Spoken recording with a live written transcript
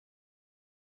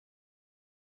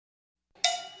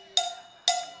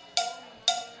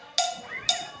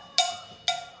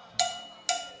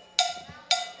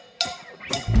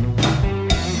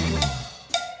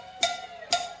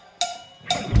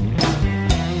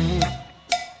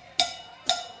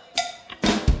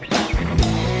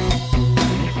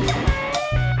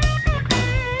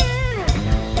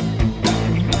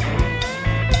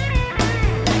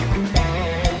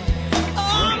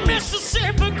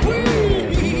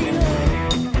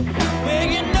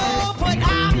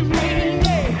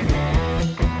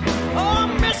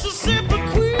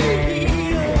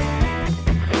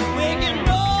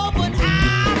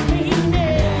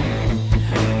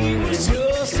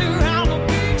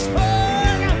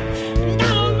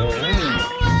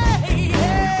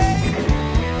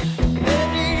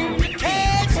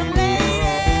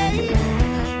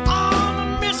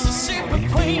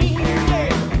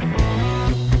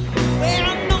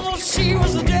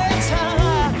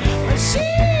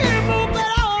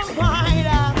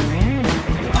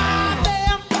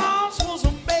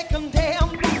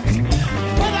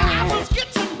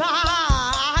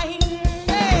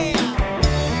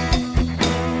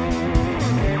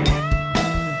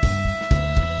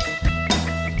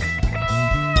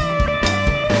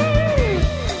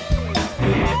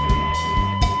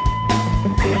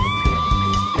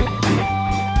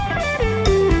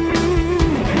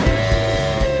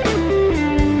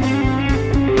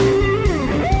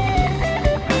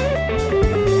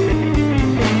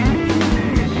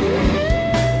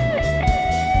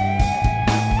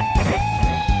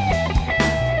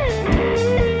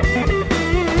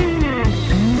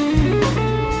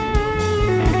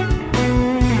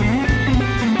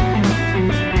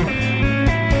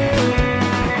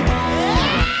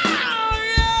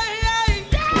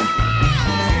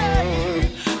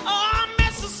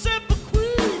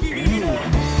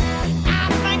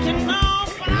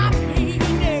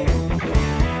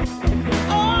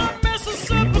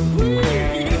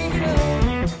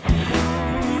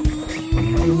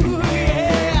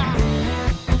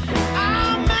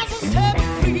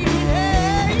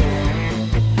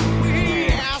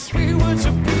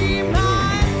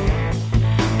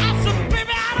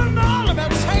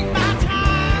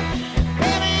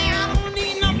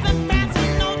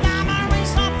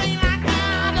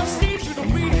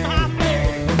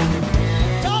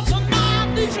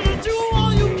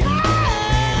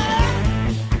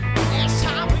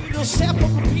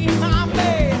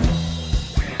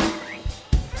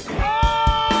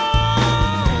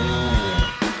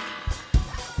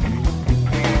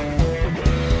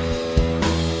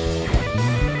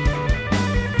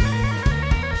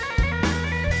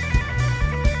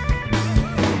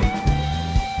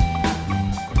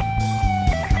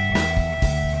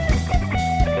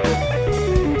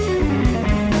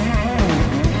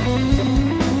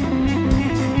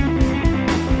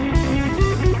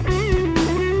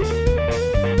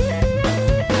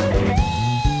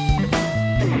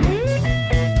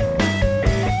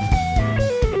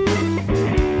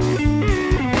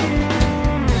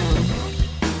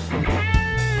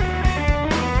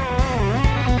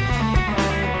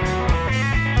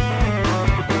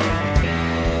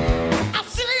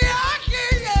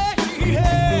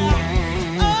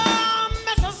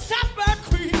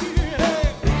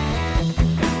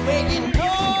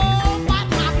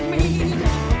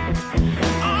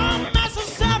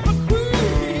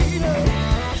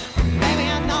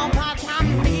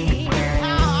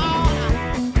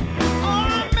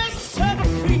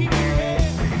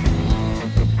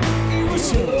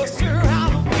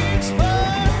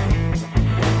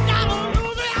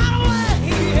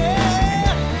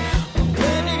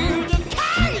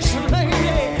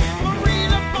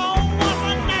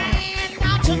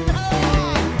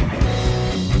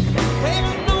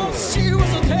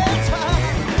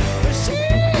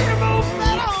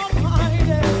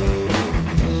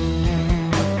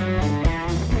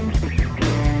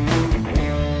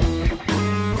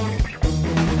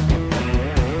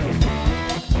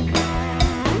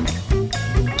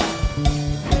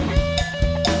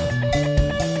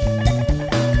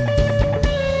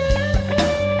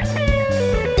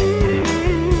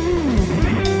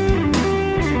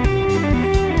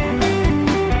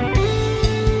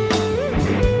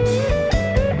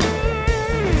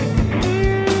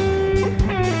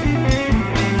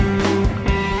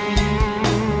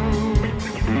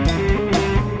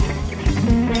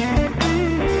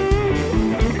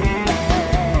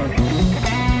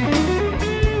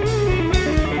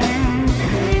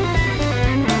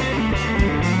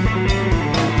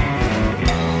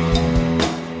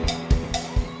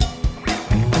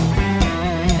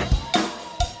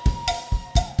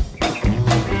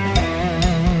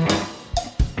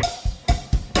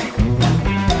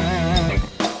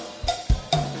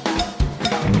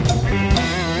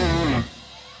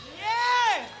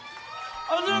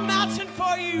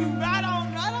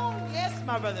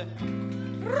brother.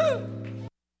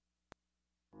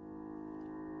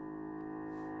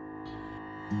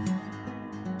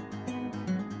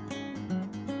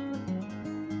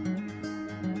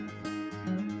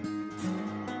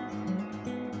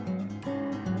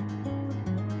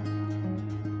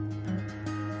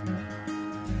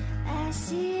 I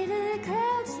see the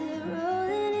clouds, they're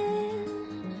rolling in.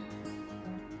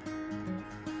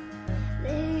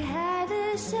 They hide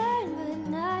the sun, but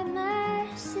not my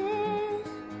sin.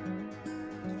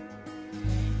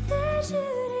 The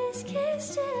Judas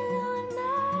kiss still on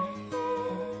my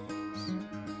lips.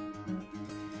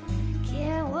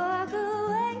 Can't walk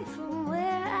away from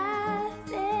where I've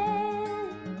been.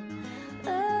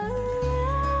 Oh,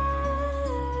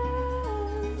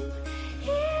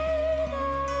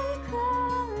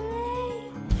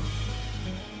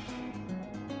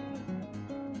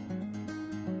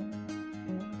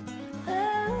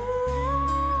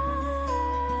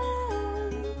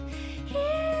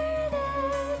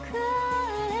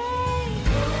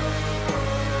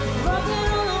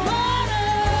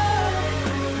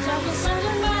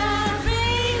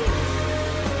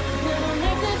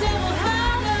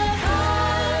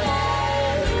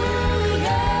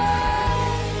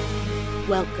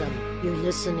 Welcome. You're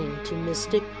listening to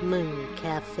Mystic Moon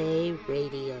Cafe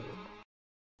Radio.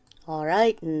 All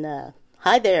right, and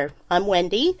hi there. I'm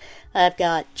Wendy. I've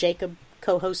got Jacob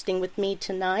co-hosting with me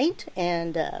tonight,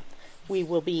 and we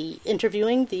will be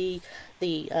interviewing the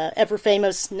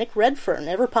ever-famous Nick Redfern,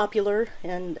 ever-popular,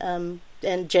 and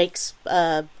Jake's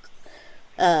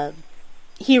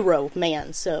hero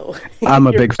man. So I'm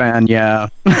a big fan, yeah.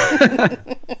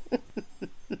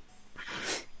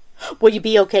 Will you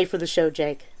be okay for the show,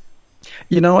 Jake?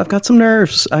 You know, I've got some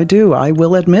nerves. I do. I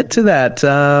will admit to that.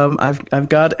 I've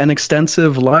got an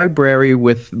extensive library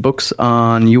with books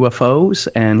on UFOs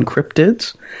and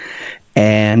cryptids,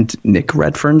 and Nick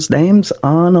Redfern's name's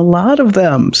on a lot of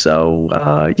them. So,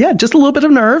 yeah, just a little bit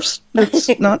of nerves.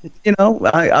 It's not,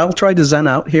 I'll try to zen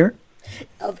out here.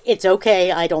 It's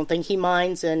okay. I don't think he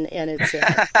minds, and it's...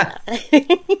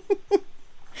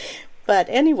 But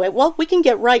anyway, well, we can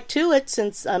get right to it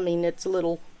since, it's a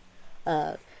little...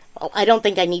 I don't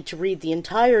think I need to read the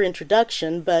entire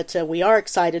introduction, but we are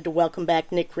excited to welcome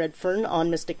back Nick Redfern on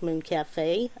Mystic Moon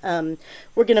Cafe. We're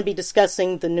going to be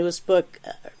discussing the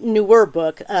newer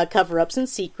book, Cover-Ups and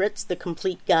Secrets, The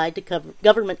Complete Guide to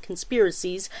Government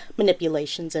Conspiracies,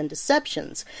 Manipulations, and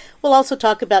Deceptions. We'll also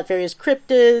talk about various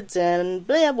cryptids and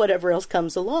whatever else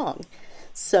comes along.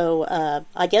 So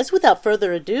I guess without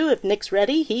further ado, if Nick's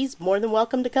ready, he's more than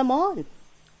welcome to come on.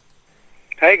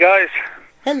 Hey, guys.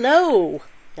 Hello.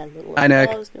 Got a little Hi, Nick.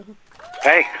 going.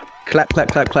 Hey. Clap, clap,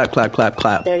 clap, clap, clap, clap,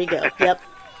 clap. There you go. Yep.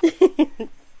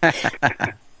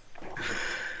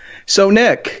 So,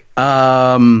 Nick,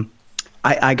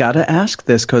 I got to ask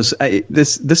this because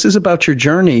this is about your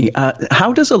journey.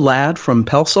 How does a lad from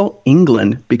Pelsall,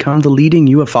 England, become the leading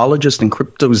ufologist and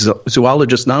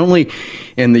cryptozoologist, not only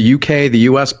in the UK, the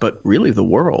US, but really the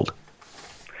world?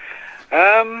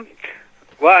 Well,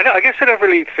 I guess I don't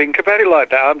really think about it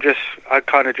like that. I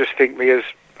kind of just think me as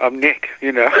I'm Nick,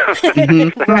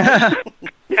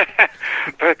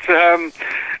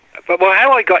 But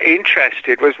how I got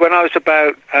interested was when I was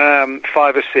about 5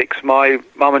 or 6, my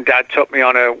mum and dad took me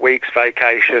on a week's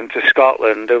vacation to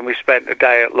Scotland, and we spent a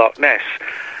day at Loch Ness.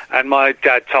 And my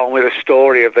dad told me the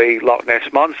story of the Loch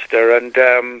Ness Monster, and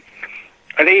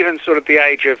even sort of the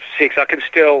age of 6,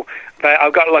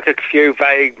 I've got like a few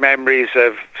vague memories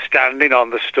of standing on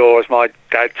the store as my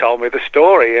dad told me the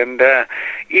story. And,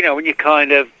 when you're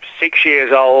kind of 6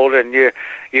 years old and your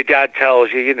dad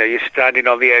tells you, you're standing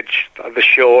on the edge of the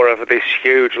shore of this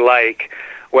huge lake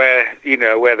where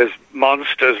there's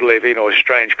monsters living or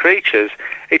strange creatures,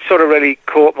 it sort of really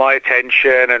caught my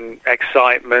attention and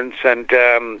excitement. And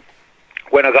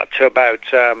when I got to about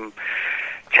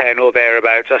 10 or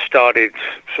thereabouts, I started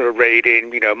sort of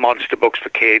reading, monster books for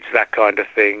kids, that kind of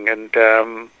thing. And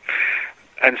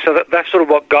so that's sort of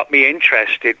what got me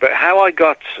interested. But how I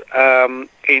got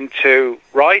into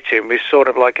writing was sort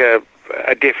of like a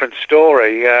different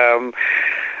story. As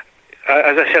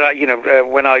I said,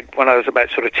 when I was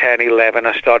about sort of 10, 11,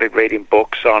 I started reading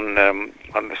books on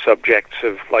the subjects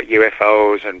of like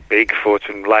UFOs and Bigfoot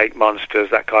and lake monsters,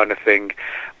 that kind of thing.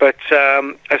 But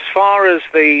as far as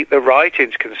the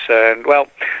writing's concerned, well,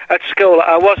 at school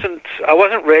I wasn't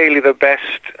really the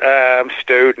best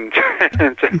student,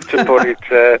 to put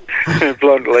it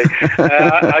bluntly.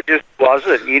 I just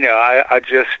wasn't.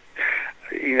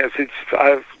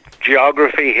 I've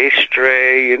geography,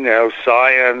 history,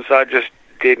 science. I just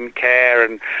didn't care,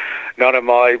 and none of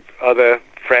my other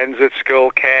friends at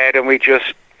school cared, and we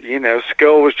just,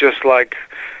 school was just like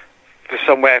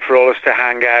somewhere for all us to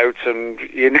hang out and,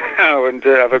 and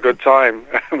have a good time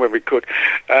when we could.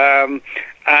 And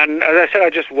as I said, I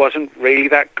just wasn't really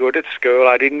that good at school.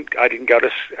 I didn't go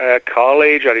to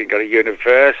college. I didn't go to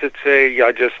university.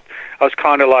 I was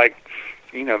kind of like,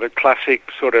 the classic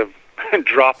sort of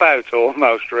dropout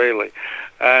almost, really.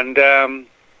 And I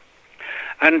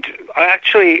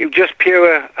actually, just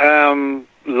pure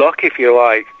luck, if you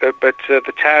like, but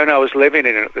the town I was living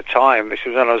in at the time, this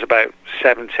was when I was about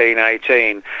 17,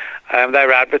 18, they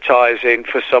were advertising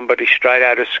for somebody straight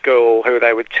out of school who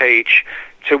they would teach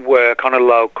to work on a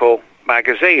local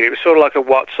magazine. It was sort of like a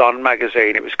What's On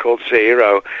magazine. It was called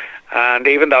Zero. And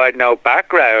even though I had no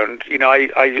background,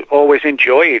 I always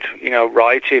enjoyed,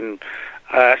 writing,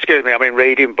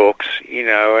 reading books,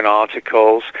 and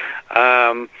articles.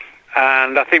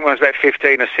 And I think when I was about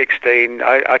 15 or 16,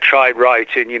 I tried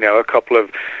writing, a couple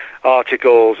of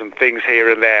articles and things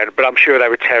here and there, but I'm sure they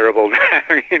were terrible now,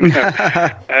 and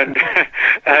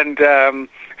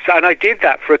I did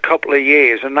that for a couple of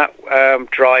years, and that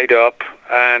dried up,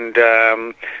 and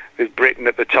Britain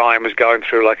at the time was going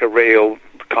through like a real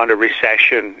kind of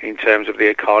recession in terms of the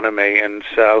economy, and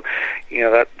so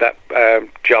that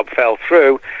job fell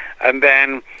through. And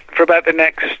then for about the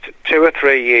next 2 or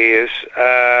 3 years,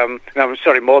 no,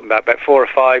 sorry, more than that, about 4 or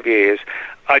 5 years,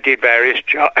 I did various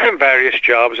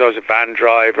jobs. I was a van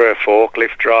driver, a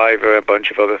forklift driver, a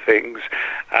bunch of other things.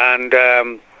 And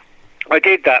I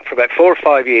did that for about 4 or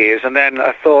 5 years, and then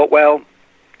I thought, well,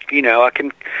 you know, I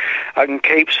can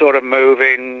keep sort of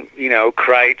moving, you know,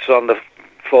 crates on the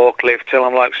forklift till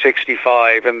I'm like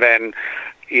 65, and then,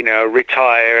 you know,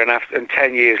 retire, and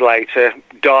 10 years later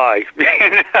die. You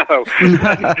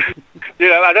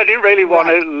know, and I didn't really want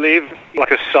to live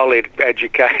like a solid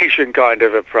education kind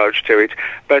of approach to it,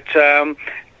 but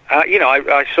you know,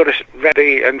 I sort of read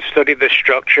and studied the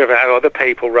structure of how other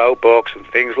people wrote books and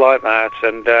things like that,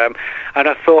 and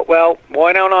I thought, well,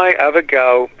 why don't I have a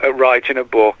go at writing a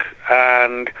book,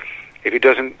 and if it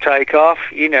doesn't take off,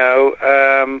 you know,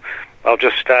 I'll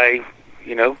just stay,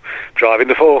 you know, driving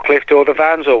the forklift or the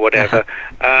vans or whatever.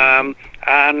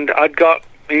 And I'd got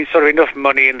sort of enough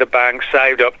money in the bank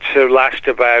saved up to last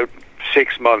about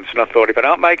 6 months, and I thought, if I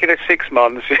don't make it at 6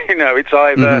 months, you know, it's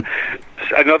either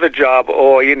another job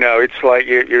or, you know, it's like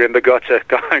you're in the gutter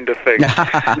kind of thing.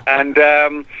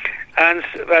 and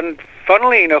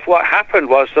funnily enough, what happened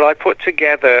was that I put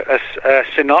together a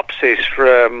synopsis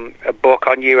for a book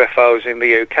on UFOs in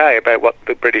the UK about what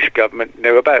the British government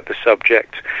knew about the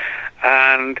subject,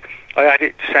 and I had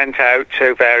it sent out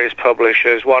to various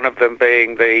publishers, one of them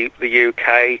being the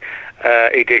UK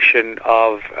edition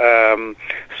of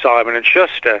Simon &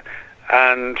 Schuster.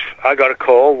 And I got a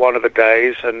call one of the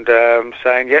days and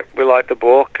saying, yep, we like the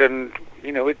book, and,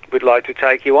 you know, we'd like to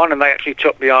take you on. And they actually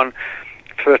took me on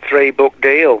for a 3-book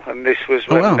deal. And this was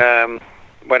when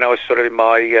I was sort of in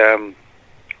my, I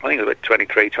think it was about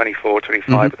 23, 24,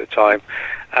 25 at the time.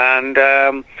 And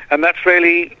that's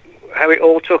really how it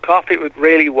all took off. It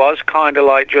really was kind of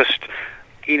like just,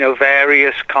 you know,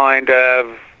 various kind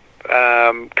of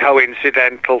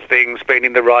coincidental things, being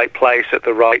in the right place at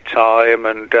the right time,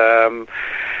 and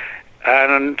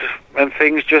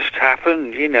things just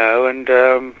happened, you know. And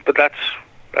but that's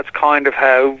kind of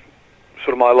how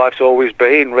sort of my life's always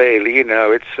been, really. You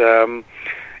know, it's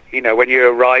you know, when you're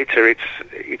a writer,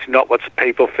 it's not what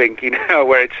people think, you know,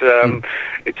 where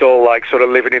it's all like sort of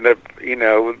living in the, you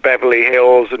know, Beverly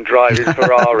Hills and driving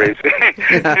Ferraris.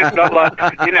 It's not like,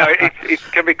 you know, it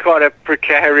can be quite a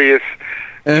precarious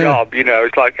job, you know.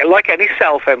 It's like any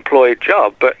self-employed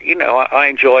job, but, you know, I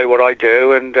enjoy what I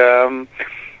do, and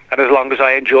as long as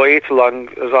I enjoy it, as long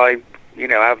as I, you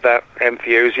know, have that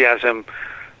enthusiasm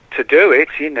to do it,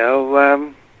 you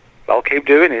know, I'll keep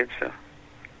doing it. So.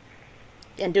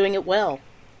 And doing it well.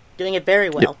 Doing it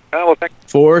very well. Oh, well, thank you.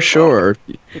 For sure.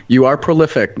 You are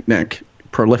prolific, Nick.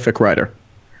 Prolific writer.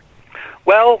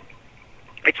 Well,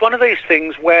 it's one of these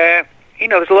things where, you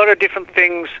know, there's a lot of different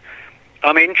things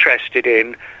I'm interested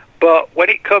in, but when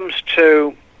it comes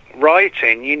to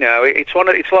writing, you know, it's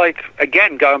like,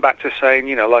 again, going back to saying,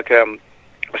 you know, like a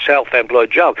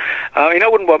self-employed job. I mean, I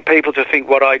wouldn't want people to think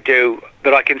what I do,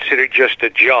 that I consider it just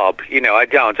a job. You know, I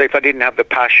don't. If I didn't have the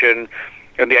passion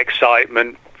and the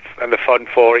excitement and the fun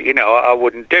for it, you know, I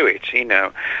wouldn't do it, you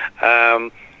know.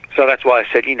 So that's why I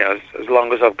said, you know, as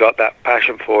long as I've got that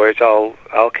passion for it,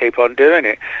 I'll keep on doing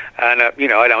it. And, you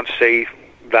know, I don't see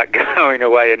that going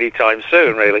away anytime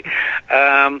soon, really.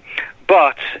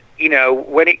 But, you know,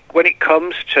 when it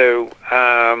comes to,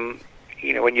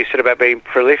 you know, when you said about being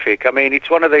prolific, I mean, it's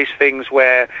one of these things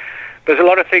where there's a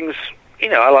lot of things, you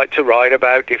know, I like to write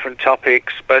about different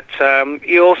topics, but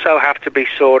you also have to be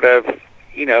sort of,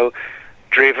 you know,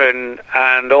 driven,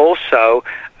 and also,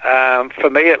 for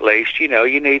me at least, you know,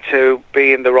 you need to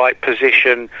be in the right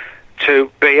position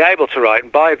to be able to write.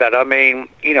 And by that, I mean,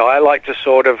 you know, I like to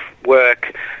sort of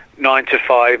work 9 to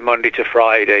 5, Monday to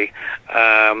Friday.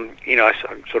 You know, I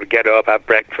sort of get up, have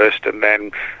breakfast, and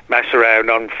then mess around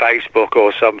on Facebook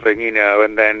or something, you know,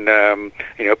 and then,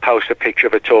 you know, post a picture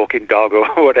of a talking dog or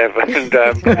whatever. And,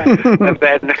 and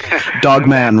then... Dog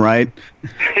man, right?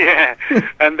 Yeah.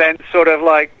 And then sort of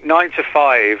like 9 to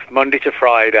 5, Monday to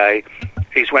Friday,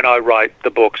 is when I write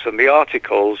the books and the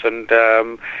articles. And,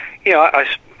 you know, I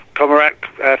come around,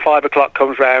 5 o'clock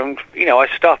comes round, you know, I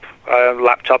stop.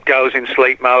 Laptop goes in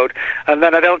sleep mode, and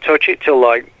then I don't touch it till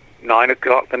like 9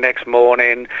 o'clock the next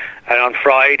morning. And on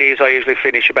Fridays I usually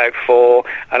finish about 4,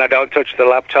 and I don't touch the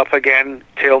laptop again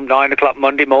till 9 o'clock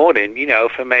Monday morning. You know,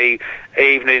 for me,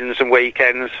 evenings and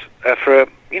weekends are for,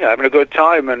 you know, having a good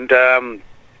time. And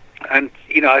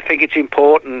you know, I think it's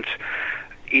important,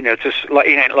 you know, to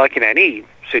like in any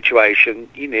situation,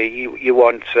 you know, you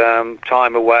want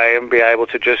time away and be able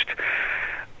to just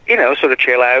sort of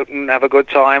chill out and have a good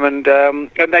time, and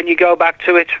then you go back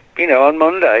to it, on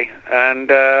Monday, and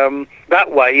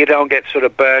that way you don't get sort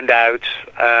of burned out,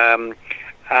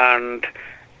 and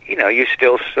you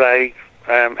still stay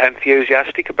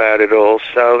enthusiastic about it all.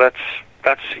 So that's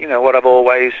what I've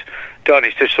always done,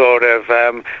 is to sort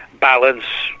of balance,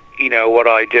 what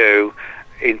I do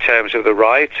in terms of the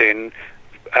writing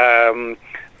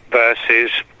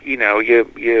versus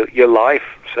your life,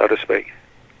 so to speak.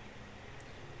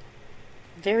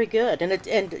 Very good.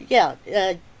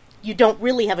 You don't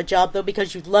really have a job, though,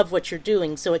 because you love what you're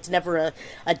doing, so it's never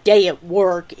a day at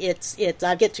work. It's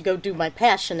I get to go do my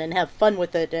passion and have fun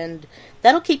with it, and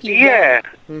that'll keep you young.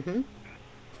 Mm-hmm.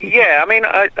 Yeah,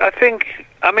 I think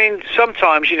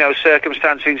sometimes,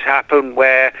 circumstances happen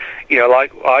where,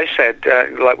 like I said,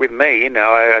 like with me,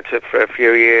 I had to, for a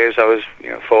few years, I was,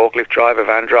 forklift driver,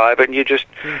 van driver, and you just,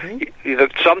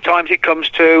 sometimes it comes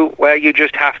to where you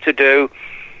just have to do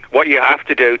what you have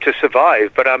to do to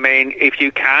survive. But if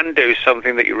you can do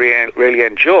something that you really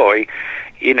enjoy,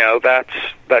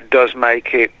 that does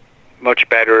make it much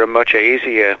better and much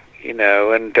easier,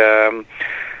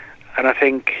 and I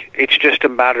think it's just a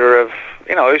matter of,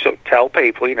 I always tell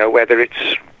people, whether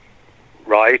it's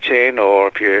writing or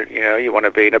if you want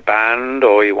to be in a band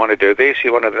or you want to do this,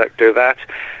 you want to do that,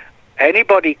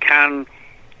 anybody can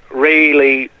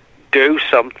really do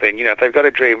something. If they've got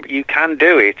a dream, you can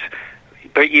do it.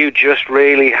 But you just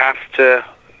really have to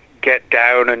get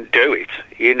down and do it,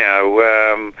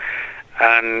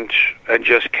 and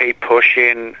just keep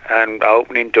pushing and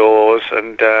opening doors.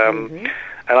 And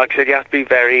like I said, you have to be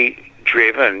very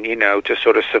driven, to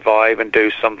sort of survive and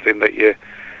do something that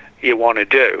you want to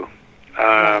do.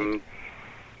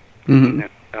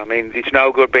 It's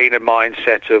no good being a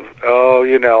mindset of,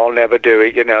 I'll never do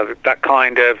it. That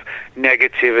kind of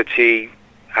negativity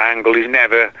angle is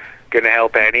never going to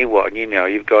help anyone.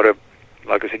 You've got to,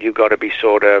 like I said, you've got to be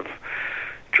sort of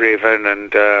driven,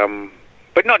 and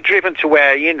but not driven to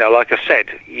where, like I said,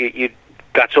 you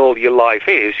that's all your life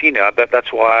is.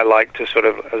 That's why I like to sort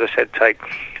of, as I said, take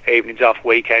evenings off,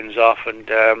 weekends off, and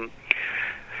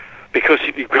because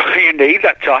you need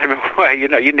that time away.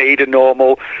 You need a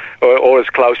normal or as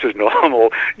close as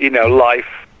normal, life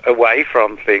away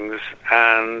from things,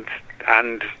 and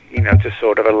to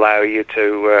sort of allow you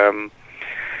to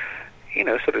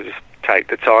sort of just take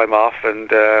the time off and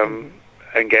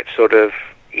get sort of,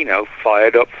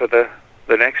 fired up for the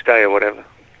next day or whatever.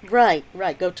 Right.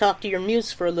 Go talk to your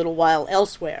muse for a little while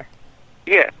elsewhere.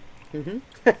 Yeah. Mm-hmm.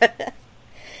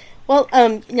 Well,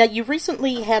 now you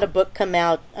recently had a book come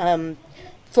out,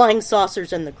 Flying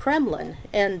Saucers in the Kremlin,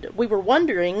 and we were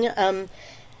wondering,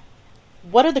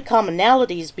 what are the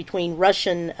commonalities between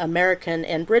Russian, American,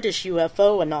 and British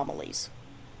UFO anomalies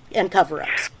and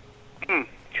cover-ups?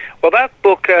 Well, that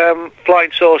book,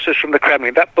 Flying Saucers from the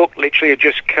Kremlin, that book literally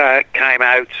just came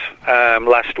out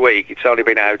last week. It's only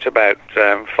been out about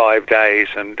 5 days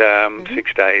and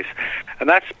 6 days. And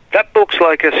that book's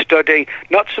like a study,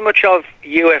 not so much of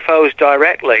UFOs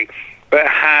directly, but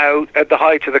how, at the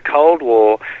height of the Cold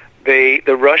War, the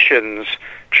Russians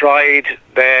tried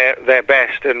their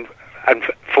best, and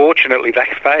fortunately they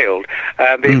failed.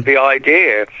 The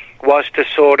idea was to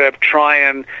sort of try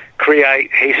and create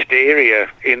hysteria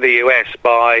in the US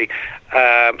by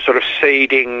sort of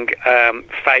seeding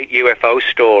fake UFO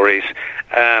stories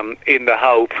in the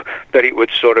hope that it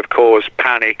would sort of cause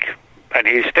panic and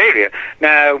hysteria.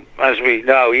 Now, as we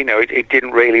know, it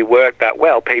didn't really work that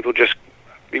well. It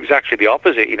was actually the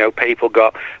opposite. People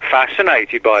got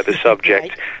fascinated by the subject.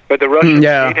 Right. But the Russians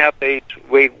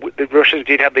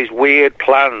did have these weird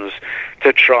plans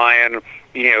to try and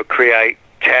create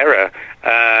terror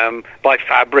by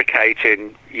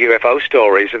fabricating UFO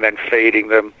stories and then feeding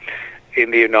them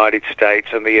in the United States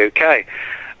and the UK.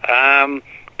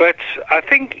 But I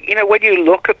think, when you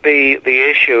look at the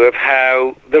issue of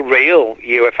how the real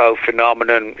UFO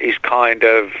phenomenon is kind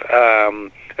of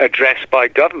addressed by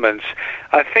governments,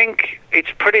 I think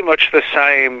it's pretty much the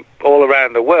same all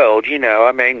around the world.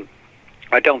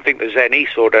 I don't think there's any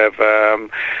sort of,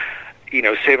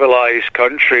 civilized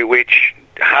country which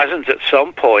hasn't at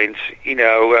some point,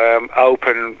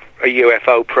 opened a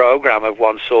UFO program of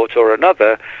one sort or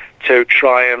another to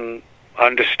try and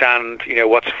understand,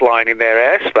 what's flying in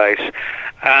their airspace.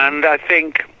 And I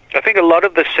think a lot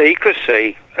of the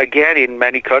secrecy, again, in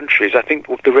many countries, I think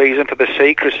the reason for the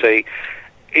secrecy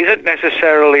isn't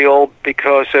necessarily all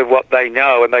because of what they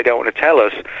know and they don't want to tell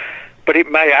us, but it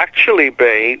may actually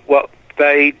be what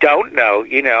they don't know,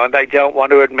 and they don't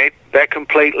want to admit they're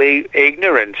completely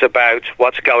ignorant about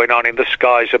what's going on in the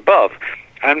skies above.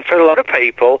 And for a lot of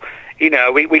people,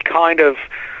 we kind of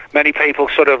many people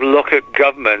sort of look at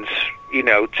governments,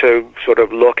 to sort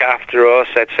of look after us,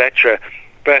 etc.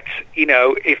 But,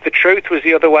 if the truth was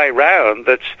the other way round,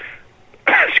 that,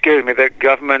 that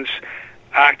governments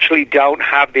actually don't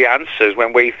have the answers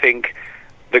when we think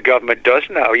the government does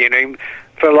know.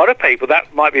 For a lot of people,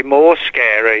 that might be more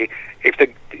scary if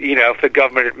the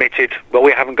government admitted, well,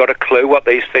 we haven't got a clue what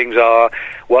these things are,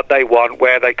 what they want,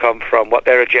 where they come from, what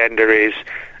their agenda is.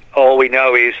 All we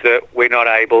know is that we're not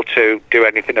able to do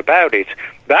anything about it.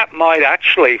 That might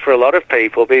actually, for a lot of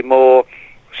people, be more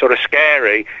sort of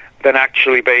scary than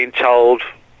actually being told,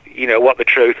 what the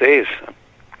truth is.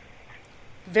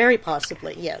 Very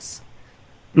possibly, yes.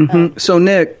 Mm-hmm. So,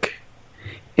 Nick,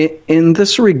 in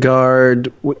this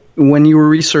regard, when you were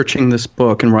researching this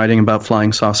book and writing about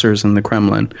flying saucers in the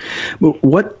Kremlin,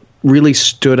 what really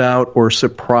stood out or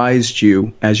surprised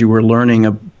you as you were learning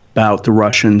about the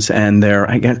Russians and their,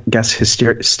 I guess,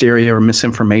 hysteria or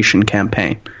misinformation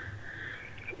campaign?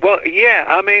 Well, yeah,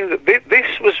 I mean,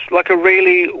 this was like a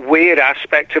really weird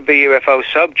aspect of the UFO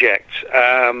subject.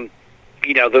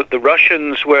 The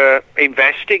Russians were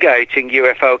investigating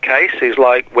UFO cases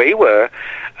like we were,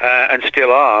 and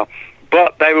still are,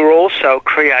 but they were also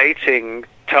creating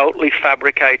totally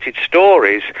fabricated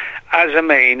stories as a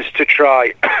means to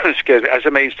try,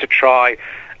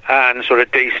 and sort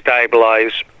of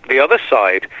destabilize the other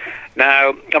side.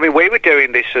 Now, I mean, we were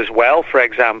doing this as well, for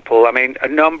example. I mean, a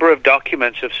number of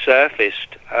documents have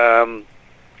surfaced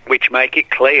which make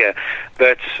it clear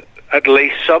that at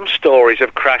least some stories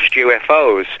of crashed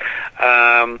UFOs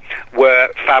were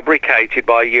fabricated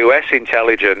by US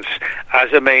intelligence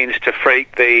as a means to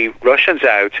freak the Russians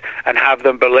out and have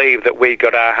them believe that we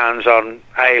got our hands on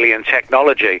alien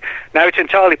technology. Now, it's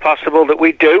entirely possible that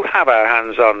we do have our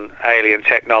hands on alien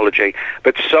technology,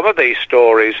 but some of these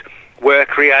stories were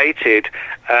created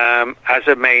as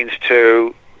a means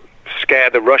to scare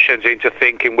the Russians into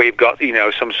thinking we've got,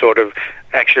 some sort of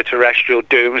extraterrestrial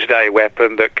doomsday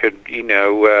weapon that could,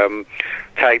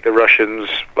 take the Russians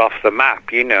off the map,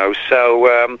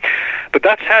 So, but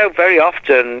that's how very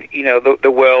often,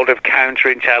 the world of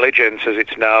counterintelligence, as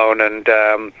it's known,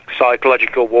 and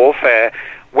psychological warfare,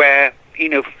 where,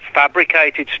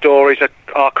 fabricated stories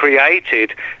are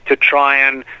created to try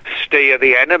and steer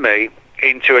the enemy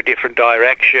into a different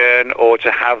direction, or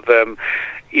to have them,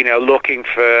 looking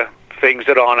for things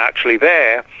that aren't actually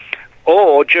there,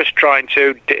 or just trying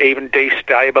to even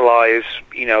destabilize,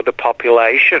 the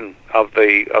population of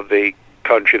the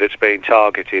country that's being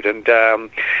targeted. And,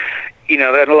 and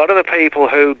a lot of the people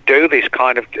who do this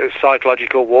kind of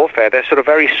psychological warfare, they're sort of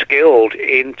very skilled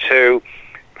into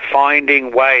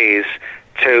finding ways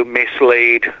to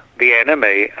mislead the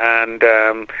enemy. And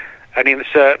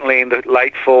certainly in the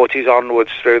late 40s onwards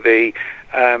through the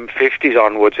 50s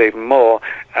onwards, even more,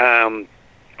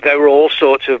 there were all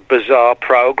sorts of bizarre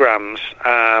programs.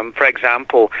 For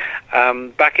example,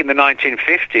 back in the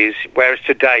 1950s, whereas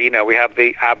today, we have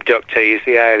the abductees,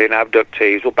 the alien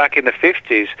abductees. Well, back in the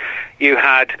 50s, you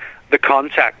had the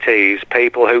contactees,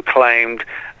 people who claimed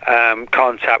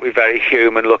contact with very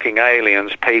human-looking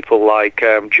aliens, people like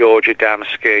George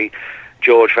Adamski,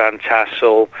 George Van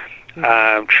Tassel,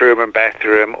 Truman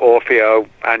Bethlehem, Orfeo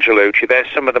Angelucci. They're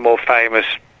some of the more famous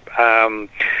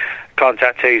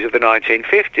contactees of the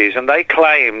 1950s, and they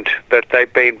claimed that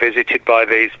they'd been visited by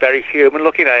these very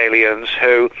human-looking aliens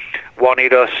who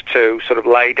wanted us to sort of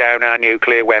lay down our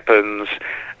nuclear weapons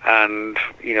and,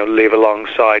 live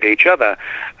alongside each other.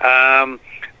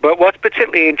 But what's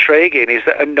particularly intriguing is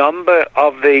that a number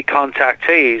of the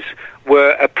contactees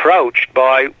were approached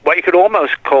by what you could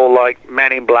almost call like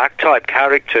Men in Black type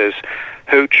characters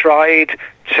who tried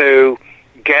to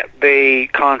get the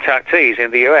contactees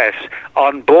in the US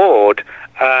on board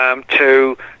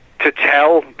to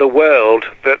tell the world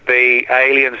that the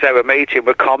aliens they were meeting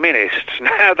were communists.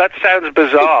 Now that sounds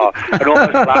bizarre and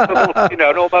almost laughable, and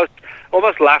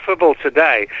almost laughable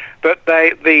today. But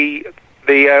the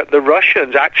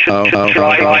Russians actually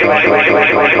tried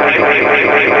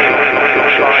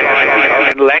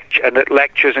and at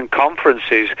lectures and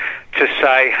conferences to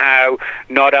say how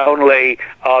not only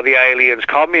are the aliens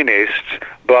communists,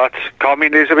 but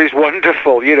communism is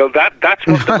wonderful. That's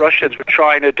what the Russians were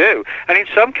trying to do. And in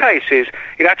some cases,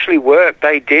 it actually worked.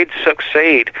 They did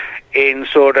succeed in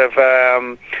sort of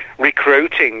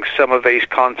recruiting some of these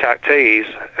contactees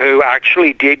who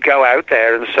actually did go out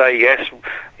there and say, yes,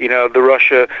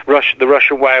 the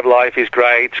Russian way of life is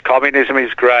great, communism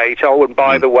is great. Oh, and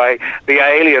by the way, the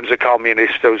aliens are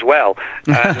communists as well.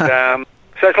 And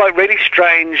so it's like really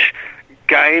strange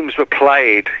games were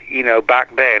played,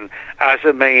 back then as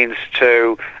a means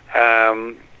to,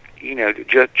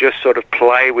 just sort of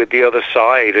play with the other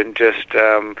side and just,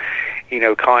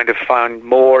 kind of find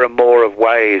more and more of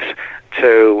ways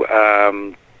to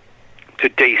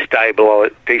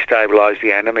destabilize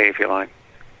the enemy, if you like.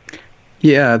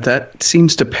 Yeah, that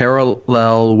seems to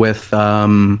parallel with,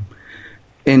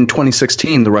 in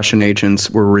 2016, the Russian agents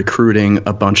were recruiting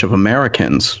a bunch of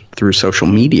Americans through social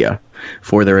media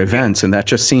for their events, and that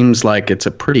just seems like it's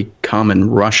a pretty common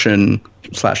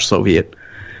Russian/Soviet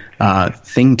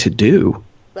thing to do.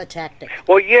 A tactic.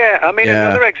 Well, yeah, I mean,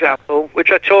 another example,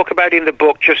 which I talk about in the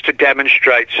book just to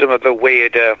demonstrate some of the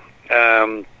weirder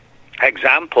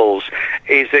examples,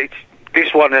 is that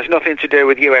this one has nothing to do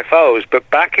with UFOs, but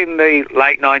back in the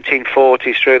late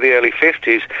 1940s through the early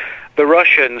 50s, the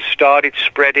Russians started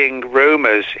spreading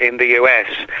rumors in the US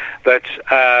that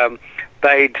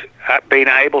they'd been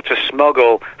able to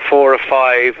smuggle 4 or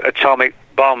 5 atomic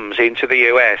bombs into the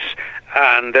US,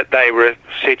 and that they were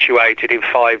situated in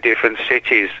 5 different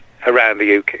cities around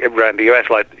the US,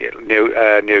 like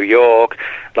New York,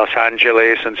 Los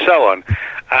Angeles, and so on.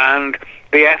 And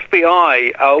the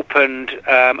FBI opened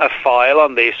a file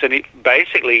on this, and it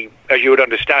basically, as you would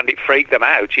understand, it freaked them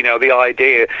out. The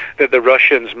idea that the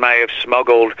Russians may have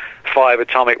smuggled 5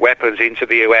 atomic weapons into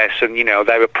the US, and,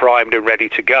 they were primed and ready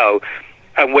to go.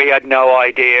 And we had no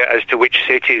idea as to which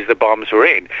cities the bombs were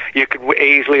in. You could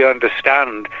easily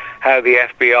understand how the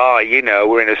FBI,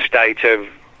 were in a state of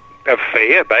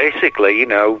fear, basically.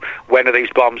 When are these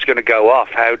bombs going to go off?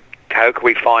 How can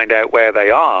we find out where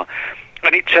they are?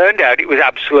 And it turned out it was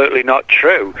absolutely not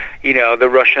true. The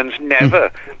Russians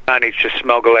never managed to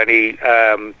smuggle any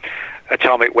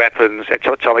atomic weapons,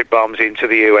 atomic bombs into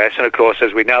the US. And of course,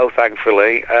 as we know,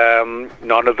 thankfully,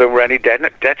 none of them were any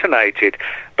detonated.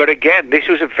 But again, this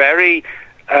was a very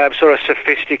sort of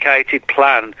sophisticated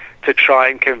plan to try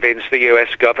and convince the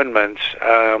US government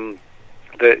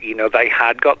that, they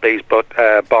had got these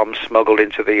bombs smuggled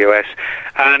into the US.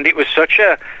 And it was such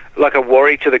a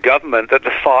worry to the government that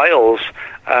the files,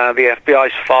 the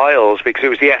FBI's files, because it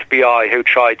was the FBI who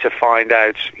tried to find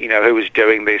out, who was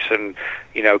doing this and,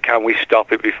 can we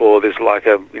stop it before there's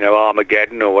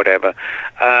Armageddon or whatever.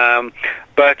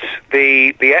 But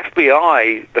the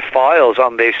FBI, the files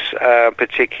on this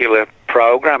particular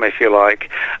program, if you like,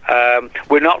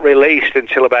 were not released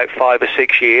until about 5 or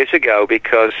 6 years ago,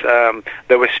 because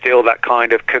there was still that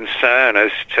kind of concern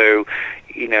as to,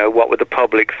 what would the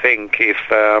public think if,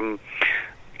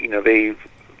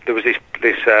 there was this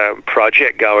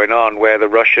project going on where the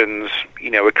Russians,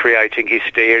 were creating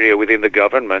hysteria within the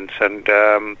government, and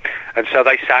so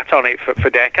they sat on it for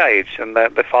decades, and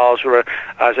the files were,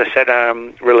 as I said,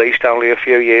 released only a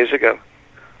few years ago.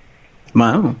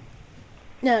 Wow.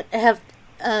 Now,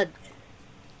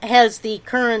 has the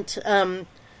current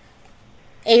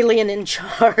alien in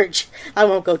charge, I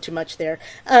won't go too much there,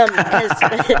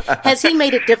 has he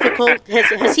made it difficult?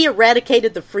 Has he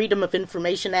eradicated the Freedom of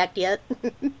Information Act yet?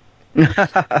 Not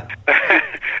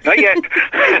yet.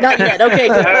 Not yet, okay.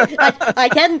 I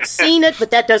hadn't seen it,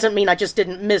 but that doesn't mean I just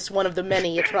didn't miss one of the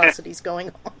many atrocities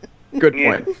going on. Good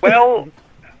point. Yeah. Well,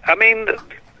 I mean,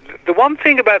 the one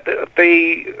thing about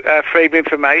the Freedom of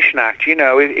Information Act,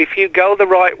 if you go the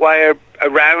right way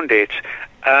around it,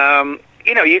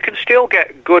 you can still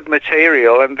get good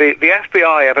material, and the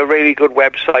FBI have a really good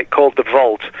website called The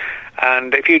Vault,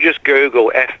 and if you just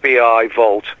Google FBI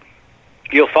Vault,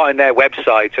 you'll find their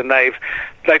website, and they've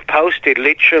posted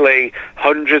literally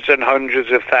hundreds and hundreds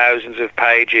of thousands of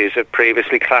pages of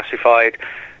previously classified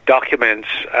documents.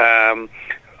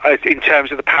 In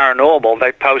terms of the paranormal,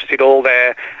 they've posted all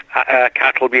their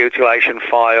cattle mutilation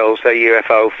files, their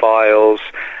UFO files,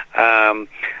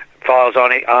 files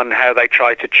on how they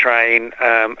try to train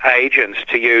agents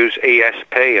to use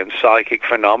ESP and psychic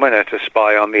phenomena to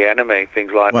spy on the enemy,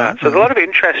 things like that. So there's a lot of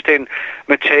interesting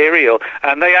material,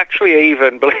 and they actually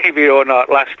even, believe it or not,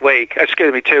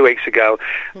 2 weeks ago,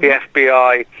 the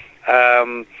FBI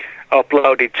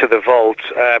uploaded to the Vault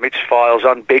its files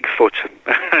on Bigfoot,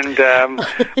 and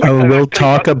we'll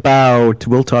talk about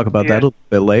that a little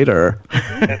bit later.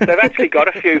 They've actually got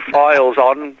a few files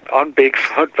on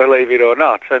Bigfoot, believe it or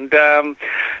not, and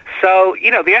so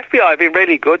the FBI have been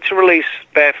really good to release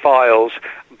their files,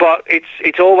 but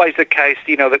it's always the case,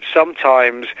 that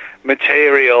sometimes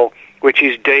material which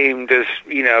is deemed as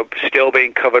still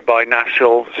being covered by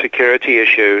national security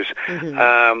issues.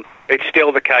 It's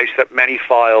still the case that many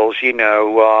files,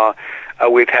 are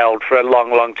withheld for a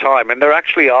long, long time. And there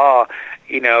actually are,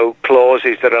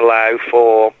 clauses that allow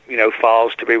for,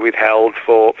 files to be withheld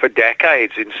for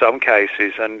decades in some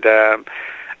cases. And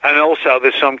also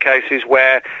there's some cases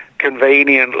where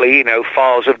conveniently,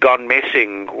 files have gone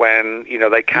missing when,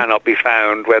 they cannot be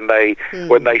found when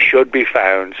they should be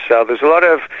found. So there's a lot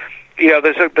of,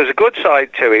 there's a good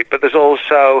side to it, but there's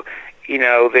also,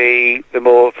 the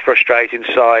more frustrating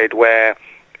side where,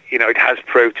 it has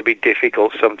proved to be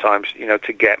difficult sometimes,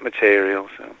 to get material.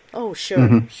 So. Oh,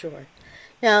 sure, sure.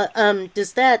 Now,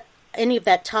 does any of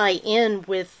that tie in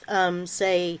with,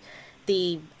 say,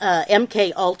 the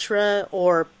MK Ultra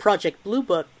or Project Blue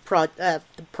Book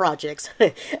projects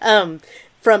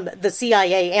from the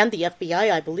CIA and the FBI?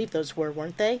 I believe those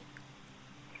weren't they?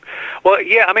 Well,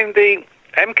 yeah. I mean, the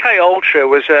MK Ultra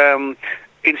was,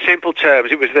 in simple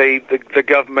terms, it was the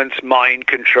government's mind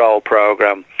control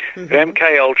program. The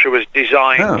MK Ultra was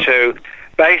designed to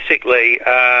basically,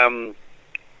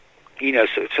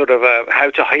 sort of how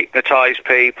to hypnotize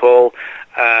people.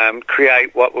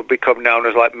 Create what would become known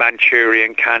as like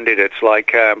Manchurian candidates,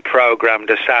 like programmed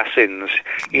assassins,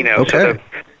 sort of,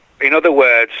 in other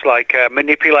words, like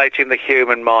manipulating the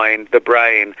human mind, the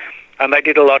brain. And they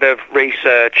did a lot of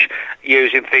research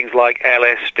using things like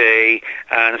LSD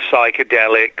and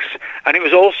psychedelics. And it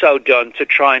was also done to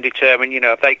try and determine,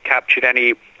 if they captured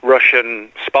any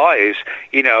Russian spies,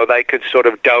 they could sort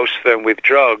of dose them with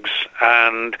drugs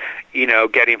and,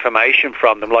 get information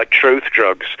from them, like truth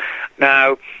drugs.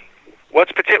 Now,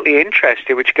 what's particularly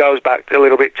interesting, which goes back a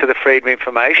little bit to the Freedom of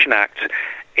Information Act,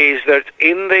 is that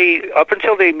up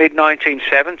until the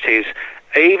mid-1970s,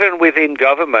 even within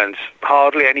governments,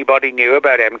 hardly anybody knew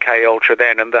about MK Ultra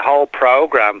then, and the whole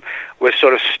program was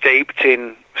sort of steeped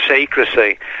in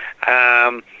secrecy.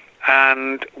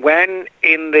 And when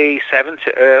in the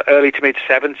early to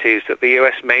mid-70s that the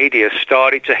US media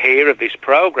started to hear of this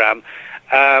program,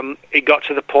 it got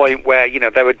to the point where,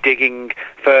 they were digging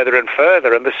further and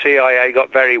further, and the CIA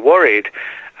got very worried.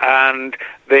 And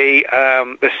the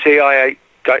CIA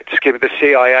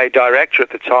director at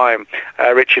the time,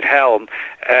 Richard Helm,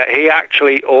 he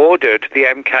actually ordered the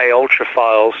MK Ultra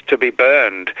files to be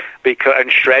burned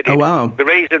and shredded. Oh, wow. The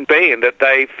reason being that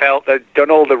they felt they'd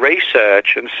done all the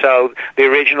research, and so the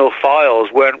original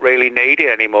files weren't really needed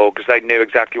anymore because they knew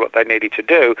exactly what they needed to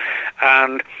do.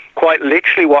 And quite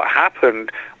literally what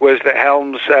happened was that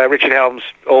Richard Helms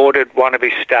ordered one of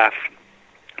his staff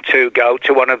to go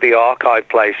to one of the archive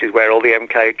places where all the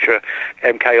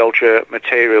MK Ultra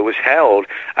material was held,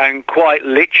 and quite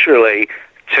literally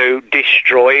to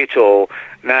destroy it all.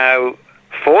 Now,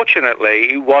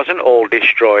 fortunately, it wasn't all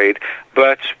destroyed,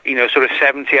 but, sort of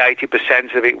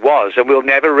 70-80% of it was, and we'll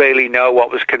never really know what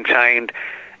was contained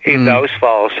in those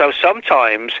files. So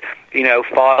sometimes,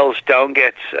 files don't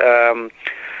get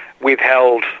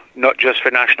withheld not just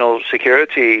for national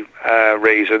security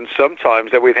reasons.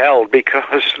 Sometimes they're withheld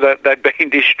because they've been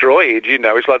destroyed.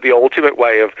 It's like the ultimate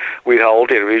way of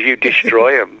withholding, is you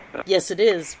destroy them. Yes, it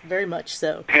is. Very much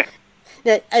so.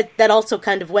 That also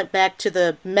kind of went back to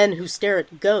the men who stare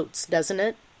at goats, doesn't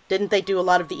it? Didn't they do a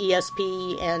lot of the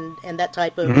ESP and that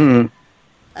type of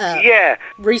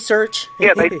research?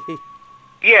 Yeah,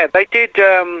 they did.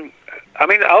 I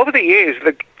mean, over the years,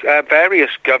 the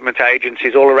various government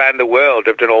agencies all around the world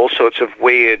have done all sorts of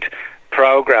weird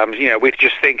programs. We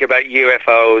just think about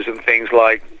UFOs and things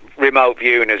like remote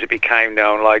viewing, as it became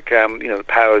known, like, the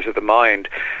powers of the mind.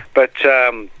 But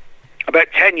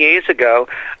about 10 years ago,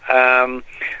 the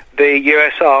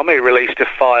U.S. Army released a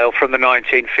file from the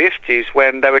 1950s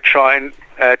when they were trying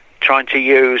to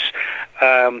use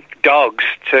dogs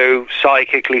to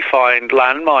psychically find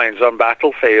landmines on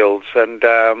battlefields, and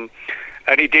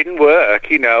it didn't work.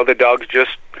 The dogs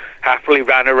just happily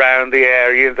ran around the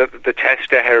area, the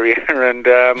test area, and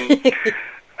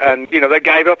they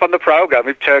gave up on the program.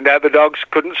 It turned out the dogs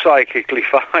couldn't psychically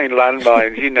find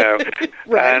landmines,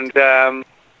 Right.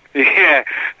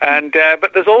 And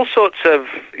but there's all sorts of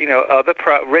other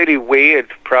really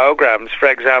weird programs. For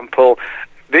example,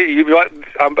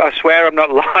 I swear I'm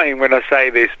not lying when I say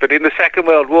this, but in the Second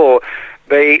World War,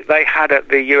 they had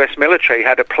the U.S. military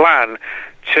had a plan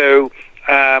to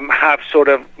have sort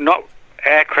of not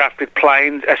aircraft with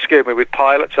with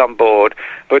pilots on board,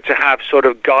 but to have sort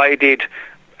of guided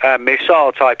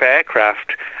missile type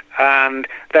aircraft. And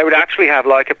they would actually have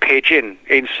like a pigeon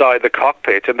inside the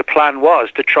cockpit, and the plan was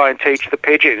to try and teach the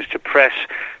pigeons to press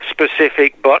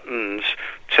specific buttons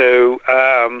to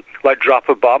like drop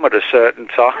a bomb at a certain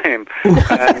time.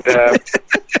 And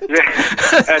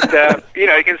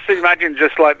you can imagine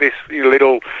just like this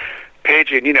little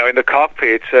pigeon, in the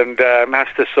cockpit, and has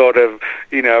to sort of,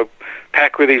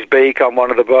 peck with his beak on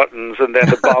one of the buttons, and then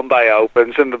the bomb bay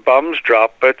opens and the bombs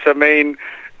drop. But I mean,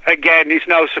 again, it's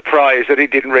no surprise that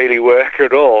it didn't really work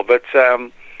at all. But a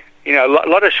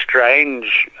lot of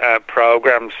strange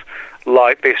programs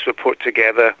like this were put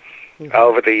together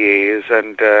over the years,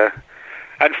 and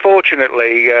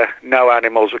unfortunately, no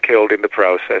animals were killed in the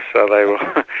process, so they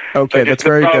were... Okay, that's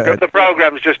very good. The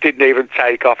programs just didn't even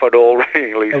take off at all,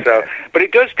 really. Okay. So, but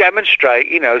it does demonstrate,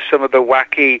 some of the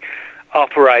wacky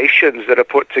operations that are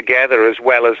put together, as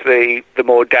well as the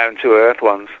more down-to-earth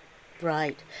ones.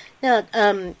 Right. Now,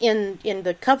 in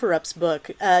the cover-ups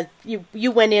book,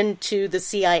 you went into the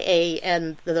CIA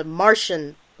and the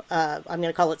Martian. I'm going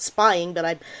to call it spying,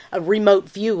 but a remote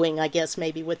viewing, I guess,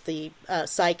 maybe with the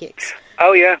psychics.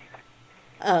 Oh yeah.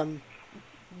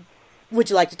 Would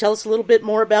you like to tell us a little bit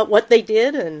more about what they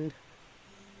did? And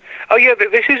oh yeah,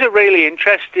 this is a really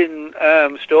interesting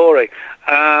story.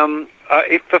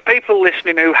 For people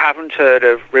listening who haven't heard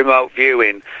of remote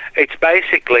viewing, it's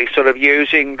basically sort of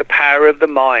using the power of the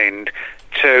mind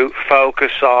to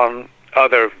focus on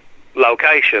other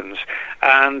locations.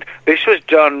 And this was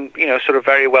done, sort of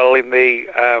very well in the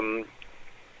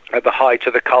at the height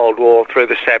of the Cold War through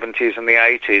the 70s and the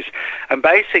 80s. And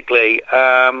basically,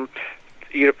 for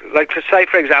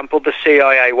example, the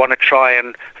CIA want to try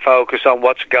and focus on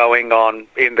what's going on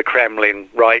in the Kremlin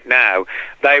right now.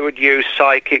 They would use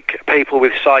people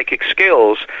with psychic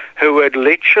skills who would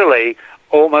literally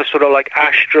almost sort of like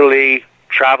astrally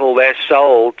travel their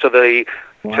soul to the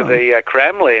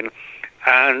Kremlin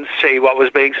and see what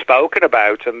was being spoken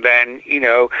about, and then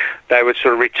they would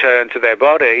sort of return to their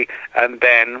body, and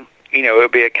then it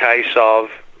would be a case of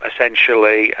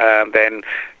essentially then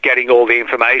getting all the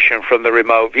information from the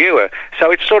remote viewer.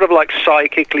 So it's sort of like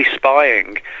psychically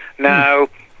spying. Now,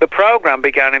 the program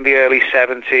began in the early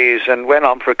 70s and went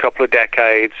on for a couple of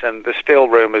decades, and there's still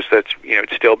rumors that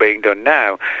it's still being done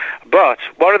now. But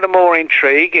one of the more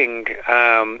intriguing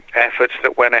efforts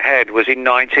that went ahead was in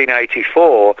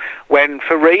 1984, when,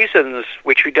 for reasons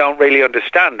which we don't really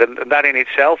understand, and that in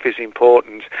itself is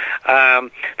important,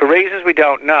 for reasons we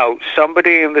don't know,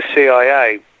 somebody in the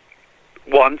CIA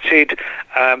wanted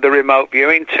the remote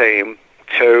viewing team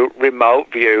to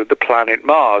remote view the planet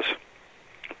Mars.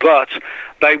 But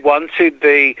they wanted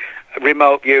the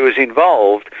remote viewers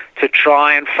involved to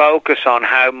try and focus on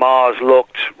how Mars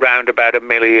looked round about 1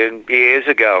 million years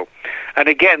ago. And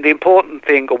again, the important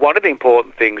thing, or one of the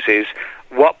important things, is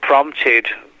what prompted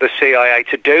the CIA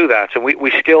to do that. And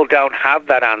we still don't have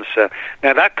that answer.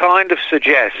 Now, that kind of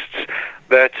suggests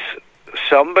that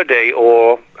somebody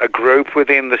or a group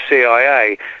within the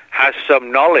CIA has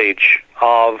some knowledge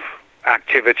of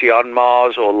activity on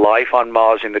Mars or life on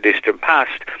Mars in the distant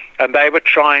past, and they were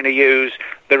trying to use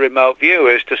the remote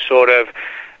viewers to sort of,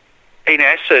 in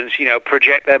essence,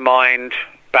 project their mind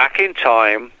back in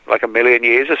time, like 1 million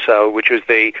years or so, which was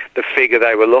the figure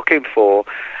they were looking for.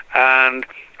 And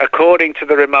according to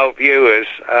the remote viewers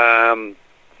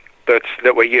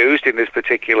that were used in this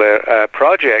particular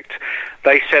project,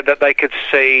 they said that they could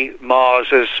see Mars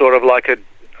as sort of like a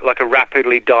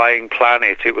rapidly dying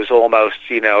planet. It was almost,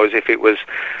 as if it was,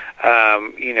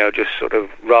 just sort of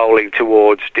rolling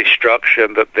towards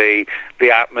destruction, that the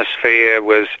atmosphere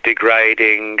was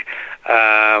degrading,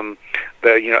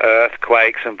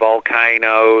 earthquakes and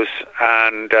volcanoes,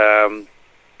 and,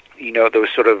 there was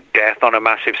sort of death on a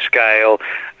massive scale,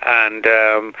 and,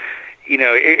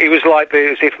 it was like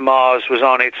as if Mars was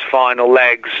on its final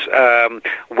legs,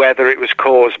 whether it was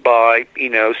caused by,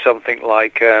 something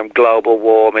like global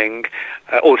warming.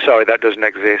 Sorry, that doesn't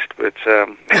exist, but...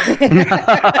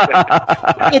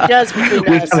 it does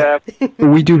between us.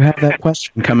 We do have that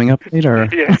question coming up later.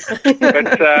 Yeah,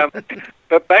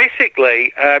 but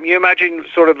basically, you imagine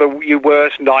sort of your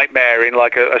worst nightmare in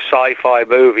like a sci-fi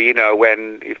movie,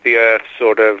 if the Earth's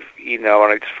sort of,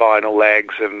 on its final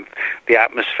legs and the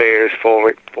atmosphere is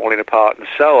falling apart and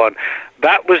so on.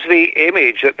 That was the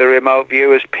image that the remote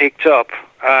viewers picked up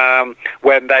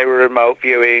when they were remote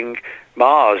viewing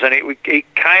Mars, and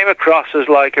it came across as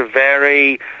like a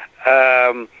very,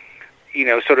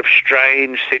 sort of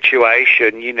strange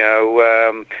situation,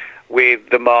 with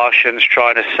the Martians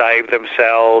trying to save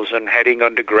themselves and heading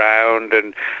underground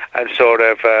and sort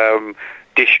of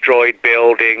destroyed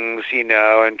buildings,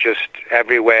 and just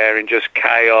everywhere in just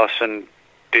chaos and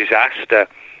disaster.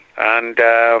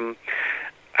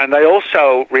 And they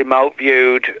also remote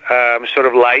viewed sort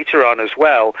of later on as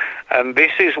well. And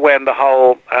this is when the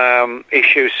whole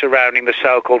issue surrounding the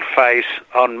so-called face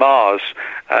on Mars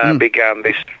began,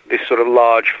 this sort of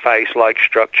large face-like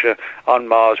structure on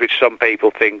Mars, which some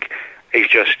people think is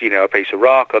just, a piece of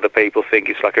rock. Other people think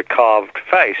it's like a carved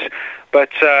face. But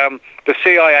the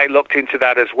CIA looked into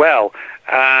that as well.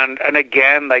 And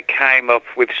again, they came up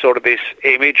with sort of this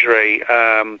imagery,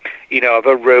 of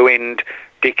a ruined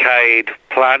decayed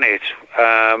planet,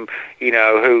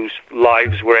 whose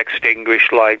lives were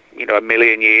extinguished like, a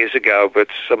million years ago, but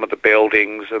some of the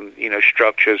buildings and,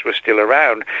 structures were still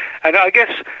around. And I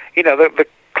guess, the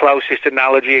closest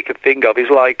analogy you could think of is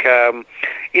like,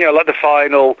 like the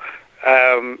final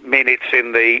minutes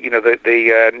in the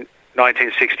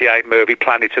 1968 movie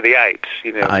Planet of the Apes.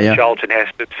 Yeah. Charlton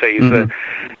Heston sees that,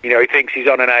 he thinks he's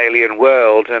on an alien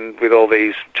world and with all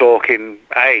these talking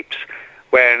apes,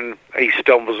 when he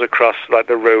stumbles across like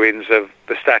the ruins of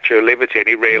the Statue of Liberty, and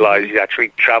he realizes he's actually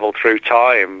traveled through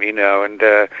time, and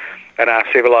our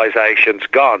civilization's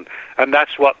gone. And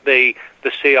that's what the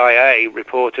CIA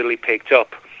reportedly picked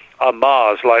up on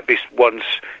Mars, like this once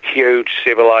huge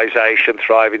civilization,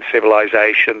 thriving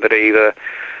civilization that either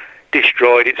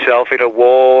destroyed itself in a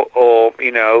war or,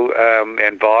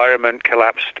 environment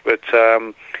collapsed. But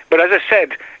as I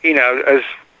said, as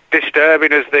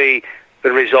disturbing as the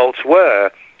results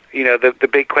were, the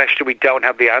big question we don't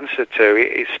have the answer to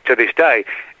is, to this day,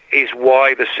 is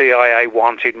why the CIA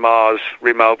wanted Mars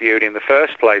remote viewed in the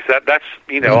first place. That's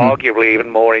arguably even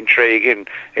more intriguing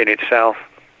in itself.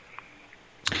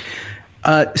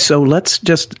 So let's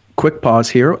just quick pause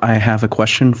here. I have a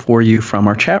question for you from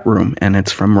our chat room, and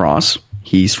it's from Ross.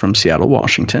 He's from Seattle,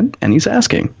 Washington, and he's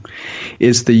asking,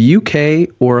 is the UK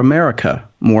or America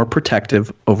more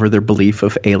protective over their belief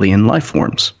of alien life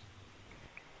forms?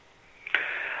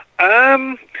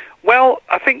 Well,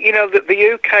 I think, that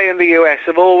the UK and the US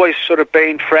have always sort of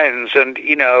been friends and,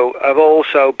 have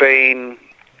also been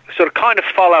sort of kind of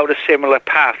followed a similar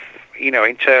path,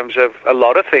 in terms of a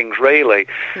lot of things, really.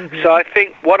 Mm-hmm. So I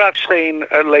think what I've seen,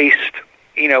 at least,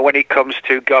 when it comes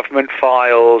to government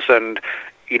files and,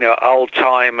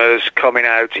 old-timers coming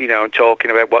out, and talking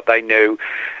about what they knew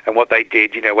and what they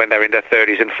did, when they're in their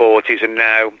 30s and 40s, and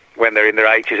now when they're in their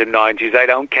 80s and 90s, they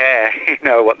don't care,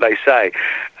 what they say.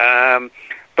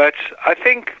 But I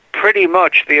think pretty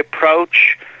much the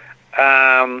approach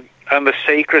and the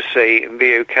secrecy in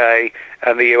the UK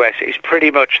and the US is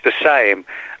pretty much the same.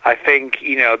 I think,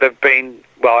 there've been,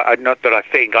 not that I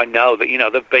think, I know that,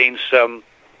 there've been some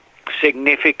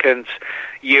significant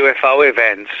UFO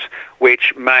events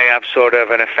which may have sort of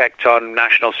an effect on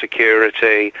national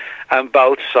security, and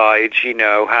both sides,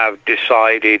 have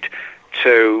decided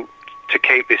to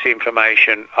keep this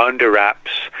information under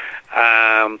wraps,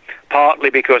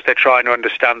 partly because they're trying to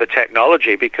understand the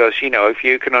technology, because, if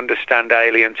you can understand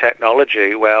alien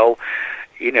technology, well,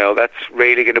 that's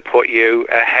really going to put you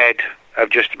ahead of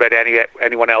just about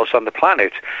anyone else on the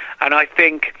planet. And I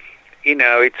think,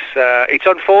 it's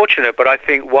unfortunate, but I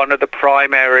think one of the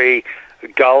primary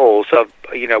goals of,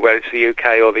 whether it's the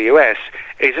UK or the US,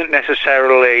 isn't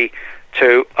necessarily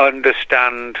to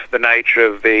understand the nature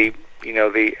of the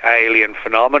alien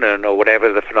phenomenon or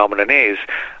whatever the phenomenon is,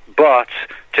 but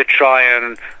to try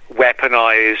and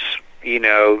weaponize,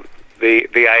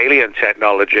 the alien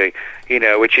technology,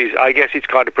 which is, I guess it's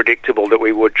kind of predictable that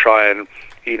we would try and,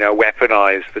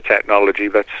 weaponize the technology.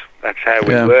 That's how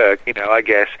we work, I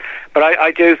guess. But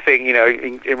I do think,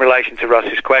 in relation to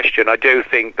Russ's question, I do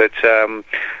think that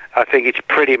I think it's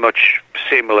pretty much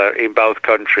similar in both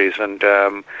countries, and,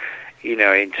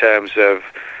 in terms of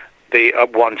the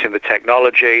wanting the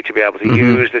technology, to be able to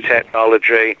use the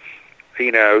technology,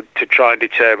 to try and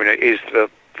determine is the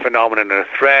phenomenon a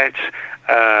threat.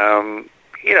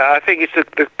 I think it's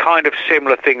the kind of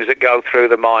similar things that go through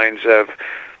the minds of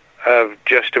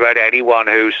just about anyone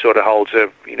who sort of holds a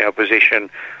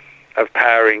position of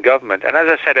power in government. And as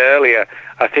I said earlier,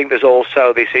 I think there's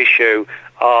also this issue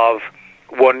of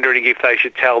wondering if they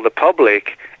should tell the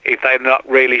public if they're not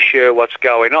really sure what's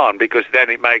going on, because then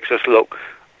it makes us look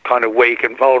kind of weak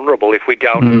and vulnerable if we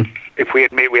don't, if we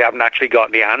admit we haven't actually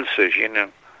got the answers,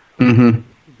 Mm-hmm.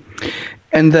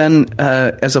 And then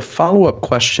as a follow-up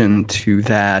question to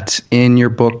that, in your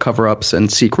book, Cover-Ups and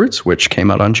Secrets, which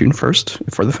came out on June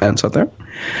 1st for the fans out there,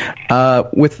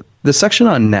 with the section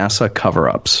on NASA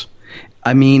cover-ups,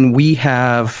 I mean, we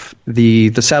have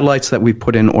the satellites that we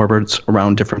put in orbits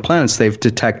around different planets. They've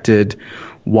detected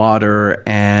water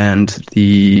and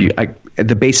the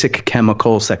basic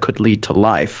chemicals that could lead to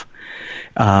life.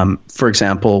 For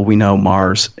example, we know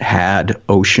Mars had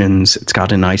oceans. It's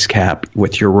got an ice cap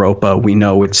with Europa. We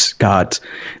know it's got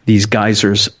these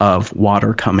geysers of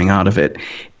water coming out of it.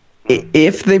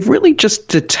 If they've really just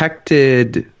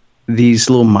detected these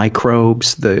little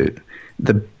microbes, the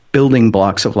building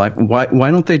blocks of life, why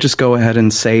don't they just go ahead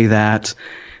and say that?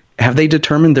 Have they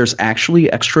determined there's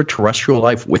actually extraterrestrial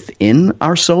life within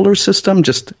our solar system,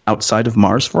 just outside of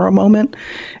Mars for a moment?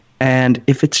 And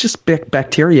if it's just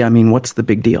bacteria, I mean, what's the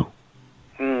big deal?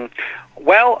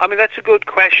 Well, I mean, that's a good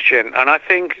question, and I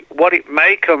think what it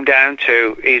may come down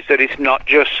to is that it's not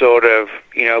just sort of,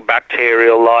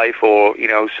 bacterial life or,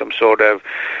 some sort of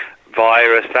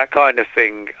virus, that kind of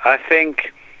thing. I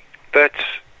think that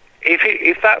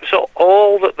if that's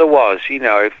all that there was,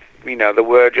 if there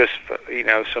were just,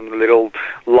 some little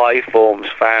life forms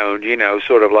found,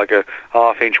 sort of like a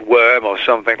half-inch worm or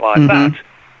something like that,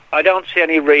 I don't see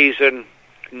any reason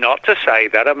not to say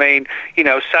that. I mean,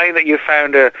 saying that you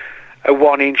found a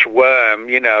 1-inch worm,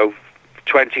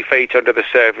 20 feet under the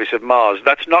surface of Mars,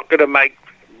 that's not going to make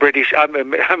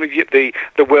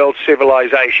the world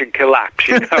civilization collapse,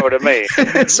 you know what I mean?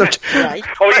 Right.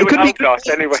 Oh, you would hope not,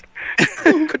 anyway.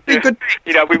 Could be good.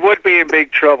 We would be in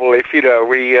big trouble if,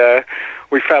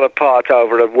 we fell apart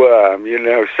over a worm,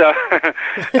 so,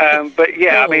 but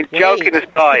yeah, joking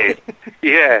aside,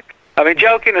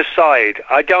 joking aside,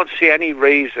 I don't see any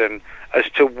reason as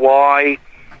to why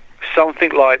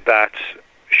something like that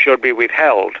should be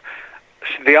withheld.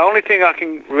 So the only thing I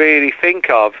can really think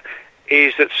of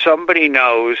is that somebody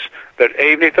knows that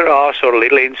even if there are sort of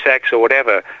little insects or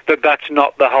whatever, that's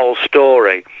not the whole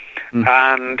story.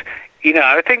 And,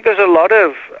 I think there's a lot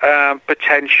of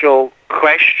potential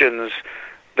questions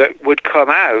that would come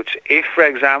out if, for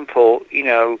example,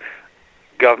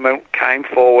 government came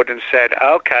forward and said,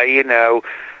 okay,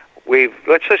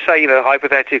 let's just say,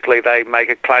 hypothetically, they make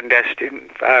a clandestine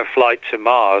flight to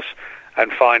Mars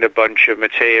and find a bunch of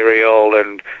material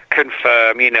and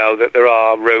confirm, that there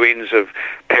are ruins of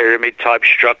pyramid-type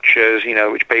structures,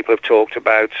 which people have talked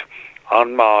about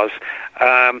on Mars.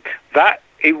 That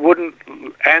it wouldn't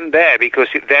end there, because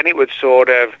then it would sort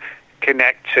of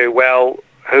connect to, well,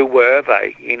 who were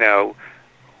they?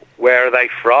 Where are they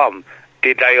from?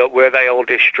 Were they all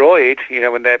destroyed?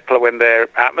 When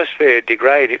their atmosphere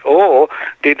degraded, or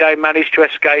did they manage to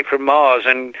escape from Mars?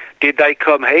 And did they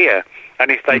come here? And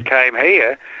if they came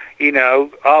here,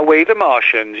 are we the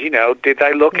Martians? Did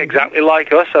they look exactly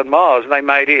like us on Mars and they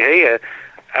made it here?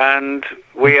 And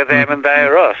we are them and they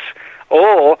are us.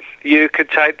 Or you could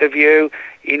take the view,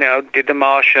 did the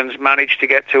Martians manage to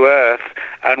get to Earth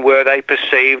and were they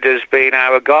perceived as being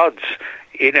our gods?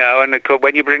 And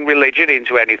when you bring religion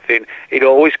into anything, it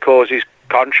always causes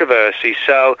controversy.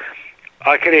 So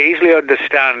I can easily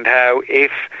understand how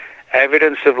if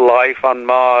evidence of life on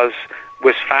Mars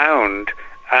was found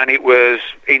and it was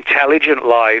intelligent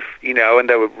life, and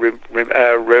there were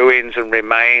ruins and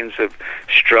remains of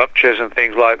structures and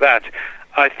things like that,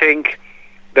 I think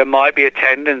there might be a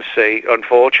tendency,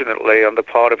 unfortunately, on the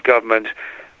part of government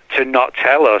to not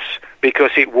tell us, because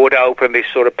it would open this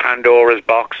sort of Pandora's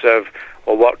box of,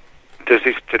 well, what does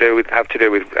this have to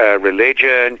do with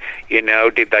religion?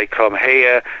 Did they come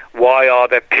here? Why are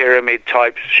there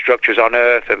pyramid-type structures on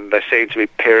Earth and there seem to be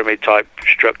pyramid-type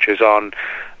structures on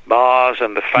Mars,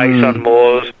 and the face on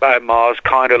Mars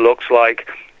kind of looks like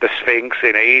the Sphinx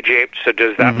in Egypt, so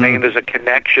does that mean there's a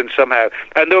connection somehow?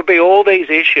 And there would be all these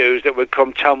issues that would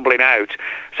come tumbling out.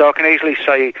 So I can easily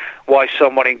see why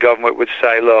someone in government would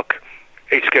say, look,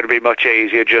 it's going to be much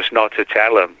easier just not to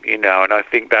tell them, and I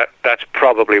think that's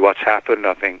probably what's happened,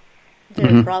 I think.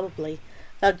 Very probably.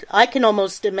 I can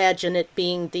almost imagine it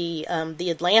being the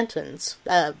Atlantans,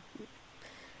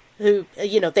 who,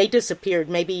 they disappeared.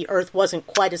 Maybe Earth wasn't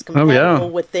quite as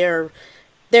compatible with their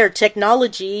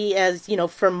technology as,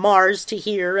 from Mars to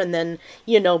here, and then,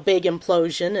 big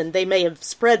implosion, and they may have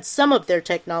spread some of their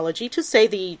technology to, say,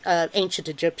 the ancient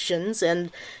Egyptians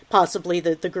and possibly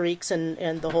the Greeks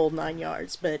and the whole 9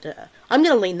 yards. But I'm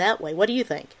going to lean that way. What do you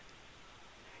think?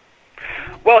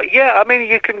 Well, yeah,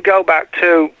 you can go back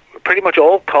to pretty much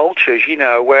all cultures,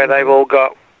 where they've all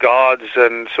got gods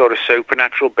and sort of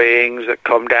supernatural beings that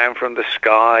come down from the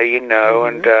sky, and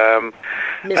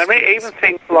even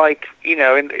things like,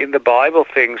 in the Bible,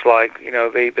 things like,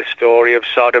 the story of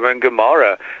Sodom and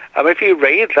Gomorrah. If you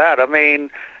read that,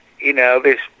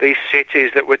 these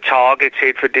cities that were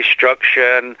targeted for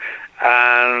destruction,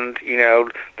 and,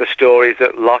 the stories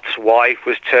that Lot's wife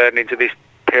was turned into this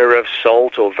pillar of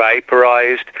salt or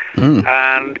vaporized,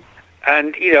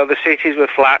 and the cities were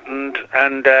flattened,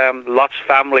 and Lot's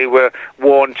family were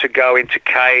warned to go into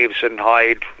caves and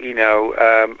hide,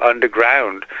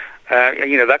 underground.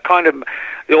 That kind of,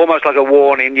 almost like a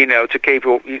warning, to keep,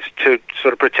 to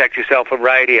sort of protect yourself from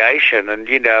radiation. And,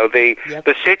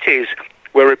 the cities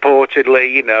were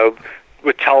reportedly,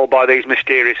 were told by these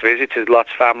mysterious visitors,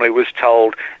 Lot's family was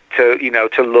told to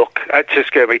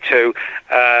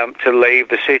leave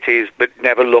the cities, but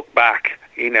never look back.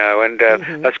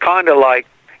 That's kind of like,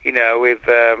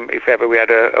 if ever we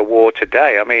had a war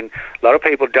today. A lot of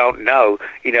people don't know,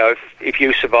 if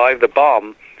you survive the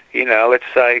bomb, let's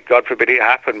say, God forbid it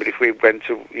happened, but if we went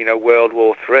to, World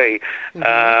War III,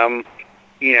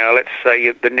 let's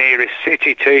say the nearest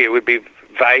city to you would be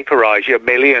vaporized. Your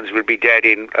millions would be dead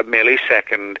in a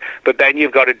millisecond. But then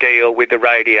you've got to deal with the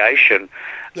radiation.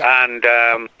 Yeah. And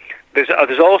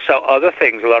there's also other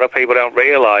things a lot of people don't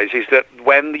realize, is that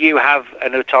when you have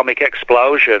an atomic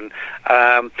explosion,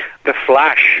 the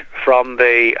flash from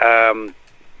the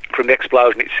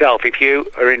explosion itself, if you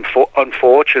are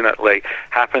unfortunately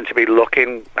happen to be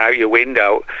looking out your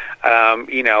window,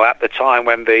 at the time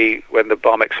when the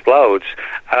bomb explodes,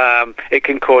 it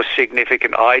can cause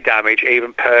significant eye damage,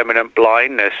 even permanent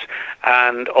blindness,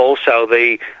 and also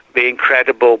the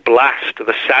incredible blast,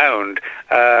 the sound.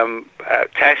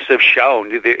 Tests have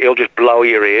shown it'll just blow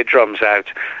your eardrums out.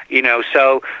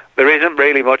 So there isn't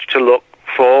really much to look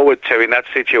forward to in that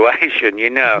situation,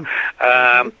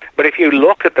 but if you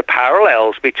look at the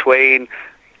parallels between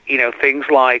things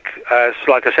like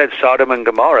I said, Sodom and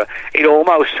Gomorrah, it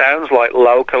almost sounds like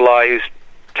localized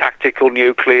tactical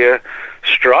nuclear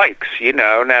strikes.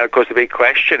 Now of course the big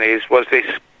question is, was this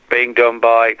being done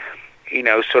by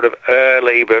sort of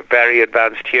early but very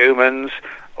advanced humans,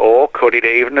 or could it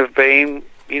even have been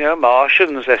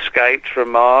Martians escaped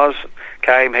from Mars,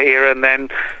 came here and then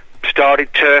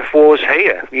started turf wars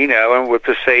here, and were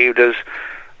perceived as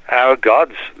our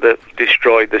gods that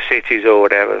destroyed the cities or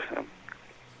whatever.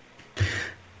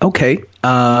 Okay,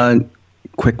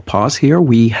 quick pause here.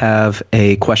 We have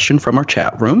a question from our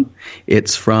chat room.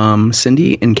 It's from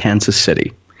Cindy in Kansas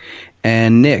City.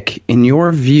 And Nick, in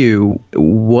your view,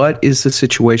 what is the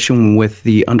situation with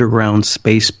the underground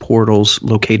space portals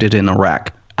located in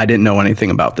Iraq? I didn't know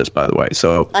anything about this, by the way,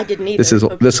 so I didn't either.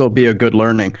 This will be a good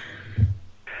learning.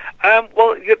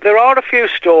 Well, there are a few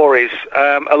stories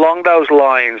along those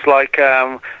lines, like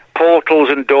portals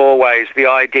and doorways, the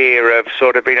idea of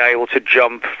sort of being able to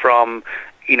jump from,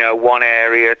 one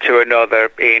area to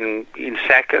another in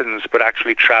seconds, but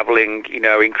actually traveling,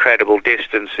 incredible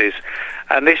distances.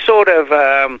 And this sort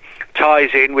of ties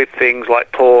in with things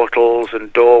like portals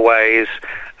and doorways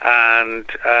and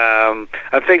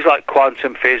things like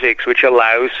quantum physics, which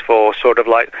allows for sort of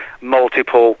like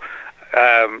multiple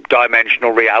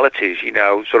dimensional realities,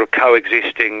 sort of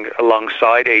coexisting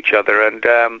alongside each other.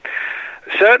 And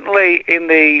certainly in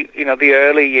the the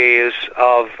early years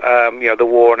of the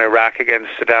war in Iraq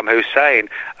against Saddam Hussein,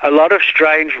 a lot of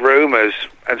strange rumors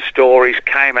and stories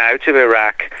came out of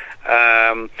Iraq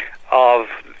of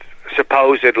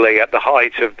supposedly at the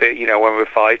height of the when we were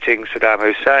fighting Saddam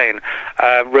Hussein,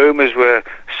 rumors were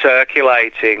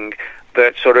circulating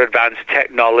that sort of advanced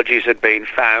technologies had been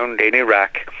found in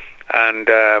Iraq, and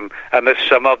that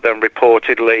some of them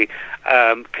reportedly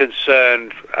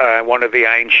concerned one of the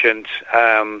ancient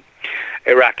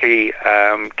Iraqi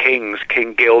kings,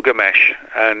 King Gilgamesh,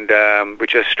 and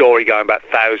which is a story going back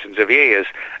thousands of years.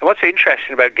 And what's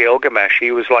interesting about Gilgamesh,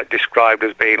 he was described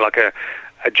as being like a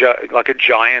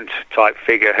giant type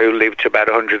figure who lived to about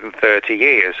 130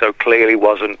 years, so clearly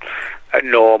wasn't a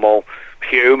normal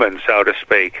human, so to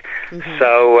speak. Mm-hmm.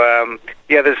 So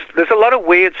there's a lot of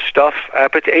weird stuff.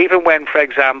 But even when, for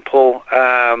example,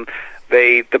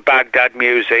 the Baghdad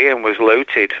Museum was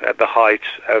looted at the height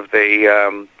of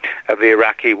the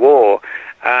Iraqi war,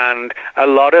 and a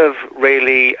lot of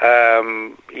really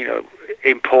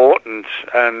important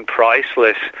and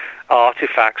priceless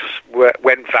artifacts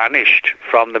went vanished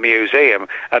from the museum,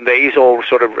 and these all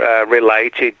sort of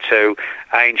related to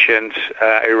ancient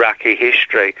Iraqi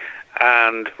history.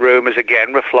 And rumours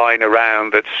again were flying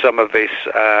around that some of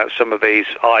these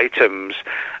items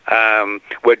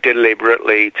were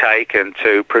deliberately taken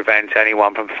to prevent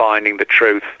anyone from finding the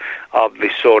truth of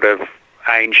this sort of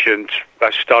ancient,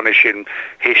 astonishing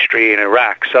history in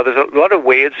Iraq. So there's a lot of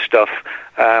weird stuff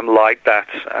like that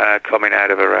coming out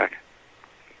of Iraq.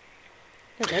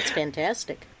 Oh, that's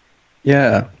fantastic.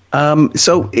 Yeah.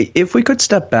 So if we could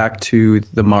step back to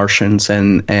the Martians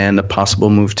and a possible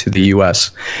move to the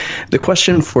U.S., the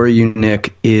question for you,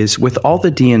 Nick, is with all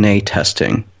the DNA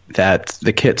testing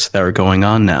the kits that are going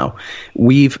on now,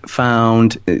 we've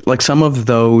found, like some of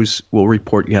those will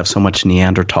report you have so much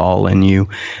Neanderthal in you.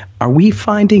 Are we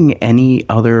finding any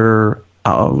other,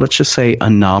 let's just say,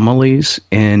 anomalies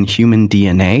in human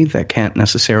DNA that can't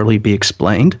necessarily be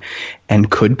explained and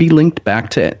could be linked back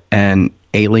to an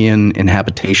alien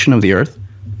inhabitation of the Earth?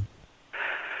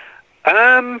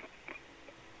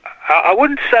 I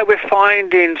wouldn't say we're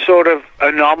finding sort of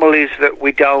anomalies that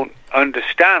we don't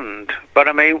understand, but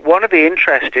I mean, one of the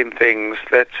interesting things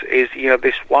that is,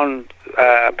 this one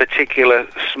particular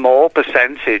small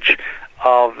percentage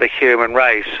of the human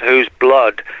race whose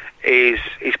blood is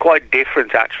quite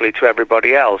different actually to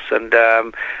everybody else, and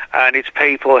it's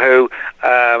people who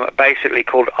basically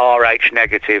called RH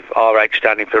negative, RH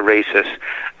standing for rhesus.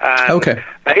 And okay.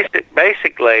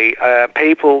 Basically,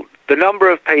 people, the number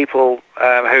of people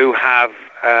who have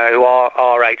who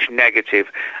are RH negative,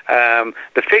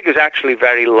 the figure's actually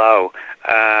very low.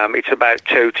 It's about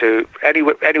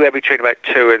anywhere between about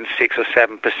 2 and 6 or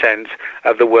 7%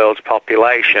 of the world's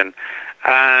population.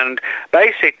 And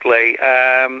basically,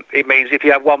 it means if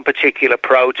you have one particular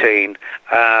protein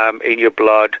in your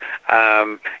blood,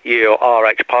 you're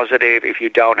RH positive. If you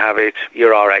don't have it,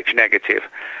 you're RH negative.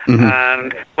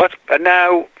 And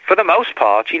now, for the most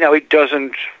part, it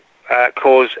doesn't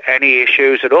cause any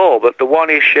issues at all. But the one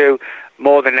issue,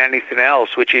 more than anything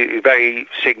else, which is a very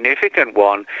significant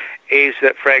one, is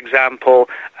that, for example,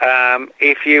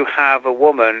 if you have a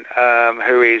woman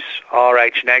who is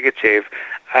RH negative,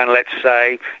 and let's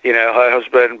say, her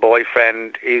husband,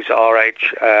 boyfriend is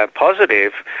RH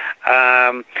positive,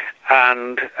 and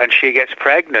she gets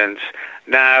pregnant,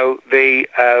 now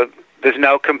there's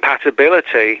no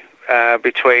compatibility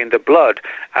between the blood.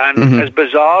 And as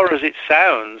bizarre as it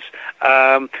sounds,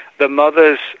 the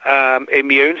mother's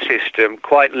immune system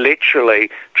quite literally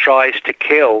tries to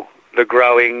kill the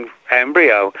growing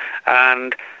embryo.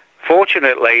 And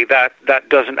fortunately, that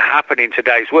doesn't happen in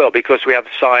today's world because we have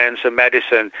science and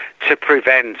medicine to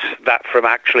prevent that from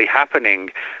actually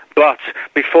happening. But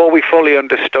before we fully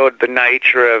understood the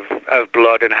nature of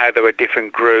blood and how there were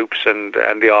different groups and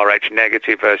the RH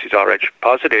negative versus RH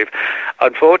positive,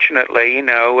 unfortunately,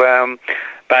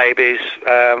 babies,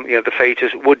 the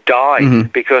fetus would die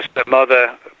because the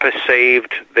mother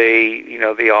perceived the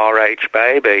RH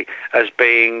baby as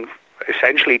being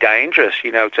essentially dangerous,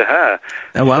 to her.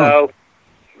 Oh, wow.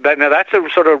 So now that's a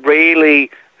sort of really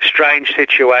strange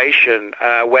situation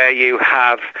where you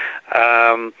have,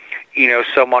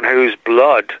 someone whose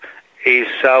blood is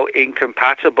so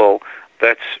incompatible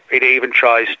that it even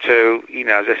tries to,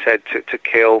 as I said, to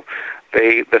kill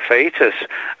the fetus.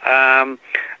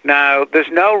 Now, there's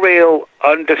no real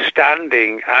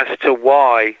understanding as to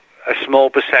why a small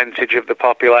percentage of the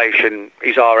population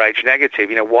is RH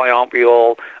negative. Why aren't we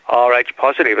all RH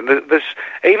positive? And there's,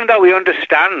 even though we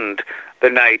understand the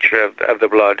nature of the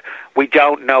blood, we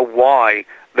don't know why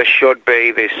there should be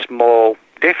this small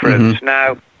difference.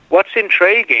 Now, what's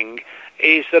intriguing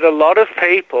is that a lot of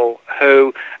people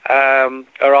who are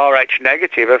RH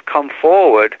negative have come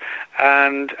forward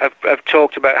and have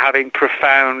talked about having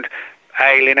profound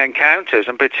alien encounters,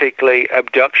 and particularly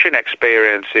abduction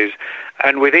experiences.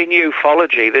 And within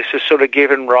ufology, this has sort of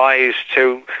given rise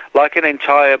to like an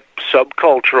entire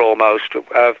subculture almost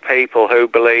of people who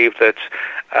believe that,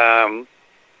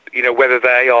 whether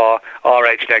they are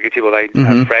RH negative or they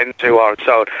have friends who are, and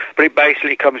so on. But it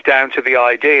basically comes down to the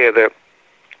idea that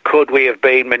could we have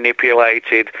been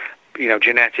manipulated,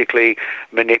 genetically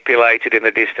manipulated in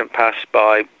the distant past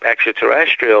by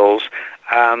extraterrestrials,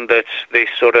 and that this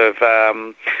sort of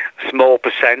small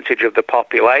percentage of the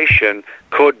population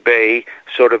could be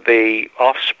sort of the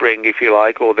offspring, if you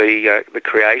like, or the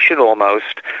creation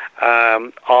almost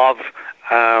of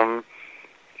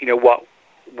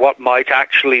what might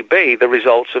actually be the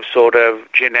results of sort of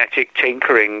genetic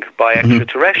tinkering by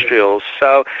extraterrestrials.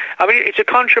 So, I mean, it's a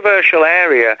controversial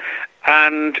area.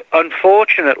 And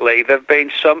unfortunately, there have been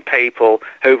some people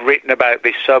who've written about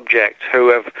this subject who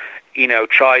have,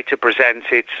 tried to present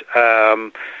it,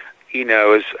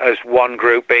 as one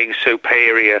group being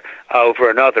superior over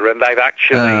another, and they've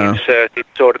actually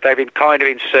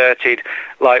inserted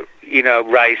like,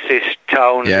 racist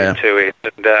tones into it.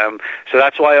 And so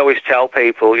that's why I always tell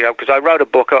people, because I wrote a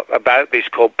book about this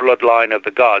called Bloodline of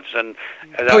the Gods, and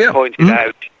as I pointed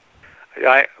out,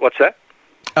 what's that?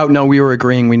 Oh, no, we were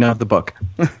agreeing. We know the book.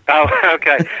 Oh,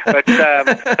 okay. But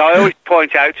I always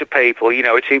point out to people,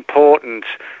 it's important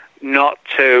not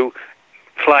to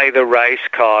play the race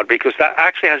card, because that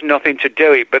actually has nothing to do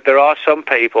with it. But there are some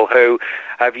people who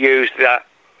have used that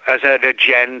as an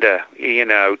agenda,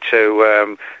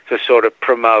 to sort of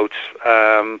promote,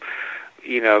 sort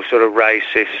of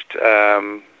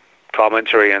racist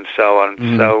commentary and so on.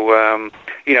 So,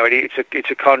 it's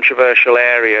a controversial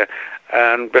area.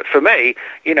 But for me,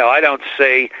 I don't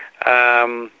see,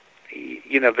 that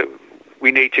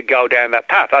we need to go down that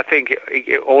path. I think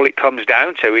all it comes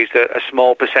down to is that a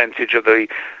small percentage of the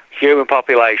human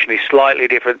population is slightly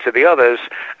different to the others,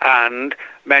 and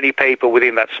many people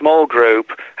within that small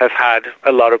group have had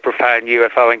a lot of profound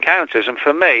UFO encounters. And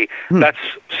for me, that's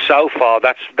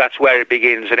where it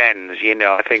begins and ends.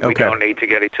 I think we don't need to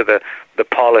get into the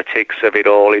politics of it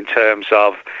all in terms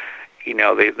of,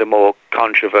 the more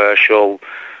controversial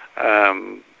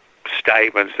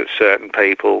statements that certain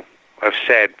people have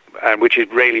said, and which is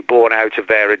really born out of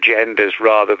their agendas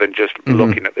rather than just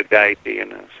looking at the data, you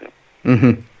know.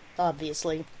 So.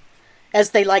 Obviously,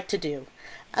 as they like to do.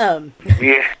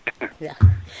 Yeah. Yeah.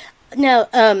 Now,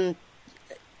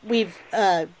 we've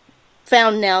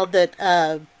found now that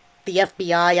the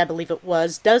FBI, I believe it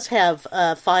was, does have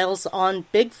files on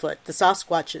Bigfoot, the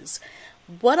Sasquatches.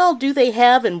 What all do they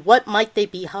have, and what might they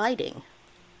be hiding?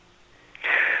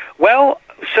 Well,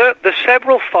 so there's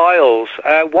several files.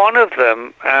 One of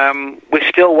them we're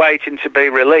still waiting to be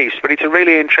released, but it's a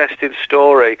really interesting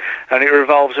story, and it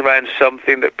revolves around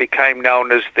something that became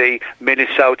known as the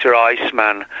Minnesota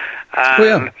Iceman.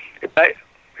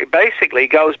 It basically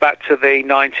goes back to the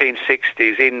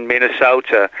 1960s in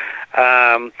Minnesota,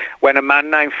 when a man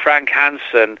named Frank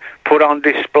Hansen put on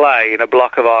display in a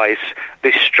block of ice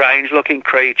this strange-looking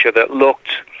creature that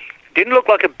didn't look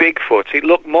like a Bigfoot. It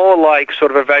looked more like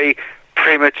sort of a very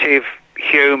primitive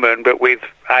human, but with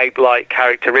ape-like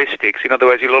characteristics. In other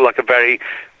words, it looked like a very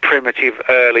primitive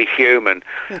early human.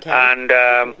 Okay. And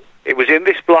it was in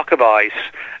this block of ice,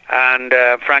 and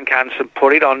Frank Hansen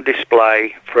put it on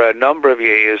display for a number of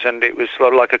years, and it was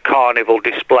sort of like a carnival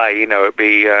display. You know, it'd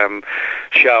be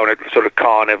shown at sort of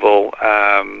carnival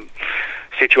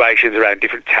situations around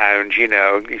different towns. You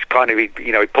know, he's kind of,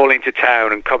 you know, he'd pull into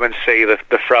town and come and see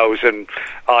the frozen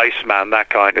Iceman, that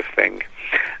kind of thing.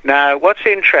 Now, what's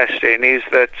interesting is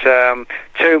that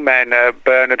two men,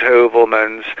 Bernard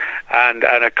Hoovelmans and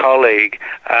a colleague,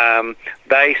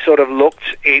 they sort of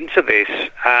looked into this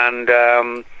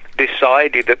and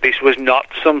decided that this was not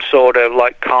some sort of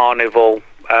like carnival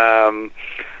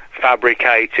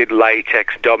fabricated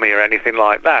latex dummy or anything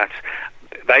like that.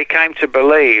 They came to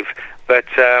believe that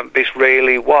this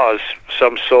really was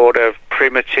some sort of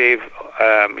primitive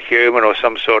human or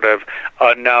some sort of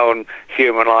unknown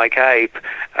human-like ape,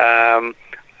 and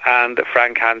that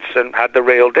Frank Hansen had the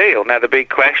real deal. Now, the big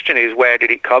question is, where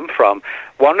did it come from?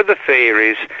 One of the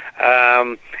theories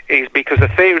is because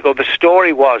the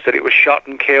story was that it was shot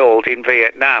and killed in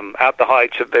Vietnam at the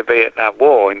height of the Vietnam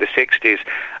War in the 60s,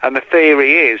 and the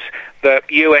theory is that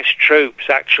U.S. troops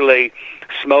actually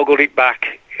smuggled it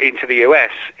back into the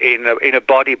U.S. in a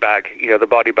body bag, you know, the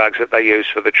body bags that they use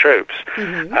for the troops.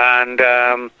 Mm-hmm.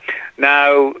 And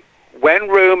now, when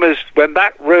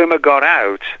that rumor got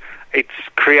out, it's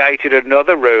created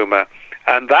another rumor,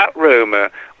 and that rumor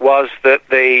was that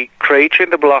the creature in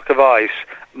the block of ice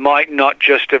might not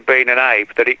just have been an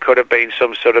ape, that it could have been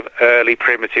some sort of early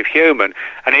primitive human.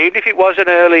 And even if it was an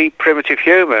early primitive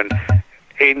human,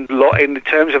 in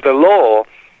terms of the law,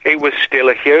 it was still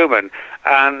a human.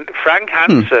 And Frank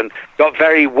Hansen got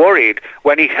very worried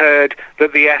when he heard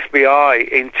that the FBI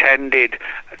intended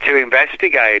to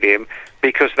investigate him,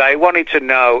 because they wanted to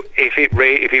know if it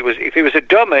was a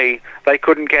dummy, they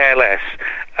couldn't care less.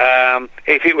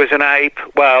 If it was an ape,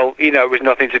 well, you know, it was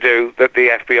nothing to do that the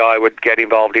FBI would get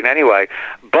involved in anyway.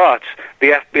 But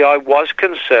the FBI was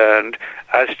concerned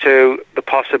as to the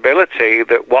possibility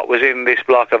that what was in this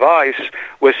block of ice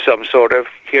was some sort of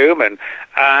human.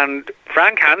 And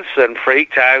Frank Hansen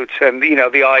freaked out, and, you know,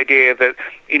 the idea that,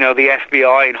 you know, the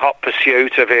FBI in hot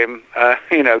pursuit of him,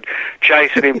 you know,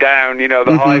 chasing him down, you know,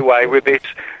 the highway with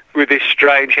this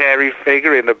strange hairy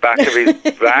figure in the back of his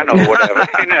van or whatever,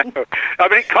 you know. I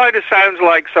mean, it kind of sounds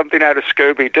like something out of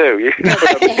Scooby-Doo. You know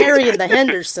what I mean? Harry and the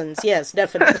Hendersons, yes,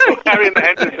 definitely. Harry and the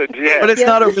Hendersons, yeah. But it's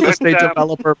not a real estate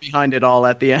developer behind it all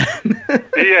at the end.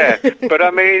 Yeah, but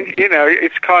I mean, you know,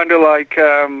 it's kind of like,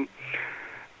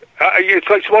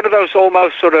 it's one of those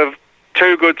almost sort of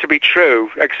too good to be true,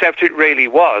 except it really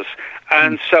was.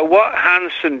 And so what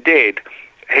Hansen did,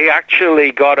 he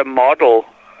actually got a model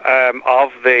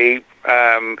of the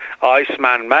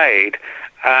Iceman made,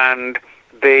 and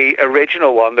the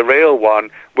original one, the real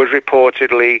one, was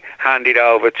reportedly handed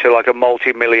over to like a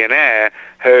multi-millionaire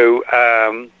who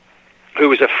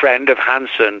was a friend of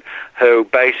Hansen, who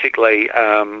basically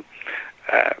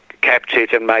kept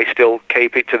it and may still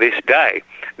keep it to this day.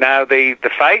 Now, the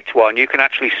faked one, you can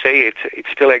actually see it. It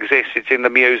still exists. It's in the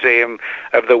Museum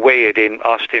of the Weird in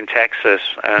Austin, Texas.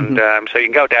 And so you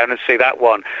can go down and see that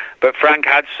one. But Frank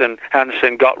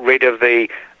Hansen got rid of the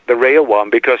real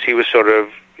one because he was sort of,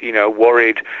 you know,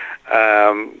 worried, you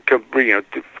know,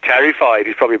 terrified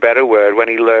is probably a better word, when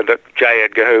he learned that J.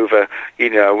 Edgar Hoover,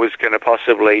 you know, was going to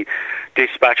possibly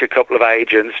dispatch a couple of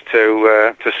agents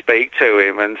to speak to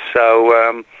him. And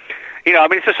so, you know, I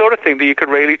mean, it's the sort of thing that you could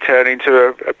really turn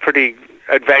into a pretty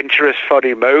adventurous,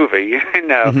 funny movie, you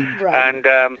know. Right. And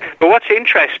but what's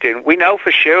interesting, we know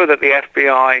for sure that the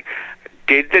FBI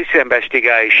did this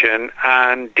investigation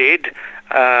and did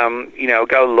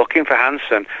go looking for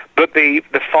Hansen. But the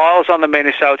files on the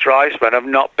Minnesota Iceman have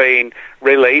not been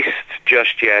released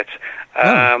just yet.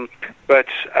 But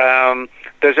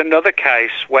there's another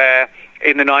case where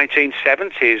in the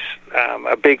 1970s,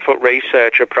 a Bigfoot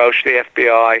researcher approached the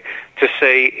FBI to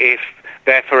see if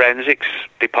their forensics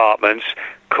departments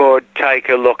could take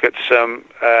a look at some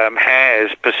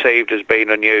hairs perceived as being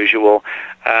unusual,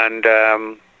 and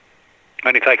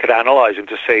if they could analyse them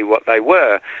to see what they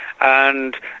were.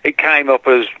 And it came up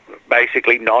as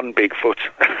basically non-Bigfoot.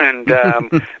 And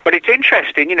but it's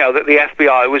interesting, that the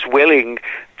FBI was willing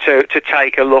to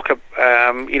take a look at,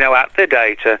 at the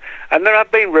data. And there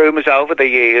have been rumours over the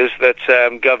years that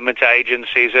government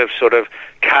agencies have sort of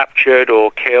captured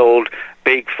or killed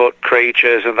Bigfoot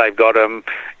creatures, and they've got them,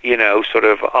 sort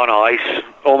of on ice,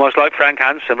 almost like Frank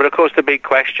Hansen. But of course the big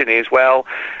question is, well,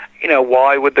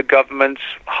 why would the government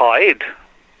hide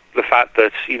the fact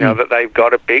that, that they've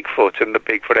got a Bigfoot and the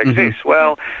Bigfoot exists?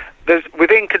 Well,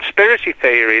 within conspiracy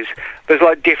theories,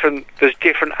 there's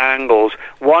different angles.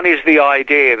 One is the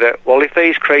idea that, well, if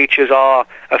these creatures are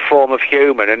a form of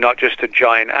human and not just a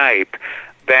giant ape,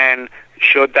 then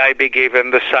should they be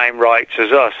given the same rights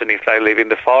as us? And if they live in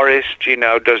the forest,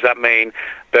 does that mean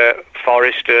that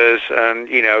foresters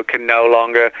can no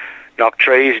longer knock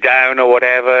trees down or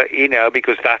whatever,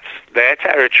 because that's their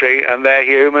territory and they're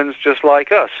humans just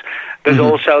like us? There's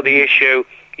also the issue,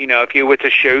 if you were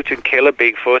to shoot and kill a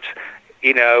Bigfoot,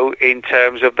 in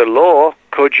terms of the law,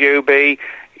 could you be,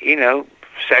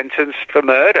 sentenced for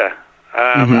murder?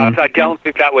 I don't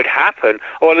think that would happen,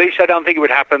 or at least I don't think it would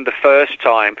happen the first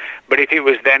time. But if it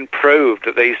was then proved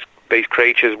that these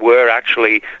creatures were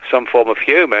actually some form of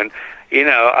human,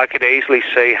 I could easily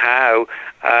see how,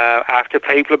 after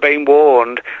people have been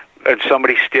warned and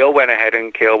somebody still went ahead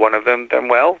and killed one of them, then,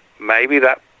 well, maybe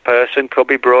that person could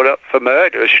be brought up for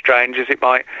murder, as strange as it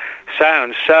might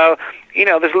sound. So,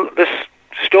 there's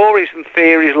stories and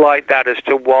theories like that as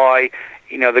to why,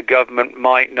 the government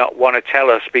might not want to tell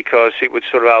us, because it would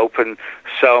sort of open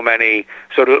so many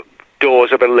sort of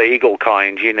doors of a legal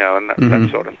kind, and that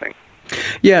sort of thing.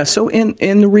 Yeah, so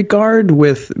in regard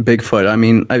with Bigfoot, I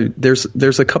mean,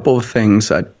 there's a couple of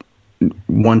things I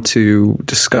want to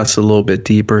discuss a little bit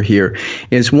deeper here.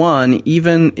 Is one,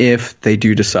 even if they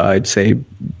do decide, say,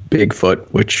 Bigfoot,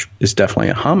 which is definitely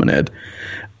a hominid,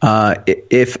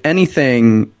 if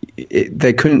anything,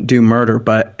 they couldn't do murder,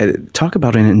 but talk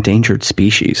about an endangered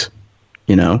species,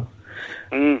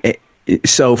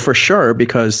 So for sure,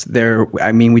 because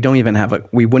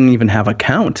we wouldn't even have a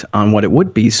count on what it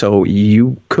would be. So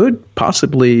you could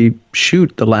possibly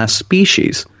shoot the last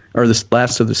species, or the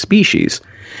last of the species.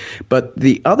 But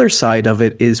the other side of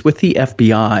it is with the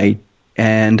FBI,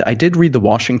 and I did read the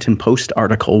Washington Post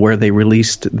article where they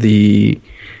released the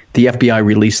FBI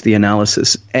released the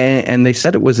analysis, and they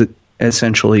said it was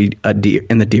essentially a deer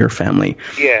in the deer family.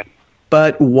 Yeah.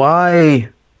 But why?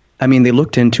 I mean, they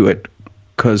looked into it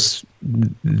because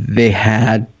there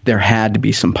had to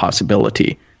be some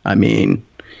possibility. I mean,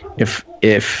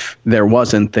 if there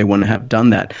wasn't, they wouldn't have done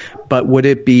that. But would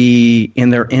it be in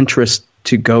their interest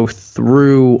to go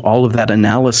through all of that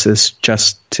analysis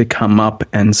just to come up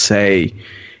and say,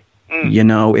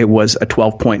 it was a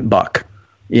 12-point buck?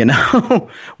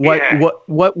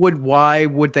 Why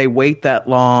would they wait that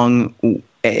long?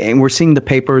 And we're seeing the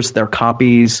papers, their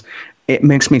copies. It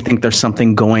makes me think there's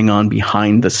something going on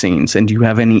behind the scenes. And do you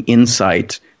have any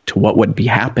insight to what would be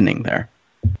happening there?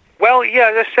 Well,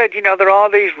 yeah, as I said, there are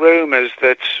these rumors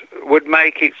that would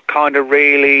make it kind of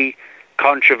really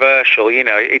controversial.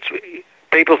 It's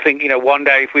people think, one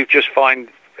day if we've just found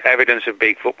evidence of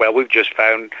Bigfoot, well, we've just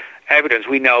found evidence.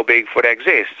 We know Bigfoot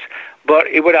exists. But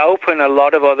it would open a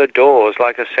lot of other doors.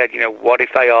 Like I said, what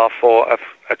if they are for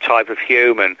a type of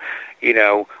human?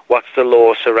 What's the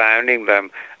law surrounding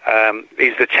them?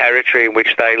 Is the territory in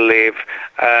which they live,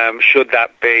 should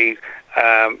that be,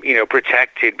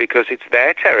 protected because it's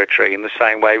their territory in the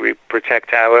same way we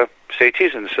protect our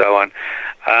cities and so on?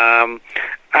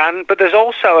 But there's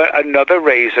also another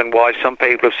reason why some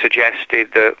people have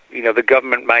suggested that, the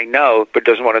government may know but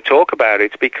doesn't want to talk about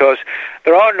it, because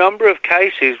there are a number of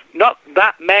cases, not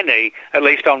that many, at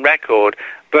least on record,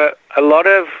 but a lot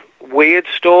of weird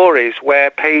stories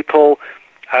where people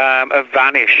have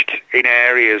vanished in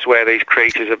areas where these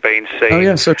creatures have been seen. Oh,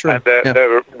 yeah, so true. And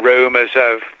there are rumours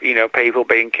of, people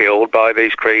being killed by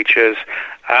these creatures.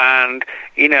 And,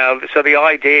 so the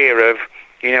idea of,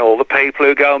 all the people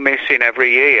who go missing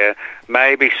every year,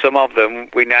 maybe some of them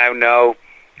we now know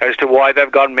as to why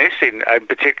they've gone missing,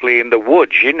 particularly in the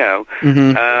woods,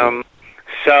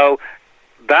 So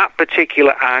that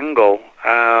particular angle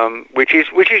which is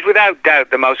without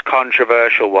doubt the most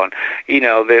controversial one. You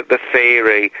know, the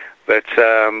theory that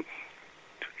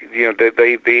you know,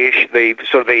 the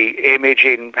sort of the image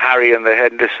in Harry and the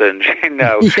Hendersons, you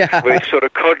know, with sort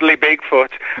of cuddly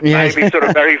Bigfoot, maybe sort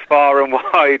of very far and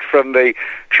wide from the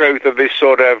truth of this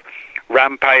sort of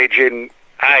rampaging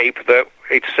ape that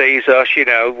it sees us, you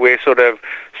know, we're sort of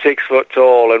 6 foot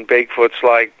tall and Bigfoot's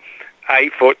like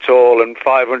 8 foot tall and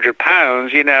 500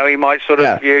 pounds, you know, he might sort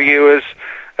of view you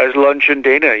as lunch and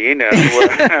dinner, you know.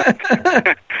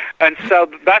 And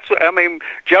so that's, I mean,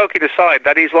 joking aside,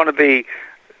 that is one of the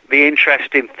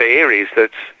interesting theories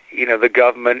that, you know, the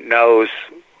government knows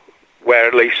where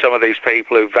at least some of these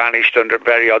people who vanished under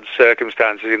very odd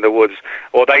circumstances in the woods,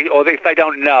 or if they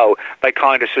don't know, they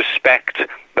kind of suspect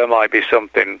there might be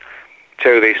something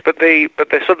to this. But the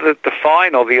sort of the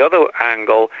final, the other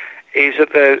angle is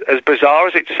that as bizarre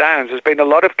as it sounds, there's been a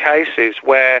lot of cases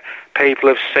where people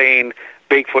have seen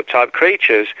Bigfoot-type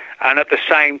creatures, and at the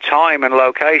same time and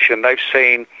location, they've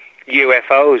seen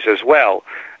UFOs as well.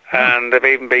 And there have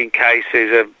even been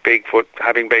cases of Bigfoot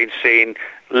having been seen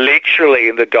literally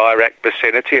in the direct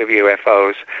vicinity of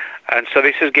UFOs. And so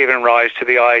this has given rise to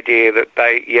the idea that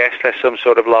there's some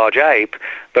sort of large ape,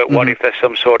 but what if there's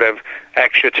some sort of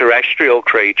extraterrestrial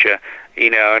creature, you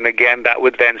know? And again, that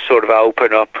would then sort of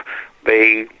open up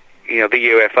the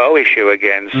UFO issue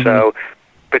again. So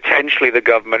potentially the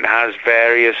government has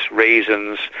various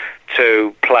reasons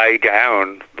to play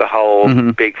down the whole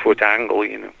Bigfoot angle,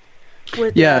 you know.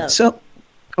 So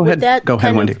go ahead. Go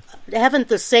ahead, Wendy. Haven't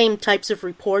the same types of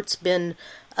reports been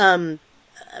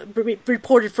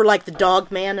reported for, like, the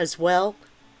Dogman as well?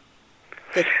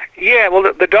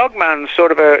 Well, the Dogman's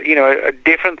sort of a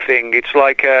different thing. It's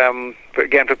like,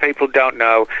 again, for people who don't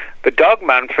know, the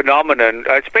Dogman phenomenon,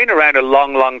 it's been around a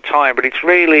long, long time, but it's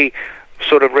really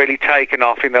taken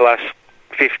off in the last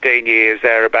 15 years,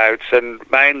 thereabouts, and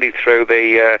mainly through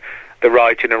the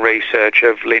writing and research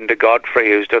of Linda Godfrey,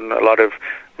 who's done a lot of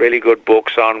really good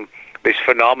books on this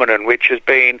phenomenon, which has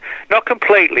been, not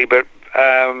completely, but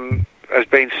has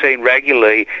been seen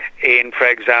regularly in, for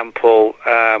example,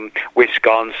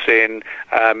 Wisconsin,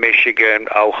 Michigan,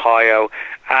 Ohio,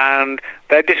 and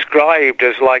they're described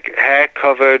as like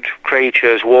hair-covered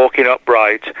creatures walking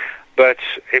upright, but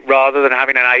rather than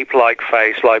having an ape-like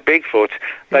face like Bigfoot,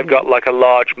 they've got like a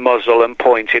large muzzle and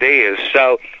pointed ears.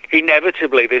 So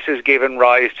inevitably this has given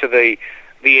rise to the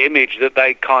image that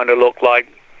they kind of look like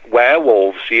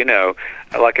werewolves, you know,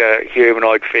 like a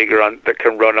humanoid figure that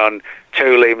can run on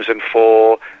 2 limbs and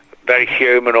 4, very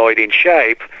humanoid in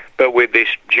shape, but with this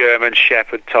German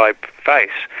Shepherd type face.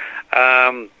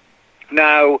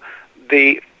 Now,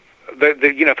 the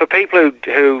for people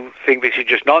who think this is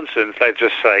just nonsense, they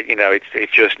just say, you know,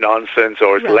 it's just nonsense,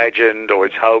 or it's legend, or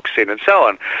it's hoaxing, and so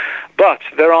on. But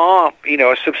there are, you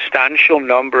know, a substantial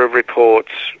number of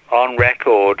reports on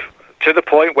record, to the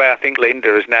point where I think Linda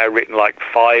has now written like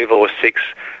 5 or 6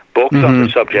 books on the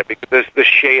subject, because there's the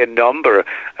sheer number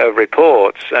of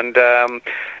reports. And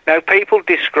now people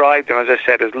describe them, as I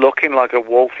said, as looking like a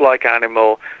wolf-like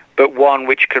animal, but one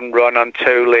which can run on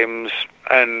 2 limbs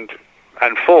and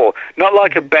 4. Not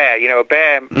like a bear. You know, a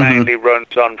bear mainly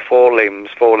runs on 4 limbs,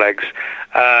 4 legs.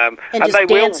 And just they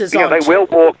dances will, on they will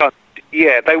walk on.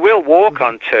 Yeah, they will walk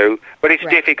on 2, but it's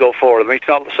difficult for them. It's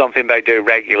not something they do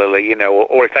regularly, you know,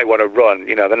 or if they want to run,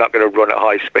 you know, they're not going to run at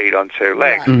high speed on 2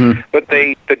 legs. But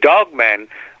the dogmen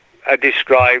are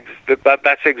described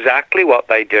that's exactly what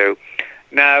they do.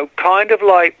 Now, kind of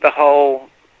like the whole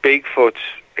Bigfoot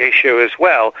issue as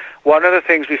well, one of the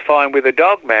things we find with the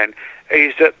dogmen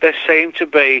is that there seem to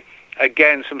be,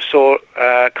 again, some sort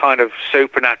kind of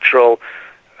supernatural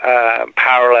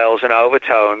parallels and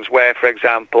overtones where, for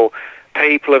example,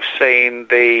 people have seen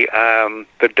the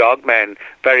dogmen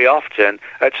very often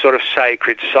at sort of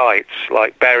sacred sites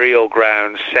like burial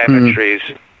grounds, cemeteries,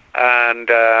 and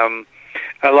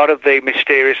a lot of the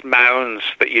mysterious mounds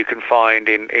that you can find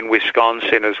in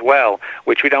Wisconsin as well,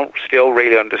 which we don't still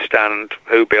really understand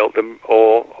who built them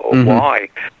or why.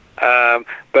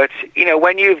 But, you know,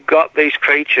 when you've got these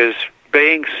creatures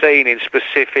being seen in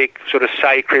specific sort of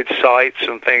sacred sites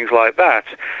and things like that,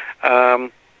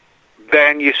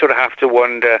 then you sort of have to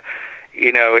wonder,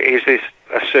 you know, is this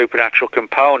a supernatural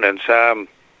component? There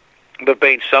have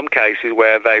been some cases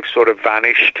where they've sort of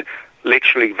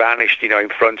literally vanished, you know, in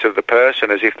front of the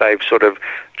person, as if they've sort of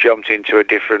jumped into a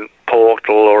different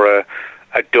portal or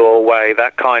a doorway,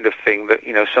 that kind of thing, that,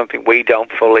 you know, something we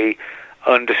don't fully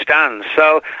understand.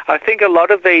 So I think a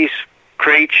lot of these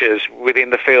creatures within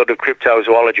the field of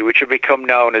cryptozoology, which have become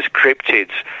known as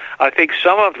cryptids, I think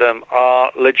some of them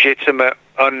are legitimate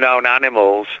unknown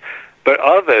animals But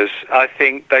others, I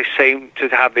think they seem to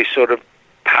have this sort of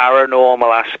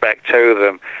paranormal aspect to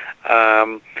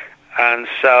them. And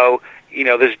so,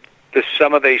 there's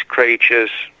some of these creatures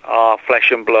are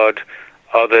flesh and blood,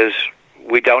 others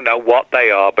we don't know what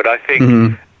they are, but I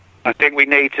think we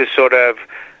need to sort of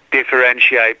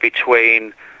differentiate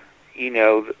between,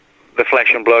 the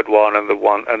flesh and blood one and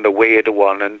the weirder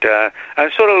one, and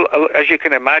sort of, as you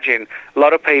can imagine, a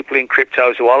lot of people in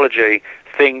cryptozoology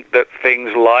think that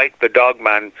things like the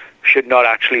dogman should not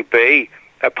actually be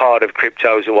a part of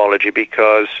cryptozoology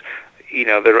because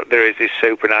there is this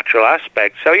supernatural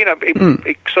aspect. So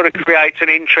it sort of creates an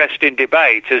interesting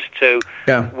debate as to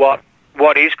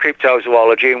what is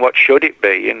cryptozoology and what should it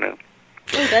be. Oh,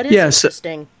 that is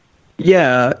interesting.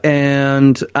 Yeah,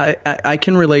 and I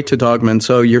can relate to dogmen.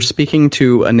 So you're speaking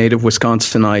to a native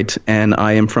Wisconsinite, and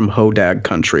I am from Hodag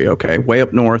country, okay, way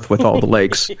up north with all the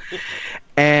lakes.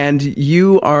 And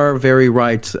you are very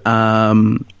right.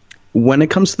 When it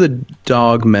comes to the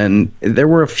dogmen, there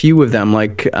were a few of them.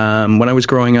 Like when I was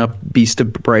growing up, Beast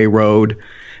of Bray Road,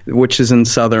 which is in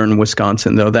southern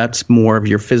Wisconsin, though that's more of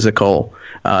your physical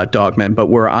dogmen. But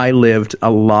where I lived, a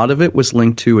lot of it was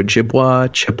linked to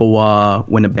Ojibwa, Chippewa,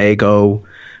 Winnebago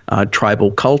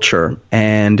tribal culture.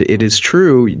 And it is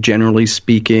true, generally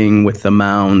speaking, with the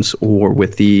mounds or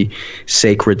with the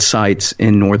sacred sites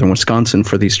in northern Wisconsin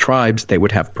for these tribes, they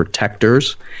would have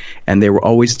protectors, and they were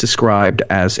always described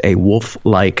as a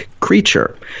wolf-like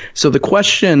creature. So the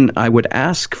question I would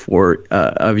ask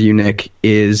of you, Nick,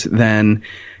 is then,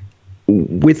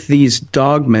 with these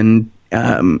dogmen,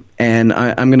 and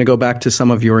I'm going to go back to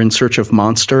some of your In Search of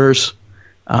Monsters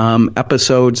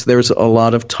episodes, there's a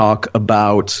lot of talk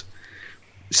about,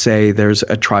 say, there's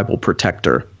a tribal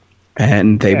protector,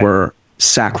 and they were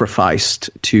sacrificed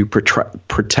to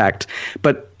protect.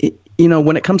 But,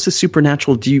 when it comes to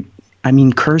supernatural,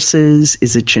 curses,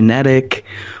 is it genetic?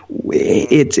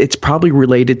 It's probably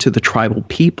related to the tribal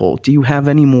people. Do you have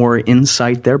any more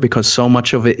insight there? Because so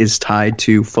much of it is tied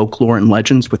to folklore and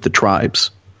legends with the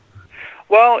tribes.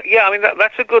 Well, yeah,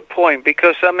 that's a good point,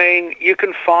 because, you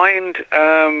can find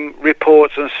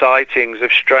reports and sightings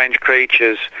of strange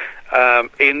creatures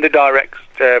in the direct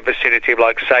vicinity of,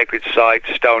 like, sacred sites,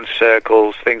 stone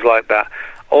circles, things like that,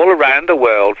 all around the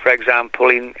world. For example,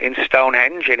 in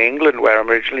Stonehenge in England, where I'm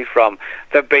originally from,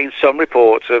 there have been some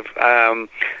reports of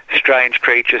strange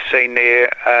creatures seen near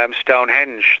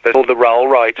Stonehenge. They're called the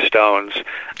Rollright stones.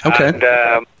 Okay. And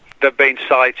there have been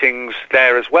sightings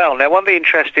there as well. Now, one of the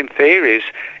interesting theories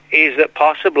is that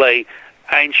possibly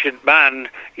ancient man,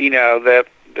 they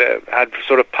had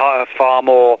sort of far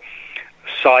more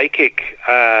psychic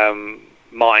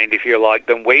mind, if you like,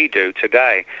 than we do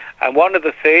today. And one of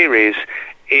the theories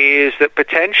is that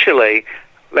potentially,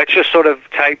 let's just sort of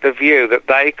take the view that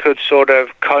they could sort of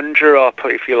conjure up,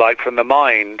 if you like, from the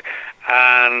mind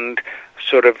and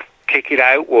sort of kick it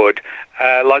outward,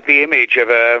 like the image of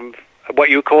what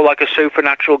you would call like a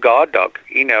supernatural guard dog,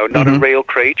 not a real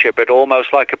creature, but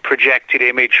almost like a projected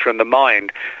image from the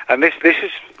mind. And this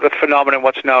is the phenomenon,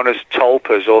 what's known as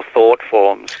tulpas, or thought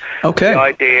forms. Okay.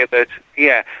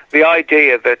 The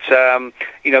idea that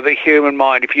the human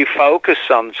mind, if you focus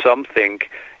on something,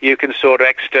 you can sort of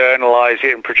externalize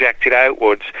it and project it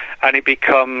outwards, and it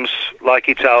becomes like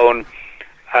its own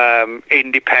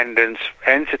independent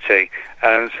entity.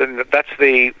 And so that's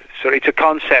it's a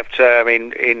concept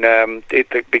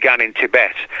it began in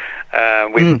Tibet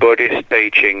with Buddhist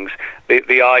teachings.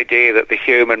 The idea that the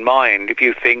human mind, if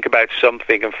you think about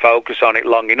something and focus on it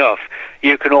long enough,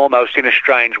 you can almost, in a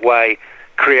strange way,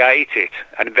 create it,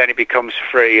 and then it becomes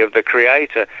free of the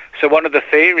creator. So one of the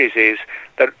theories is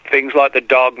that things like the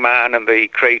dogman and the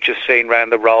creatures seen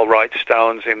around the Rollright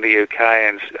stones in the UK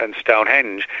and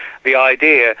Stonehenge, the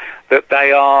idea that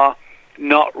they are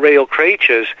not real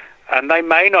creatures, and they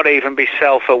may not even be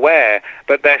self-aware,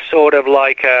 but they're sort of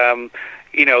like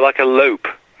like a loop,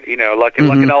 like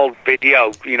an old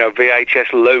video,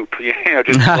 VHS loop,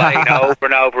 just playing over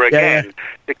and over again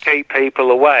to keep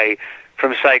people away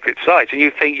from sacred sites. And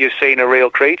you think you're seeing a real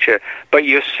creature, but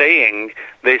you're seeing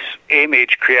this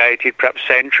image created perhaps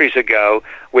centuries ago,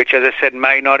 which, as I said,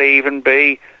 may not even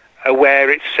be aware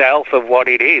itself of what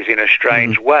it is in a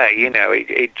strange way.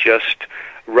 It just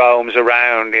roams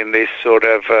around in this sort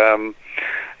of,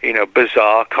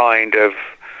 bizarre kind of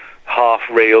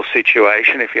half-real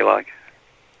situation, if you like.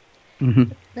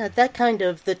 Now, that kind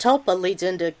of, the tulpa leads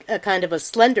into a kind of a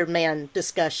Slender Man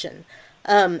discussion.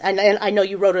 And I know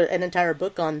you wrote an entire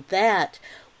book on that.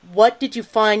 What did you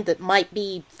find that might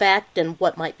be fact and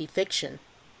what might be fiction?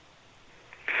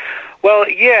 Well,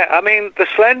 yeah, the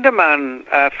Slender Man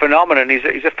phenomenon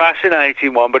is a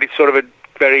fascinating one, but it's sort of a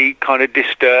very kind of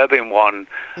disturbing one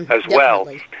as well.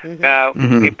 Now,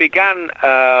 it began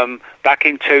back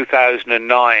in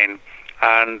 2009,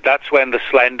 and that's when the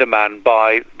Slender Man,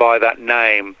 by that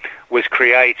name, was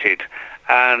created.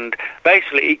 And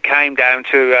basically, it came down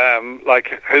to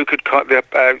like who could.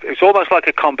 It's almost like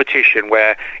a competition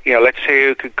where, you know, let's see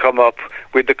who could come up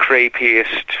with the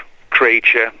creepiest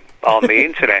creature on the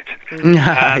internet.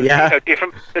 And, you know,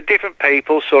 different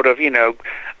people sort of, you know,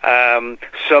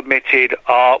 submitted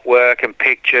artwork and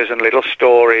pictures and little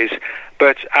stories.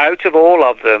 But out of all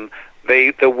of them,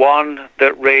 the one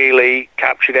that really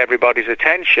captured everybody's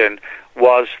attention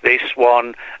was this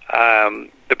one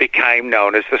that became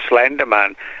known as the Slender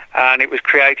Man, and it was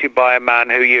created by a man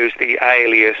who used the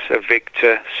alias of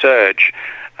Victor Surge,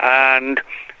 and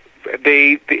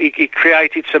he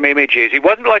created some images. It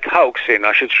wasn't like hoaxing.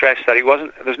 I should stress that it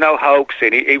wasn't. There's no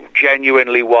hoaxing. It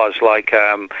genuinely was like,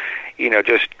 you know,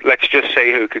 just let's just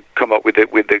see who could come up with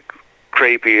the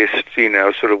creepiest, you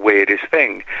know, sort of weirdest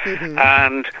thing,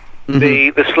 and.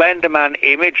 The Slender Man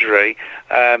imagery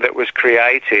that was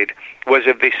created was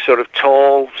of this sort of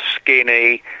tall,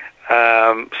 skinny,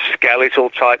 skeletal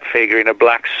type figure in a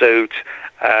black suit,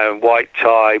 white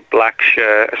tie, black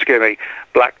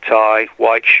tie,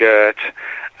 white shirt,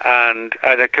 and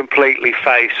a completely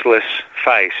faceless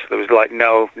face. There was like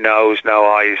no nose, no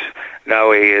eyes,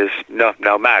 no ears,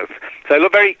 no mouth. So it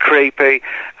looked very creepy,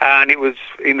 and it was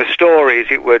in the stories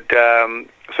it would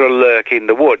sort of lurk in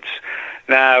the woods.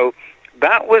 Now,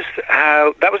 that was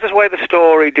the way the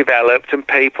story developed, and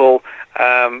people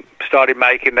started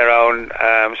making their own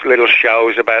little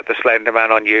shows about the Slender Man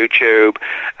on YouTube,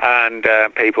 and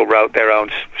people wrote their own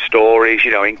stories,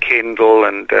 you know, in Kindle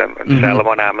and sell them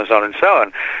on Amazon and so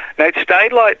on. Now, it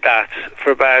stayed like that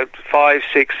for about 5,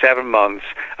 6, 7 months,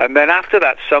 and then after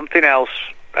that, something else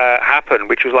happened,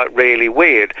 which was like really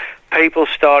weird. People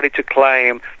started to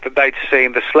claim that they'd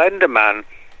seen the Slender Man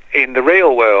in the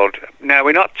real world. Now,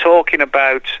 we're not talking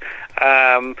about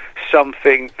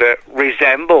something that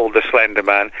resembled the Slender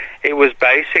Man. It was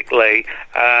basically,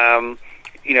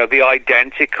 you know, the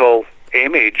identical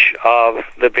image of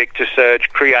the Victor Surge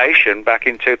creation back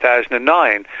in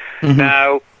 2009.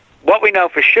 Now, what we know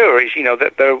for sure is, you know,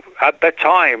 that at that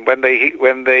time when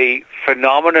the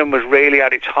phenomenon was really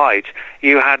at its height,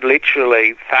 you had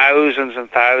literally thousands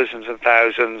and thousands and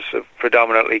thousands of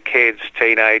predominantly kids,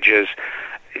 teenagers,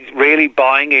 really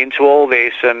buying into all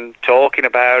this and talking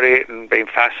about it and being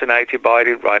fascinated by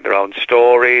it, write their own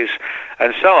stories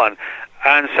and so on.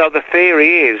 And so the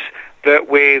theory is that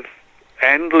with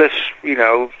endless, you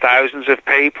know, thousands of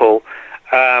people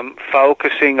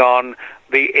focusing on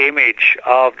the image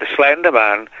of the Slender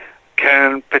Man,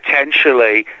 can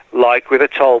potentially, like with a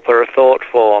tulpa or a thought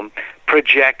form,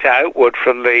 project outward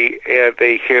from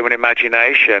the human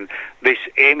imagination this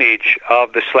image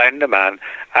of the Slender Man.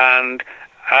 And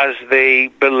as the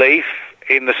belief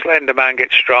in the Slender Man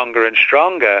gets stronger and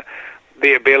stronger,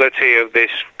 the ability of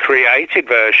this created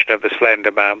version of the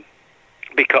Slender Man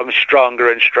becomes stronger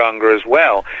and stronger as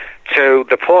well, to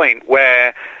the point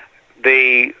where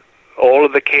all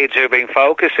of the kids who've been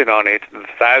focusing on it,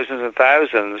 thousands and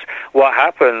thousands, what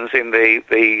happens in the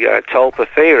tulpa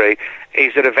theory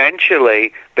is that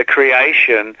eventually the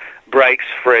creation breaks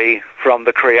free from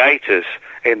the creators.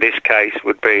 In this case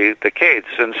would be the kids.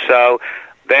 And so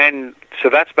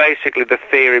that's basically the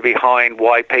theory behind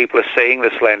why people are seeing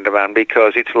the Slender Man,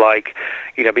 because it's like,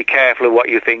 you know, be careful of what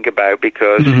you think about,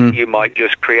 because you might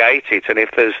just create it. And if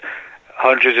there's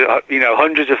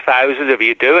hundreds of thousands of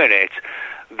you doing it,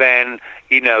 then,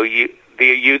 you know,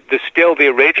 there's still the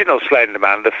original Slender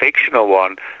Man, the fictional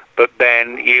one, but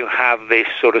then you have this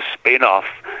sort of spin-off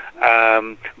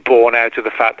born out of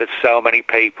the fact that so many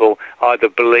people either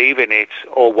believe in it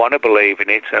or want to believe in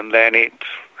it, and then it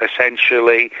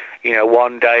essentially, you know,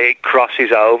 one day it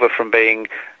crosses over from being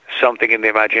something in the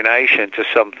imagination to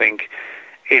something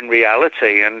in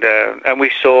reality. And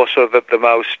we saw sort of the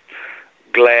most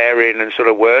glaring and sort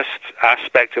of worst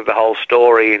aspect of the whole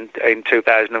story in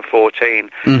 2014,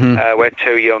 where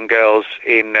 2 young girls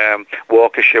in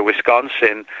Waukesha,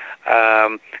 Wisconsin,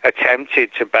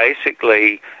 attempted to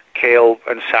basically kill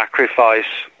and sacrifice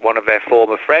one of their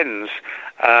former friends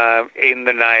in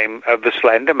the name of the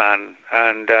Slender Man.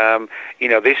 And you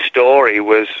know, this story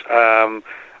was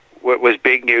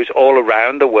big news all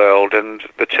around the world. And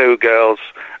the 2 girls,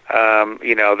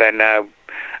 you know, they're now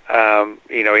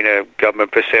you know, in a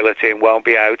government facility and won't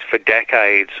be out for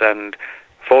decades. And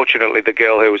fortunately, the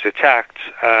girl who was attacked,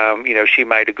 you know, she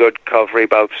made a good recovery,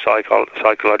 both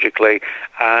psychologically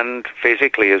and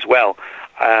physically as well.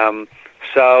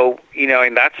 So, you know,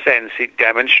 in that sense, it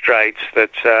demonstrates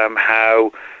that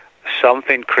how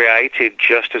something created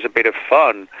just as a bit of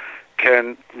fun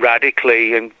can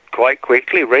radically and quite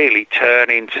quickly really turn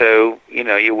into,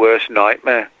 your worst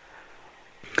nightmare.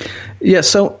 Yeah,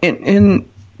 so in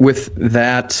with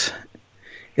that,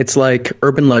 it's like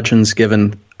urban legends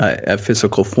given a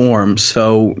physical form.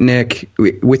 So, Nick,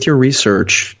 with your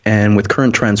research and with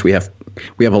current trends, we have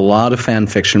a lot of fan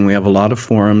fiction, we have a lot of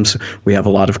forums, we have a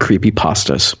lot of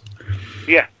creepypastas.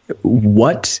 Yeah.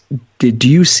 What did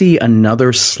you see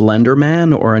another Slender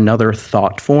Man or another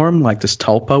thought form like this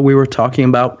tulpa we were talking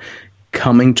about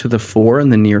coming to the fore in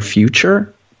the near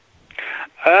future?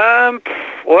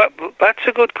 Well, that's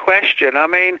a good question. I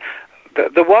mean,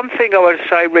 the one thing I would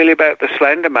say really about the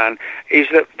Slender Man is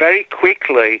that very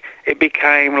quickly it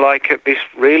became like this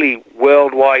really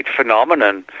worldwide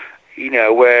phenomenon,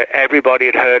 where everybody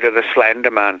had heard of the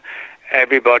Slender Man.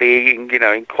 Everybody,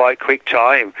 in quite quick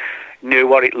time knew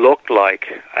what it looked like.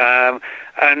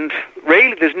 And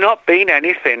really there's not been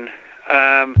anything,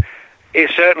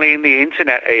 it's certainly in the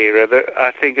internet era, that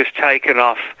I think has taken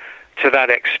off to that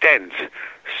extent.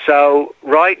 So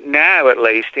right now, at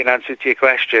least, in answer to your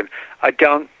question, I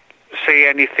don't see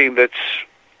anything that's,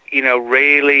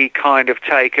 really kind of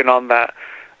taken on that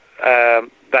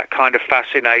that kind of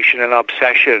fascination and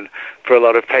obsession for a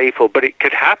lot of people. But it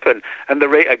could happen, and the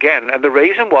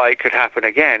reason why it could happen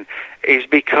again is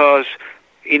because,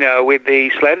 with the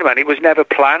Slender Man, it was never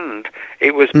planned.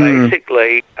 It was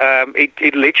basically,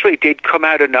 it literally did come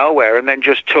out of nowhere and then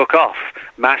just took off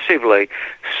massively.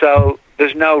 So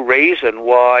there's no reason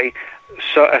why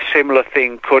a similar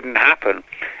thing couldn't happen.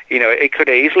 It could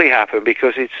easily happen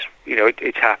because it's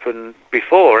happened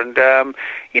before. And,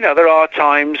 there are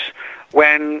times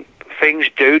when things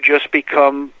do just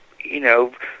become,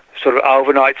 sort of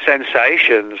overnight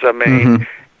sensations. I mean,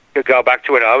 you go back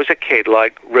to when I was a kid,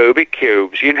 like Rubik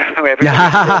cubes, everything.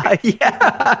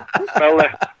 Yeah. Well,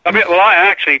 I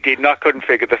actually didn't. I couldn't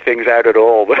figure the things out at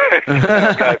all. But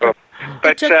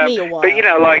it took me a while.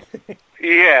 But,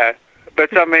 yeah.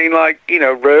 But, I mean,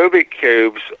 Rubik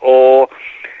cubes or,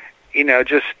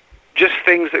 just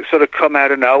things that sort of come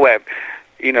out of nowhere.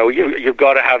 You've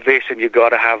got to have this and you've got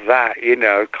to have that,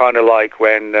 kind of like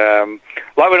when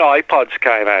iPods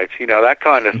came out, that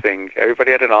kind of thing.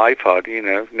 Everybody had an iPod,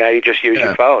 now you just use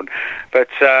your phone. But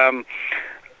that's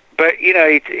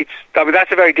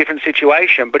a very different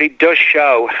situation, but it does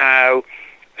show how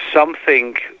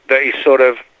something that is sort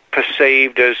of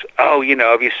perceived as, have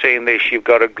you seen this? You've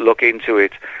got to look into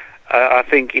it. I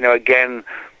think, again,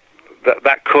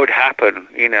 that could happen.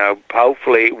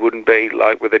 Hopefully it wouldn't be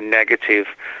like with a negative,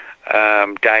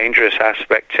 dangerous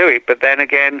aspect to it. But then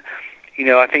again,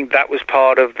 I think that was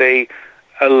part of the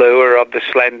allure of the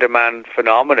Slender Man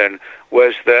phenomenon,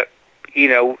 was that,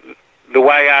 the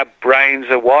way our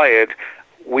brains are wired,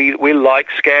 we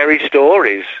like scary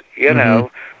stories,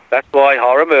 That's why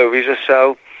horror movies are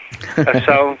so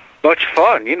much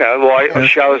fun, why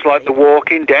shows like The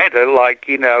Walking Dead are like,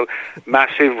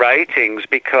 massive ratings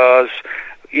because,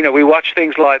 we watch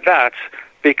things like that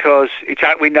because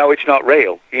we know it's not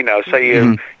real, so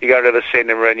you go to the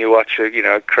cinema and you watch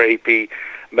a creepy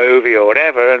movie or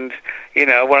whatever, and,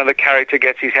 one of the characters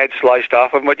gets his head sliced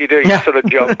off, and what you do, you sort of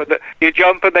jump, and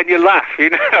then you laugh,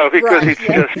 because it's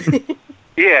just,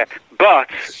 yeah, but,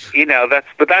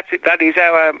 that is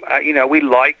our, we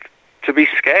like to be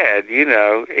scared, in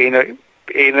a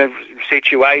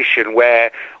situation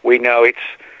where we know it's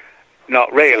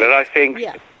not real. And I think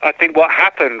what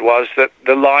happened was that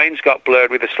the lines got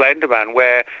blurred with the Slender Man,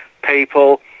 where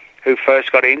people who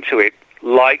first got into it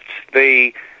liked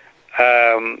the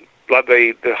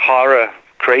horror,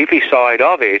 creepy side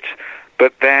of it,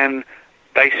 but then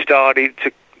they started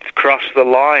to cross the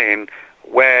line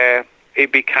where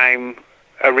it became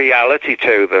a reality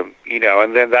to them,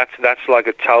 and then that's like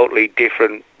a totally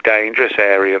different, dangerous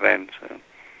area then. So.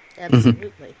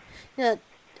 Absolutely. Now,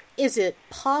 is it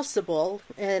possible,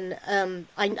 and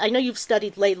I know you've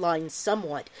studied ley lines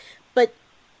somewhat, but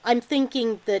I'm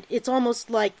thinking that it's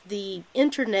almost like the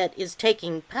internet is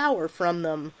taking power from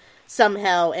them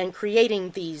somehow and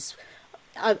creating these,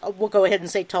 we'll go ahead and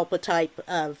say tulpa type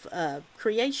of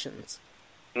creations.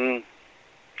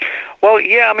 Well,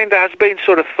 yeah, I mean, there has been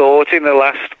sort of thought in the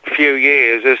last few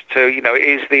years as to,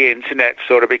 is the internet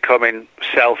sort of becoming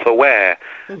self-aware,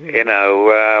 and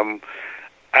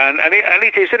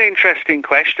it is an interesting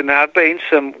question. There have been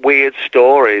some weird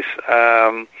stories,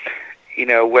 where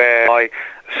my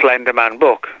Slender Man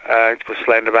book, it's the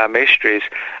Slender Man Mysteries,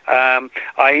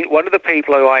 one of the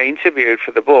people who I interviewed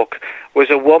for the book was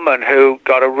a woman who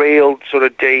got a real sort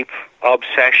of deep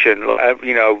obsession,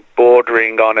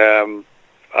 bordering on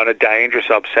a dangerous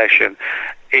obsession,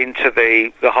 into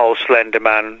the whole Slender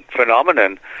Man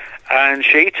phenomenon. And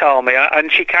she told me,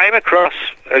 and she came across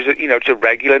as just a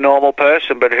regular, normal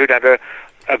person, but who'd had a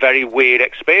very weird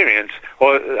experience,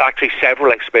 or actually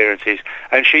several experiences.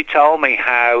 And she told me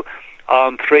how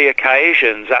on 3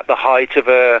 occasions, at the height of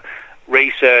her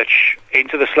research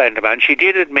into the Slender Man, she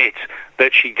did admit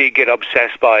that she did get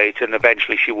obsessed by it, and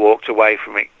eventually she walked away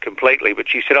from it completely. But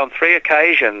she said on 3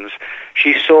 occasions,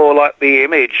 she saw like the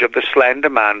image of the Slender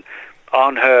Man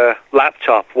on her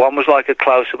laptop. One was like a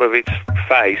close-up of its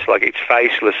face, like its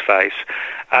faceless face,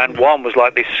 and one was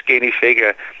like this skinny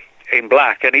figure in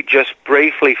black, and it just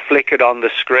briefly flickered on the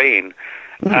screen,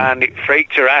 and it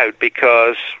freaked her out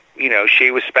because,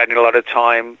 she was spending a lot of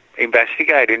time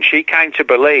investigating. She came to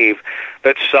believe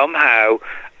that somehow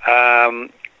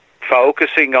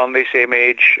focusing on this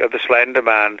image of the Slender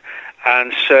Man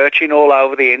and searching all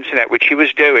over the internet, which she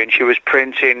was doing. She was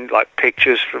printing like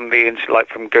pictures from the internet, like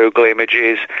from Google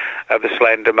Images of the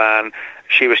Slender Man.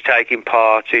 She was taking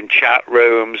part in chat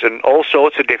rooms and all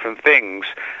sorts of different things.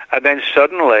 And then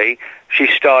suddenly she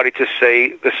started to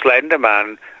see the Slender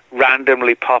Man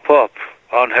randomly pop up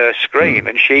on her screen.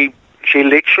 And she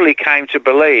literally came to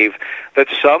believe that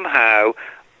somehow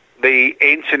the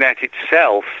internet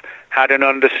itself had an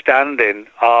understanding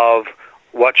of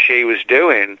what she was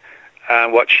doing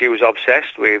and what she was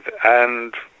obsessed with,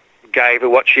 and gave her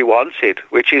what she wanted,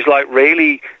 which is like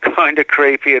really kind of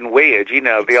creepy and weird,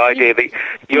 the idea that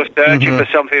you're searching for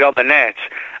something on the net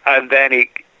and then it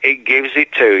gives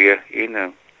it to you,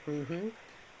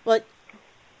 But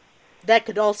that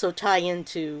could also tie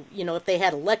into, if they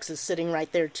had Alexis sitting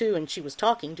right there too and she was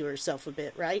talking to herself a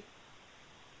bit, right?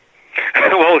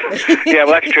 Well, yeah,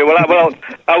 well, that's true. Well,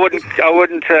 I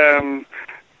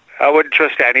wouldn't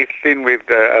trust anything with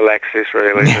Alexis,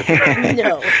 really.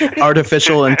 No.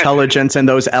 Artificial intelligence and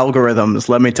those algorithms,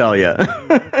 let me tell you.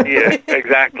 Yeah,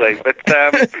 exactly. But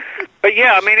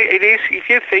yeah, I mean, it is, if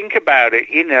you think about it,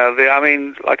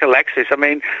 like Alexis,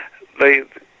 we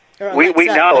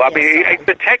know.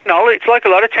 The technology, it's like a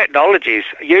lot of technologies.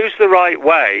 Used the right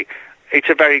way, it's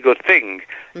a very good thing,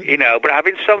 But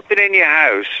having something in your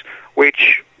house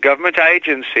which government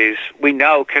agencies we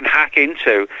know can hack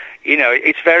into,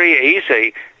 it's very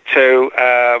easy to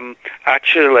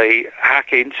actually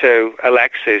hack into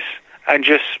Alexis and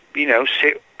just,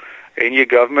 sit in your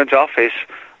government office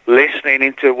listening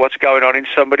into what's going on in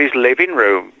somebody's living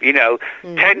room.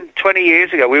 10, 20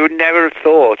 years ago, we would never have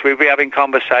thought we'd be having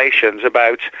conversations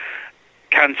about,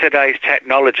 can today's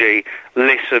technology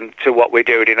listen to what we're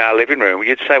doing in our living room?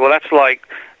 You'd say, well, that's like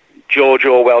George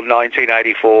Orwell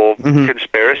 1984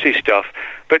 conspiracy stuff.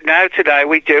 But now today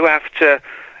we do have to,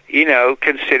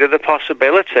 consider the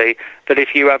possibility that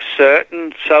if you have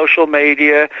certain social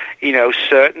media,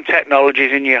 certain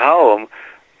technologies in your home,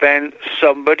 then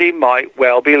somebody might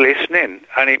well be listening,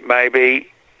 and it may be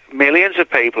millions of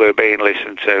people who are being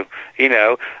listened to.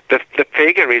 The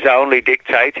figure is only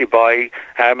dictated by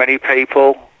how many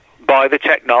people buy the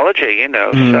technology,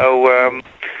 So,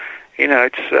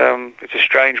 it's a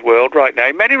strange world right now.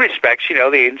 In many respects,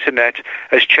 the internet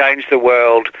has changed the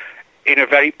world in a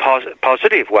very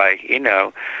positive way,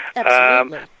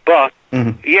 Absolutely. But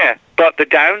the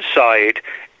downside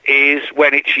is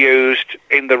when it's used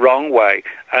in the wrong way.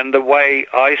 And the way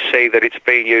I see that it's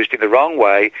being used in the wrong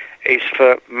way is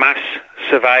for mass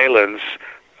surveillance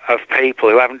of people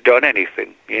who haven't done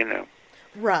anything,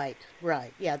 Right.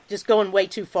 Yeah, just going way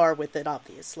too far with it,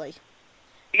 obviously.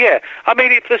 Yeah, I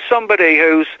mean, if there's somebody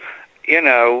who's,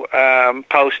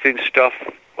 posting stuff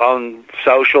on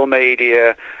social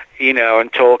media,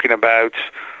 and talking about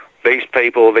these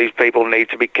people need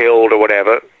to be killed or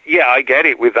whatever, yeah, I get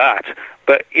it with that.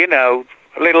 But, a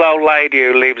little old lady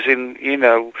who lives in, in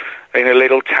a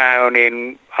little town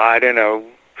in, I don't know,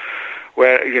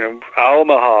 where,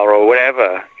 Omaha or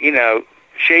whatever,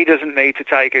 she doesn't need to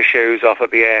take her shoes off at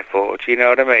the airport, you know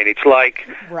what I mean? It's like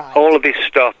all of this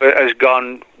stuff has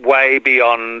gone way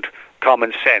beyond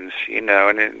common sense,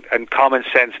 and common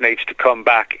sense needs to come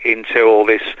back into all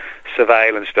this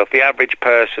surveillance stuff. The average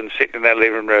person sitting in their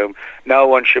living room, no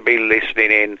one should be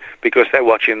listening in because they're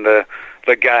watching the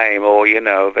game, or,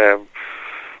 they're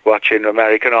watching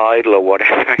American Idol or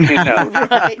whatever.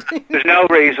 Right. There's no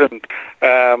reason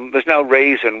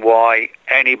why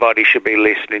anybody should be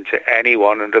listening to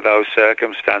anyone under those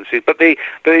circumstances. But the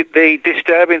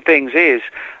disturbing things is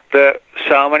that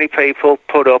so many people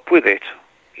put up with it,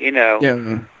 Yeah.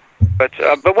 But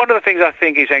one of the things I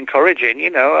think is encouraging,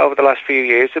 over the last few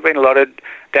years, there have been a lot of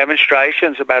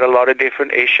demonstrations about a lot of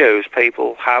different issues.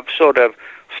 People have sort of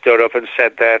stood up and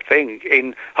said their thing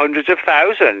in hundreds of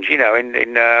thousands, in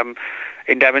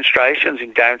in demonstrations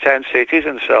in downtown cities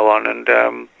and so on. And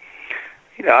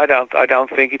I don't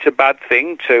think it's a bad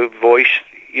thing to voice,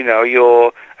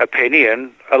 your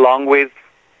opinion along with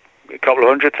a couple of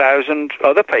 100,000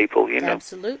 other people.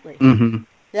 Absolutely. Mm-hmm.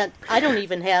 I don't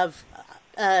even have.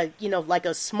 Like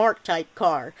a smart type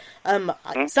car.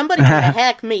 Somebody going to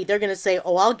hack me. They're going to say,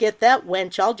 "Oh, I'll get that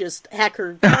wench. I'll just hack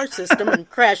her car system and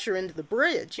crash her into the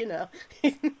bridge."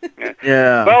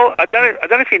 Yeah. Well, I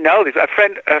don't know if you know this. A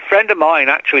friend of mine,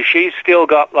 actually, she's still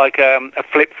got like a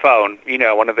flip phone.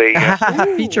 One of the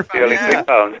feature phone. Flip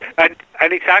phones, and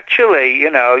it's actually,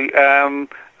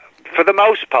 for the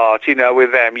most part,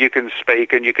 with them, you can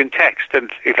speak and you can text,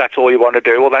 and if that's all you want to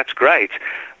do, well, that's great.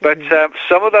 But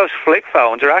some of those flip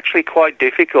phones are actually quite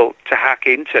difficult to hack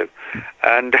into,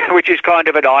 and which is kind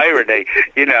of an irony.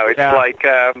 It's like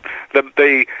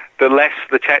the less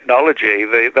the technology,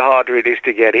 the harder it is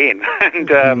to get in. And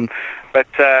but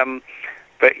the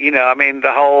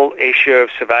whole issue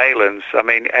of surveillance.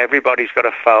 Everybody's got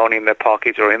a phone in their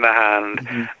pocket or in their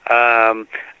hand,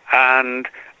 and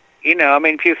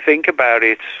if you think about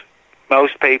it,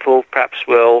 most people perhaps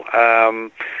will,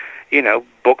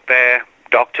 book their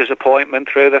doctor's appointment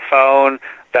through the phone.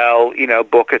 They'll,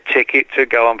 book a ticket to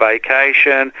go on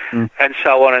vacation, and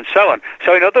so on and so on.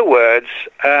 So in other words,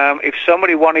 if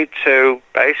somebody wanted to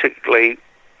basically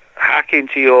hack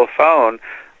into your phone,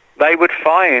 they would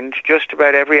find just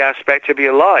about every aspect of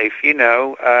your life,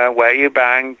 where you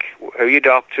bank, who your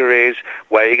doctor is,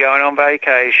 where you're going on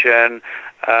vacation,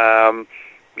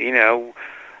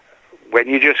 when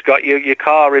you just got your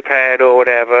car repaired or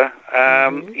whatever.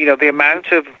 The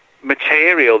amount of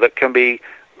material that can be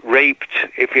reaped,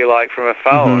 if you like, from a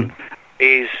phone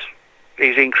is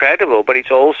incredible, but it's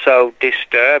also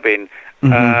disturbing.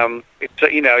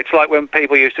 It's like when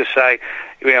people used to say,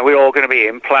 we're all going to be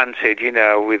implanted,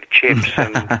 with chips,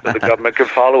 and so the government can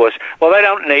follow us. Well, they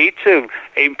don't need to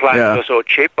implant us or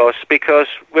chip us, because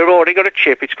we've already got a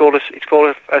chip. It's called a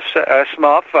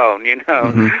smartphone,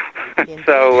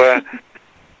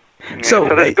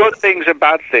 So there's good things and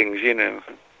bad things,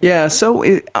 Yeah, so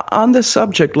on this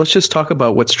subject, let's just talk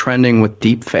about what's trending with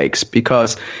deepfakes,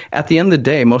 because at the end of the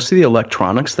day, most of the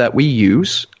electronics that we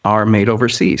use are made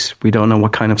overseas. We don't know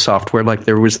what kind of software. Like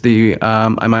there was the,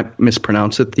 I might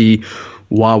mispronounce it, the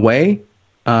Huawei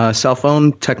cell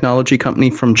phone technology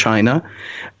company from China.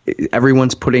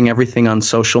 Everyone's putting everything on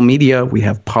social media. We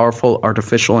have powerful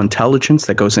artificial intelligence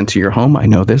that goes into your home. I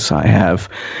know this. I have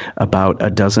about a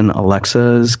dozen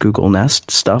Alexas, Google Nest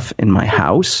stuff in my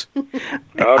house.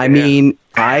 I mean,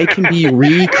 I can be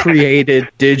recreated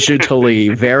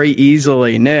digitally very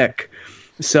easily, Nick.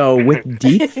 So with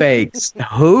deepfakes,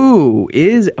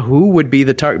 who would be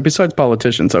the target besides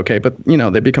politicians? Okay, but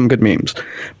they become good memes.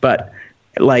 But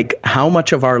like, how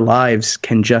much of our lives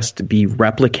can just be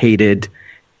replicated?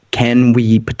 Can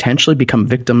we potentially become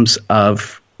victims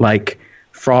of like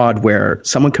fraud, where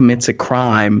someone commits a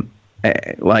crime,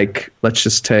 like let's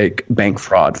just take bank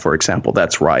fraud, for example,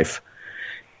 that's rife,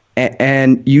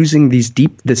 and using this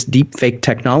deep fake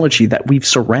technology that we've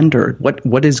surrendered?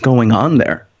 What is going on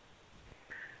there?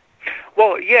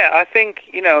 Well, yeah, I think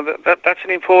that's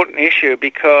an important issue,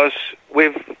 because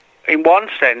in one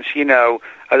sense, as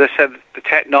I said, the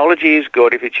technology is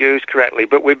good if it's used correctly,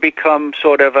 but we've become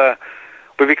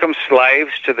we've become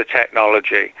slaves to the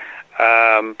technology.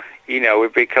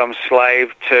 We've become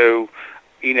slave to,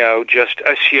 just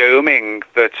assuming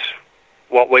that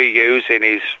what we're using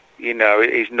is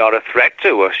not a threat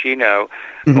to us, or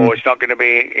it's not going to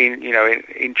be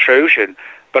intrusion.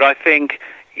 But I think,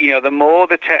 the more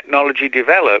the technology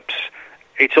develops,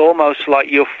 it's almost like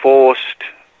you're forced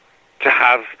to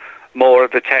have more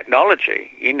of the technology.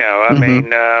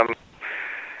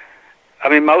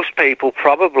 Most people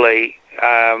probably.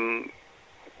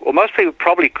 Most people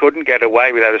probably couldn't get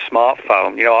away without a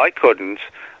smartphone. I couldn't.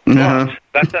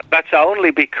 That's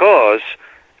only because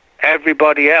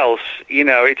everybody else,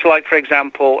 it's like, for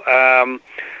example,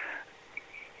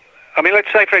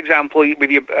 let's say, for example,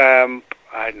 with your, I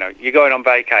don't know, you're going on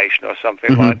vacation or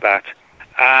something like that,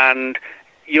 and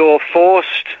you're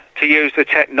forced to use the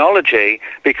technology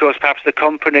because perhaps the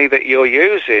company that you're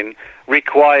using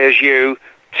requires you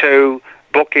to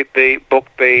book the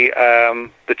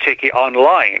ticket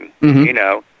online.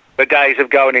 The days of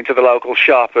going into the local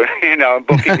shop, and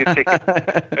booking your ticket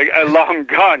are long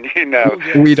gone.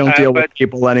 We don't deal with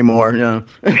people anymore.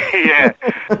 Yeah,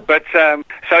 but so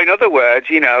in other words,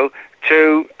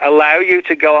 to allow you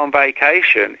to go on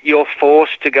vacation, you're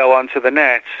forced to go onto the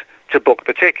net to book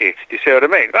the ticket. Do you see what I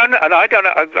mean? And I don't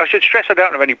know. I should stress I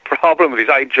don't have any problem with this.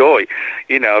 I enjoy,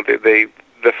 the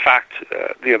the fact,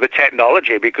 the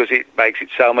technology, because it makes it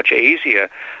so much easier.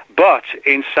 But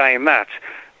in saying that,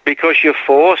 because you're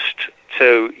forced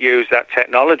to use that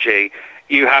technology,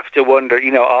 you have to wonder,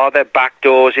 are there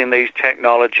backdoors in these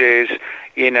technologies?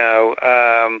 Is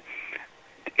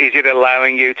it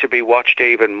allowing you to be watched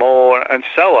even more, and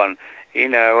so on?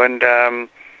 So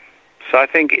I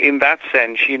think in that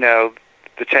sense,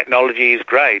 the technology is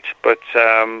great, but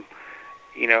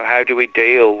how do we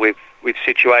deal with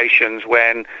situations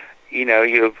when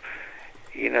you're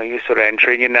sort of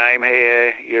entering your name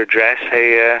here, your address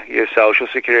here, your social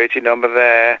security number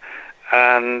there,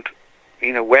 and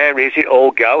where is it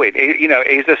all going?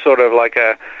 Is there sort of like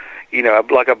a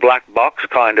black box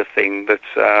kind of thing that's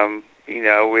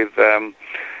with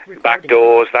back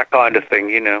doors, that kind of thing,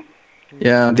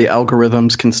 Yeah, the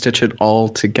algorithms can stitch it all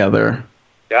together.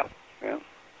 Yeah.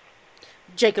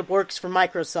 Jacob works for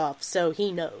Microsoft, so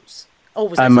he knows.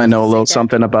 I might know a little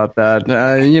something about that.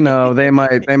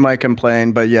 They might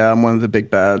complain, but yeah, I'm one of the big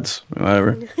bads.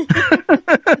 Whatever.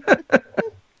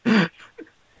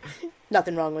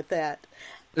 Nothing wrong with that.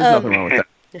 There's nothing wrong with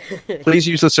that. Please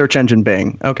use the search engine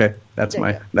Bing. Okay, that's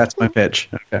my pitch.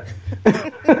 Okay.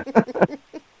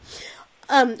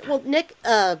 Well, Nick,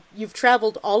 you've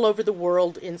traveled all over the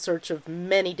world in search of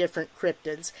many different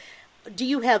cryptids. Do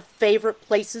you have favorite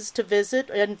places to visit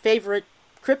and favorite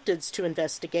cryptids to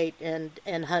investigate and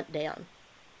hunt down?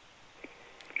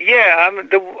 Yeah,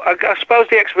 I suppose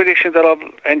the expedition that I've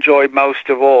enjoyed most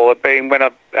of all have been when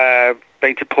I've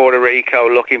been to Puerto Rico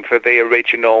looking for the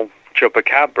original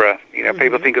chupacabra.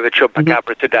 People think of the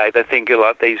chupacabra today, they think of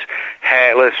like these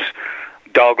hairless,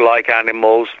 dog-like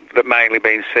animals that mainly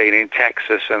been seen in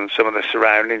Texas and some of the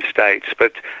surrounding states.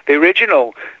 But the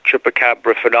original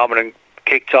chupacabra phenomenon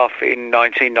kicked off in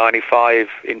 1995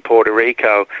 in Puerto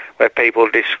Rico, where people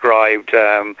described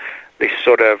this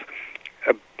sort of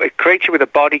a creature with a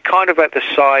body kind of at the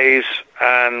size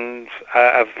and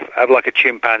of like a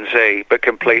chimpanzee, but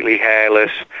completely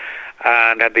hairless,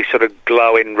 and had these sort of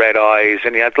glowing red eyes,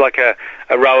 and he had like a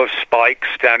row of spikes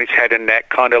down his head and neck,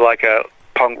 kind of like a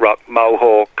punk rock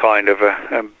mohawk kind of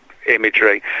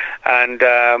imagery, and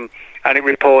it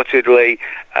reportedly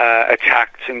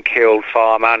attacked and killed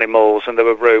farm animals, and there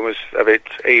were rumours of it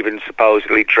even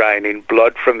supposedly draining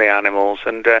blood from the animals.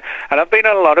 And I've been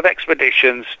on a lot of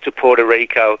expeditions to Puerto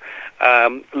Rico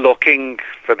looking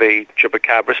for the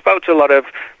chupacabra. Spoke to a lot of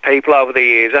people over the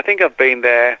years. I think I've been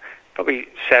there probably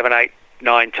 7, 8,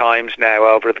 9 times now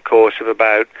over the course of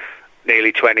about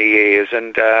nearly 20 years,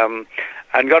 and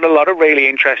got a lot of really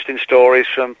interesting stories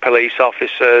from police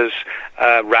officers,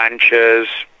 ranchers,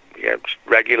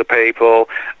 regular people,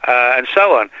 and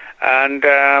so on. And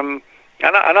I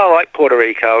like Puerto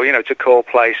Rico. It's a cool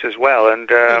place as well. And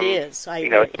it is.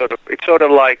 It's sort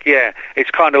of like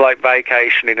it's kind of like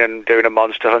vacationing and doing a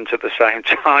monster hunt at the same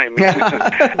time.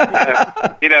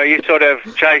 You sort of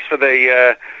chase for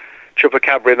the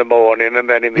chupacabra in the morning, and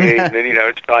then in the evening,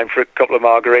 it's time for a couple of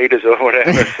margaritas or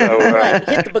whatever. So right,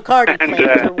 hit the Bacardi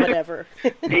plant or whatever.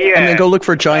 And then go look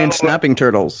for giant snapping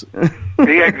turtles.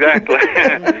 Yeah, exactly.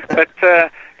 But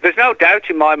there's no doubt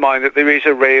in my mind that there is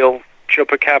a real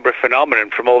chupacabra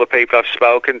phenomenon from all the people I've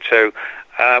spoken to.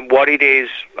 What it is,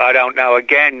 I don't know.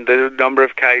 Again, the number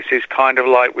of cases, kind of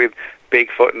like with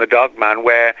Bigfoot and the Dogman,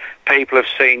 where people have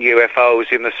seen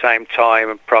UFOs in the same time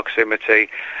and proximity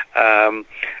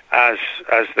as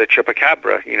the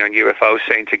chupacabra, UFOs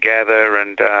seen together,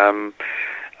 and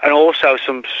also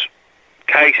some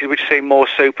cases which seem more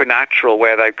supernatural,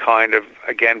 where they kind of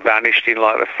again vanished in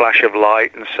like the flash of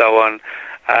light and so on.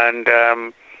 And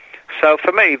so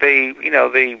for me, the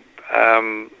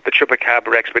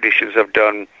chupacabra expeditions I've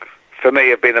done, for me,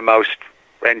 have been the most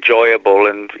enjoyable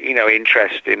and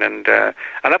interesting, and I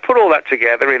put all that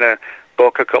together in a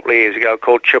book a couple of years ago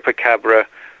called Chupacabra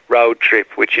Road Trip,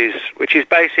 which is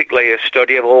basically a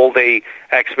study of all the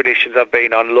expeditions I've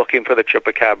been on looking for the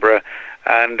chupacabra,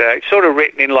 and it's sort of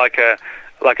written in like a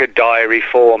diary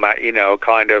format,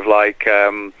 kind of like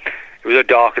it was a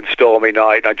dark and stormy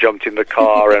night, and I jumped in the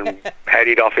car and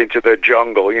headed off into the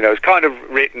jungle. It's kind of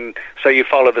written so you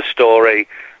follow the story,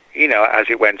 as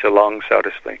it went along, so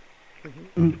to speak.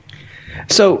 Mm-hmm.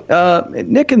 So,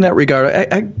 Nick, in that regard,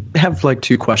 I have like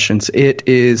 2 questions. It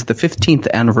is the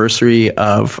 15th anniversary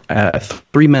of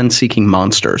 3 Men Seeking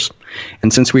Monsters.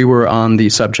 And since we were on the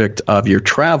subject of your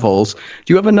travels, do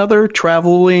you have another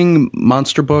traveling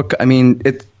monster book? I mean,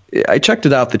 I checked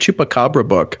it out. The Chupacabra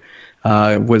book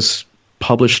was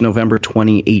published November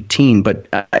 2018, but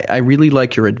I really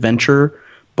like your adventure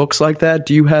books like that.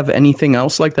 Do you have anything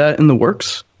else like that in the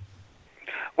works?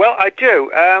 Well, I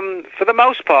do. For the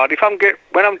most part,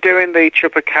 when I'm doing the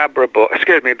Chupacabra book,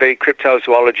 the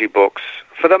cryptozoology books,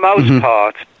 for the most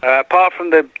part, apart from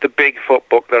the Bigfoot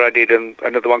book that I did and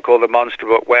another one called the Monster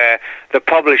book, where the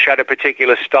publisher had a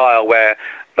particular style where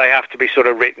they have to be sort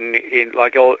of written in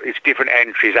it's different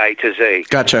entries A to Z.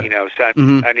 Gotcha. So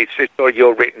and it's sort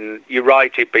of you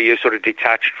write it, but you're sort of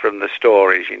detached from the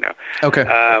stories. Okay.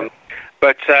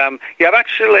 But I'm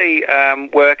actually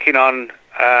working on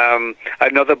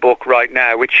another book right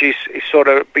now, which is sort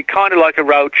of be kind of like a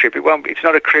road trip. It's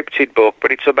not a cryptid book,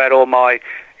 but it's about all my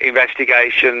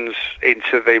investigations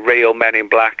into the real Men in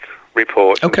Black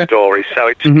reports and stories. So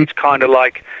it's kind of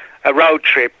like a road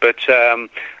trip, but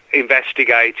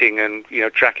investigating and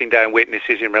tracking down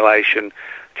witnesses in relation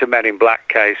to Men in Black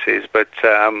cases. But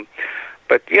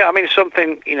yeah, I mean,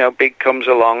 something big comes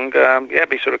along. It'd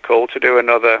be sort of cool to do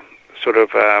another sort of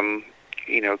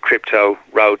crypto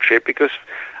road trip, because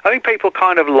I think people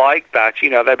kind of like that.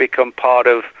 They become part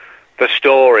of the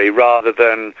story rather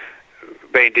than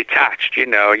being detached.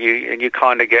 And you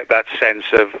kind of get that sense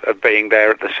of being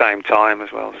there at the same time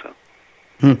as well. So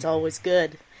it's always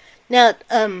good. Now,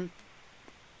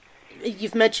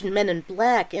 you've mentioned Men in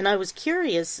Black, and I was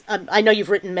curious. I know you've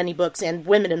written many books and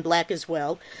Women in Black as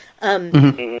well.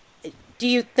 Do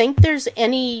you think there's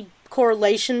any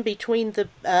correlation between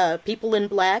the people in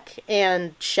black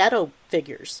and shadow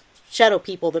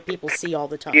people that people see all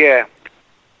the time?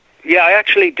 Yeah, I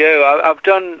actually do. I've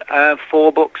done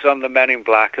 4 books on the Men in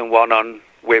Black and 1 on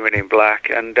Women in Black,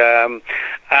 and there's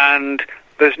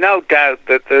no doubt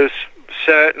that there's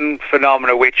certain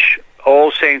phenomena which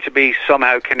all seem to be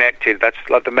somehow connected. That's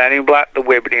like the Men in Black, the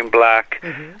Women in Black,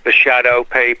 the shadow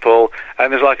people,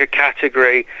 and there's like a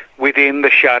category within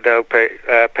the shadow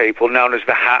people known as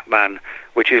the Hat Man,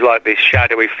 which is like this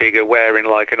shadowy figure wearing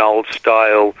like an old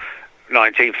style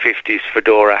 1950s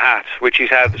fedora hat, which is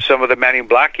how some of the Men in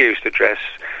Black used to dress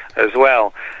as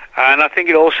well. And I think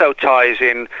it also ties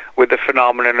in with the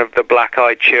phenomenon of the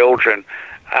black-eyed children.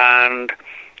 And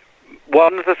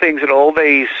one of the things that all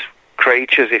these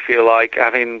creatures, if you like,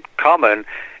 have in common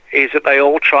is that they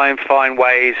all try and find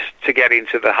ways to get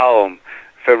into the home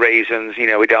for reasons,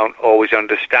 we don't always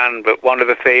understand. But one of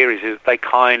the theories is they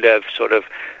kind of sort of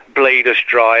bleed us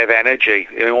dry of energy,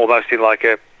 almost in like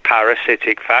a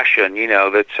parasitic fashion,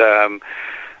 that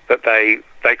they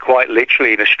quite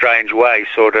literally, in a strange way,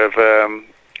 sort of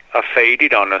are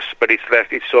feeding on us. But it's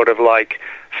sort of like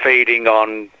feeding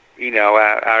on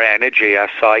our energy, our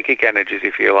psychic energies,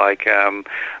 if you like,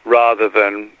 rather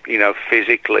than,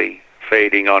 physically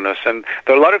feeding on us. And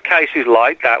there are a lot of cases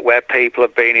like that where people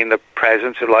have been in the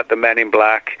presence of like the Men in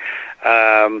Black,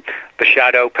 the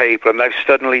shadow people, and they've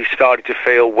suddenly started to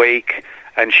feel weak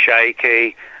and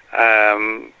shaky.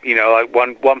 Like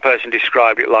one person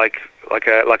described it like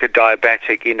a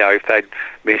diabetic, if they'd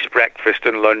missed breakfast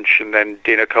and lunch and then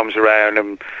dinner comes around,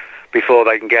 and before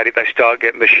they can get it, they start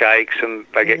getting the shakes and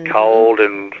they get cold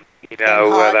and, they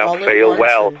don't feel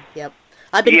well. Yep.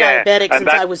 I've been diabetic since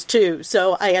I was 2,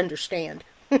 so I understand.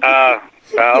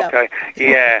 Okay.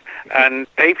 Yeah. And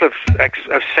people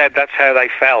have said that's how they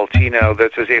felt,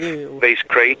 that's as if these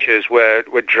creatures were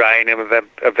draining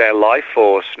of their life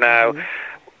force. Now,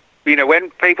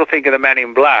 when people think of the Men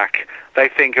in Black, they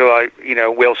think of like,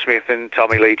 Will Smith and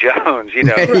Tommy Lee Jones,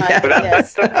 Right, but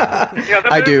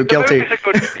I do, guilty.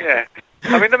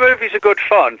 I mean, the movies are good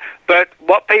fun, but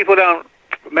what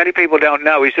many people don't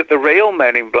know is that the real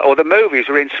Men in Black, or the movies,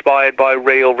 are inspired by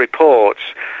real reports,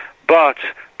 but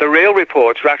the real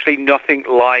reports are actually nothing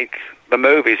like the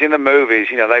movies. In the movies,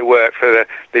 they work for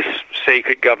this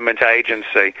secret government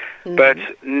agency, but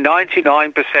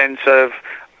 99% of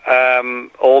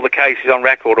all the cases on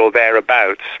record or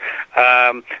thereabouts,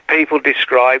 people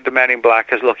describe the Men in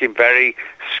Black as looking very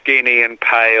skinny and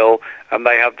pale, and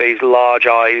they have these large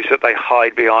eyes that they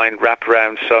hide behind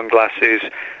wraparound sunglasses,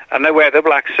 and they wear the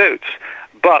black suits.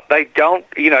 But they don't,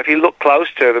 if you look close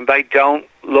to them, they don't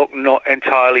look not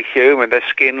entirely human. Their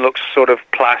skin looks sort of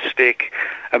plastic,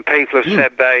 and people have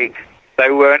said they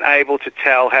weren't able to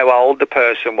tell how old the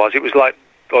person was. It was like,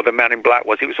 or the Man in Black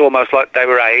was, it was almost like they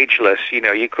were ageless.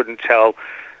 You couldn't tell,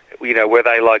 were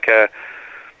they like a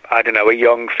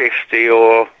young 50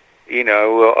 or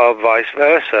vice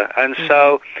versa. And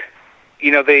so,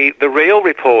 the real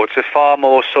reports are far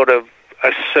more sort of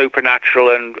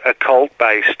supernatural and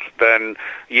occult-based than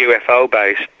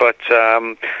UFO-based. But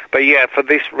yeah, for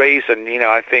this reason,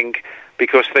 I think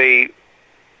because the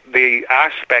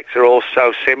aspects are all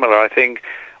so similar, I think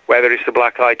whether it's the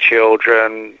black-eyed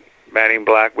children, men in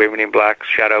black, women in black,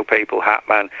 shadow people, Hat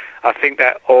Man. I think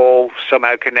they're all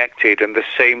somehow connected, and there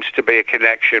seems to be a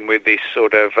connection with this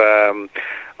sort of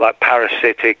like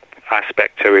parasitic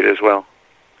aspect to it as well.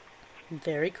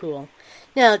 Very cool.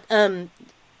 Now,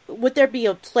 would there be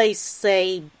a place,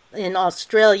 say, in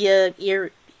Australia,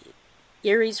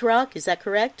 Erie's Rock, is that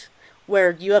correct?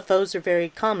 Where UFOs are very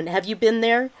common. Have you been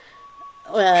there?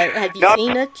 Have you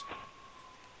seen it?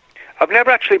 I've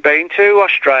never actually been to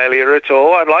Australia at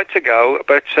all. I'd like to go,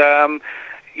 but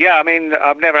yeah, I mean,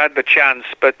 I've never had the chance.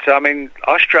 But I mean,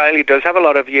 Australia does have a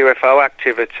lot of UFO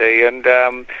activity, and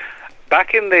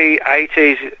back in the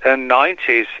 80s and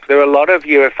 90s, there were a lot of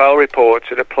UFO reports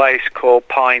at a place called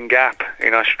Pine Gap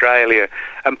in Australia,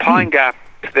 and Pine Gap,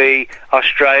 the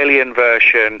Australian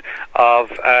version of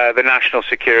the National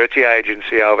Security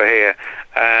Agency over here.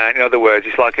 In other words,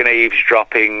 it's like an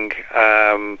eavesdropping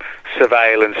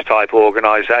surveillance type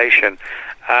organisation.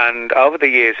 And over the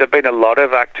years, there have been a lot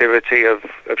of activity of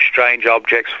strange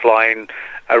objects flying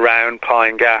around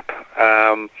Pine Gap.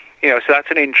 You know, so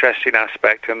that's an interesting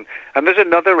aspect. And there's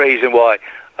another reason why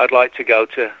I'd like to go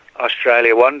to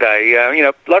Australia one day. You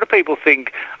know, a lot of people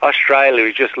think Australia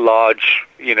is just large,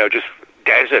 you know, just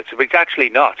deserts, but it's actually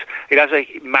not. It has a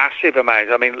massive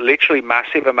amount, I mean, literally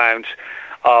massive amounts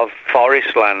of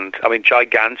forest land, I mean,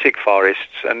 gigantic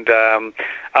forests. And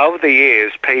over the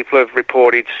years, people have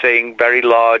reported seeing very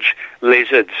large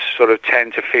lizards, sort of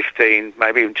 10 to 15,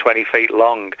 maybe even 20 feet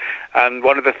long. And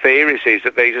one of the theories is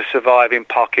that these are surviving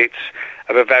pockets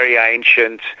of a very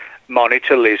ancient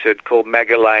monitor lizard called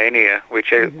Megalania,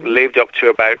 which lived up to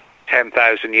about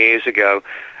 10,000 years ago.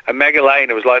 And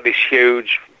Megalania was like this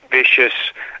huge, vicious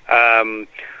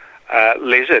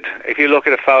lizard. If you look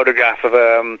at a photograph of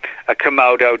a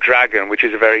Komodo dragon, which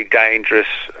is a very dangerous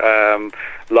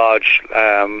large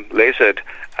lizard,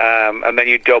 and then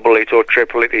you double it or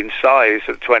triple it in size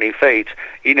at 20 feet,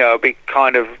 you know, it'd be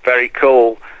kind of very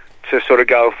cool to sort of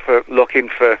go for looking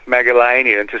for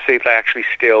Megalania and to see if they actually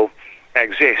still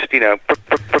exist, you know.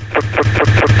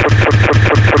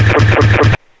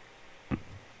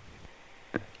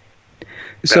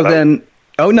 So then...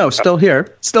 Oh, no, still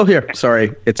here. Still here.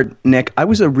 Sorry. It's Nick. I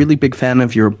was a really big fan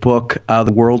of your book,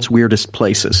 The World's Weirdest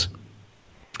Places.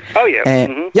 Oh, yeah.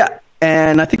 And, yeah.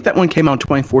 And I think that one came out in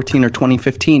 2014 or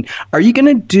 2015. Are you going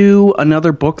to do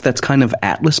another book that's kind of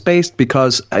atlas-based?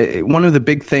 Because one of the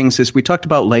big things is we talked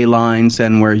about ley lines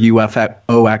and where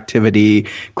UFO activity,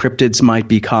 cryptids might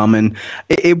be common.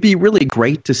 It'd be really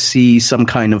great to see some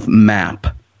kind of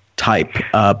map type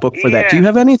book for that. Do you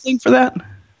have anything for that?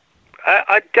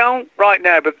 I don't right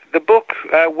now, but the book,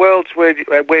 World's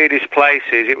Weirdest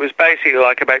Places, it was basically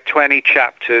like about 20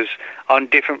 chapters on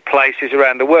different places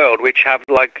around the world, which have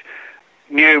like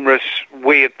numerous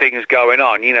weird things going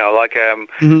on, you know, like,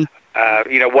 you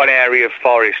know, one area of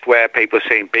forest where people are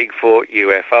seeing Bigfoot,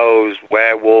 UFOs,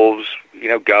 werewolves, you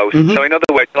know, ghosts. So in other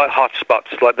words, like hot spots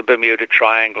like the Bermuda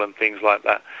Triangle and things like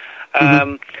that.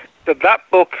 So that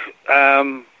book,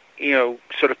 you know,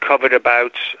 sort of covered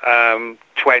about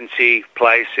 20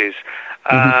 places.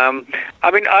 I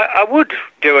mean, I would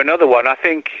do another one. I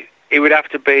think it would have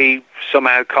to be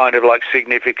somehow kind of like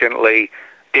significantly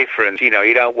different. You know,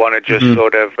 you don't want to just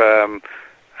sort of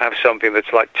have something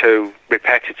that's like too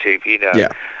repetitive, you know.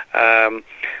 Yeah.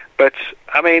 But,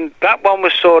 I mean, that one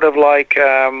was sort of like,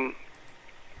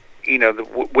 you know,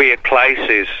 the weird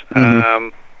places.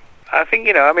 I think,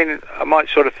 you know, I mean, I might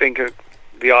sort of think of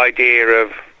the idea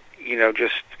of, you know,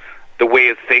 just the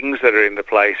weird things that are in the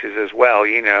places as well,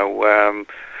 you know,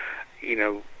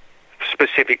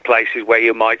 specific places where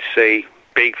you might see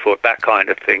Bigfoot, that kind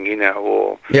of thing, you know,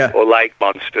 or lake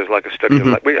monsters, like a study of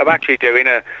lake. I'm actually doing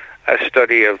a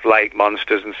study of lake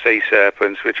monsters and sea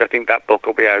serpents, which I think that book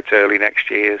will be out early next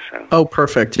year. So. Oh,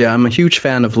 perfect. Yeah, I'm a huge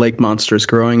fan of lake monsters.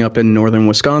 Growing up in northern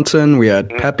Wisconsin, we had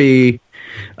Peppy.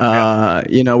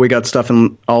 You know, we got stuff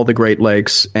in all the Great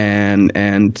Lakes and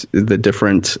the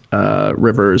different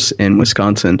rivers in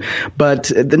Wisconsin.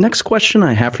 But the next question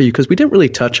I have for you, because we didn't really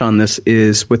touch on this,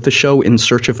 is with the show In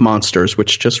Search of Monsters,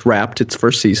 which just wrapped its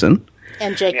first season.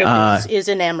 And Jacob is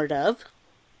enamored of.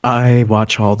 I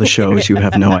watch all the shows. You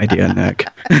have no idea, Nick.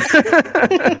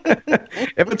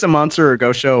 If it's a monster or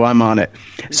ghost show, I'm on it.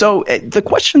 So the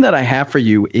question that I have for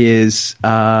you is...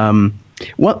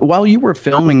 while you were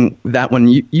filming that one,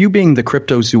 you being the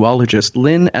cryptozoologist,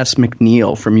 Lynn S.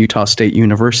 McNeil from Utah State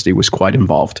University was quite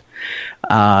involved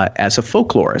as a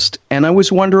folklorist. And I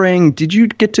was wondering, did you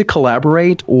get to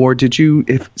collaborate, or did you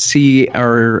see,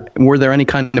 or were there any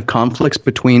kind of conflicts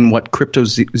between what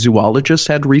cryptozoologists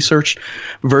had researched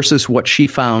versus what she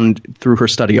found through her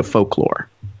study of folklore?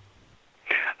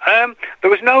 There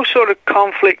was no sort of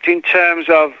conflict in terms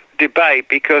of debate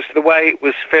because the way it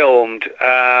was filmed,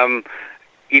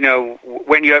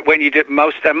 when you do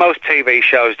most TV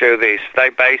shows do this,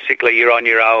 you're on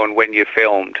your own when you're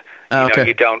filmed. Okay.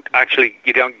 You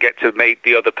don't get to meet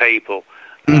the other people.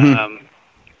 Mm-hmm.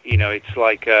 It's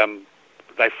like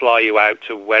they fly you out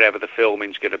to wherever the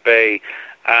filming's going to be,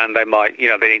 and they might,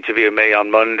 they interview me on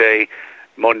Monday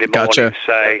morning, Gotcha.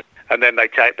 say, and then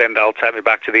they'll take me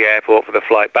back to the airport for the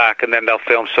flight back, and then they'll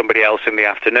film somebody else in the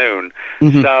afternoon.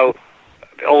 Mm-hmm. So,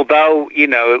 although,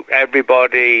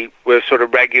 everybody was sort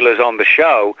of regulars on the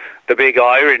show, the big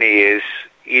irony is,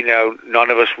 none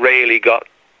of us really got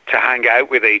to hang out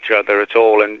with each other at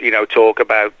all and, talk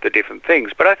about the different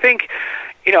things. But I think,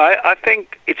 I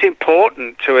think it's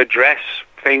important to address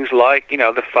things like,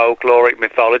 the folkloric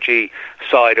mythology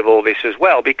side of all this as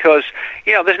well, because,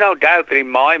 there's no doubt that in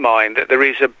my mind that there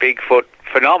is a Bigfoot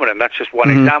phenomenon. That's just one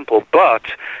example.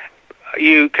 But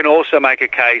you can also make a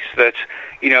case that,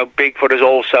 Bigfoot has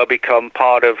also become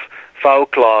part of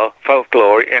folklore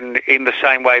in the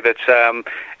same way that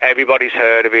everybody's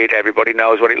heard of it, everybody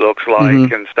knows what it looks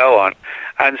like, and so on.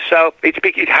 And so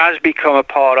it has become a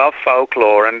part of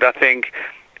folklore, and I think,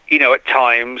 at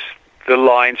times the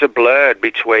lines are blurred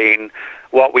between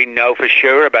what we know for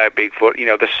sure about Bigfoot,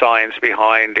 the science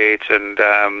behind it,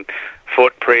 and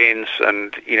footprints,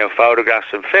 and, photographs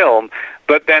and film.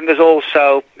 But then there's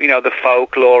also, the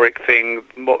folkloric thing,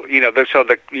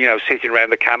 sitting around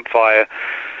the campfire,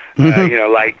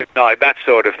 late at night, that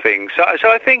sort of thing. So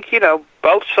I think,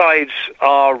 both sides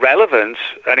are relevant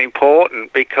and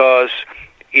important because,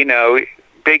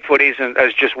 Bigfoot isn't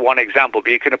as just one example,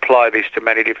 but you can apply this to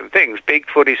many different things.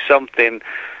 Bigfoot is something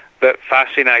that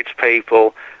fascinates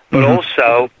people, but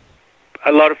also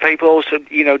a lot of people also,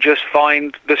 just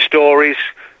find the stories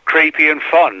creepy and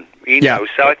fun,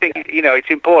 So I think, it's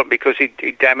important because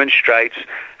it demonstrates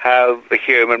how the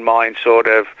human mind sort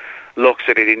of looks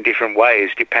at it in different ways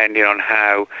depending on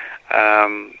how,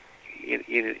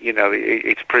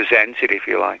 it's presented, if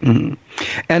you like. Mm-hmm.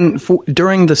 And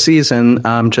during the season,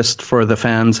 just for the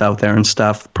fans out there and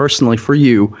stuff, personally for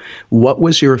you, what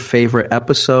was your favorite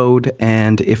episode?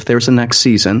 And if there's a next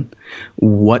season,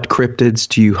 what cryptids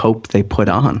do you hope they put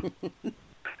on?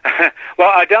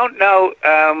 Well, I don't know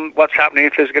what's happening,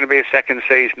 if there's going to be a second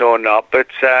season or not, but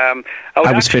I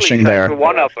was fishing there. For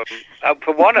one of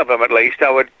them, at least,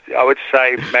 I would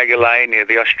say Megalania,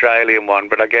 the Australian one,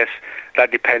 but I guess that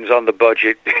depends on the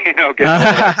budget, get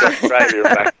Australia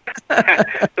back. So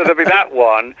there'll be that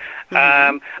one.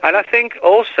 And I think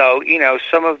also,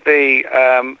 some of the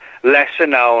lesser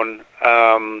known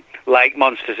lake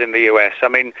monsters in the US. I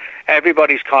mean,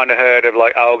 everybody's kind of heard of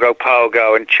like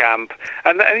Ogopogo and Champ,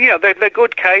 and they're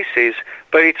good cases,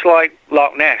 but it's like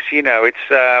Loch Ness.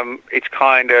 It's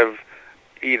kind of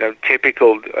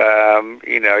typical,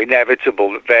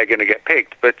 inevitable that they're going to get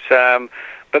picked. But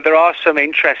there are some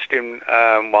interesting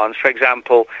ones. For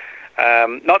example,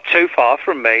 not too far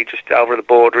from me, just over the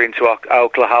border into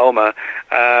Oklahoma,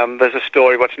 there's a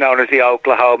story what's known as the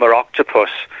Oklahoma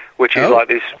octopus, which is like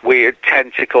this weird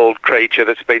tentacled creature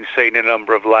that's been seen in a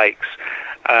number of lakes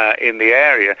in the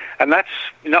area. And that's,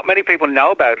 not many people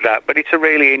know about that, but it's a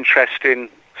really interesting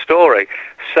story.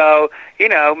 So,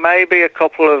 maybe a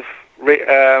couple of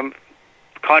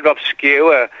kind of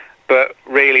obscure but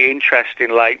really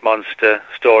interesting lake monster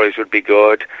stories would be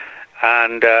good.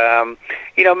 And,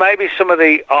 maybe some of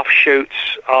the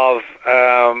offshoots of,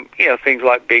 things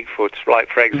like Bigfoot, like,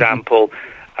 for example,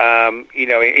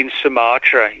 in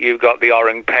Sumatra, you've got the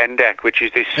orang pendek, which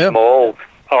is this small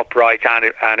upright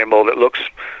animal that looks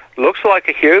like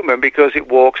a human because it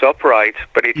walks upright,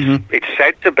 but it's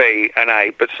said to be an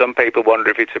ape, but some people wonder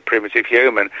if it's a primitive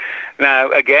human.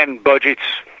 Now, again, budgets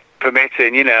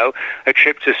permitting, a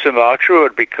trip to Sumatra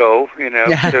would be cool,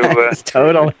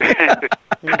 totally.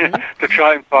 to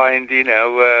try and find, the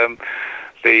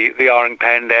orang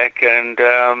pendek and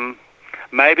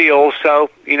maybe also,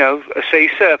 a sea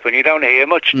serpent. You don't hear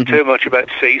too much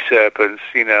about sea serpents.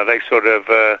 They sort of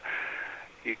a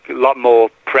lot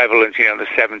more prevalent, in the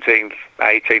 17th,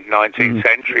 18th, 19th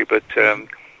century. But that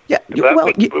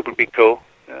would be cool.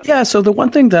 Yeah, so the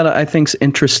one thing that I think is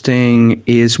interesting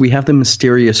is we have the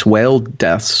mysterious whale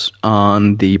deaths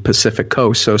on the Pacific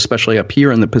coast. So especially up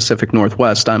here in the Pacific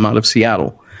Northwest, I'm out of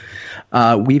Seattle.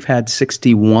 We've had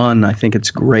 61, I think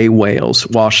it's gray whales,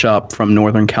 wash up from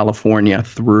Northern California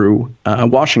through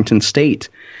Washington State,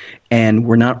 and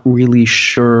we're not really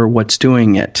sure what's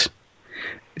doing it.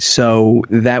 So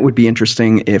that would be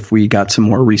interesting if we got some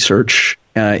more research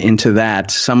into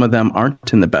that. Some of them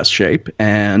aren't in the best shape,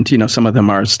 and some of them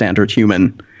are standard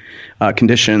human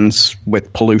conditions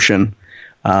with pollution.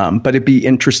 But it'd be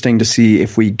interesting to see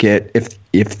if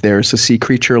if there's a sea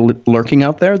creature lurking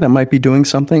out there that might be doing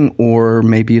something, or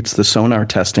maybe it's the sonar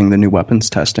testing, the new weapons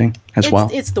testing well.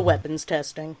 It's the weapons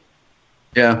testing.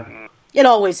 Yeah. It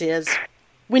always is.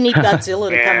 We need Godzilla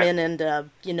to come in and,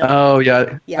 Oh,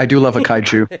 yeah. I do love a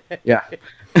kaiju. Yeah.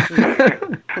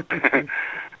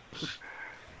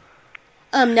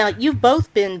 Now, you've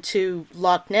both been to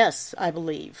Loch Ness, I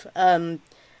believe. And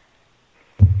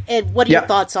what are your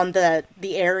thoughts on the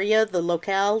area, the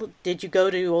locale? Did you go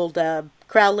to old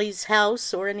Crowley's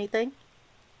house or anything?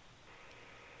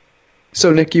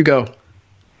 So, Nick, you go.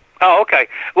 Oh, okay.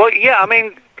 Well, yeah, I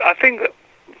mean, I think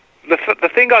the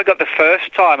thing I got the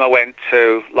first time I went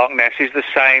to Loch Ness is the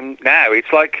same now.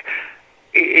 It's like,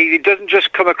 it doesn't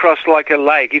just come across like a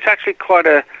lake. It's actually quite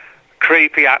a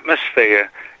creepy atmosphere.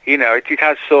 It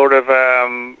has sort of,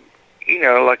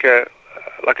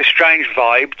 like a strange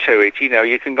vibe to it.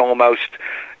 You can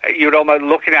you're almost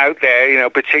looking out there,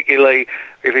 particularly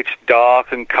if it's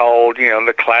dark and cold,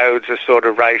 the clouds are sort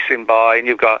of racing by, and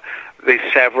you've got these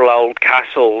several old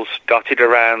castles dotted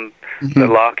around the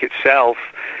loch itself.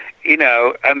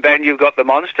 And then you've got the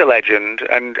monster legend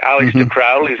and Aleister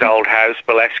Crowley's old house,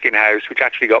 Boleskine House, which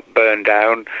actually got burned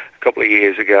down a couple of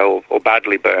years ago, or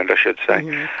badly burned, I should say.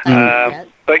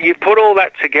 But you put all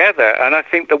that together, and I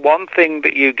think the one thing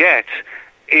that you get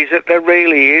is that there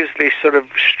really is this sort of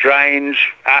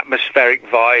strange atmospheric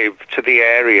vibe to the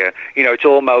area. It's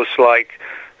almost like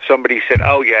somebody said,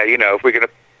 oh, yeah, if we're going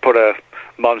to put a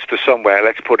monster somewhere,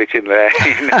 let's put it in there.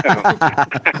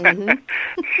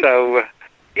 So...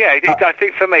 yeah, I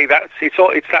think for me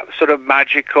it's that sort of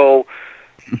magical,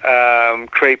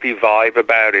 creepy vibe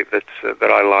about it that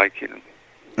I like.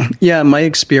 Yeah, my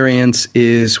experience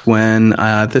is when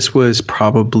this was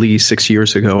probably 6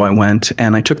 years ago. I went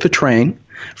and I took the train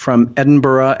from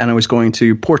Edinburgh, and I was going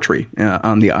to Portree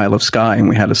on the Isle of Skye, and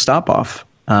we had a stop off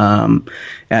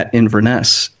at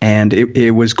Inverness, and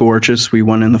it was gorgeous. We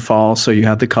went in the fall, so you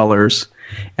had the colors.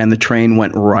 And the train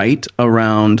went right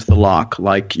around the loch,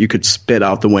 like you could spit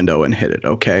out the window and hit it.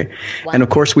 Okay, wow. And of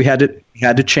course we had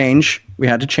to change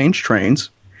trains.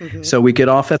 So we get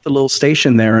off at the little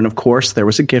station there, and of course there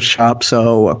was a gift shop.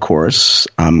 So of course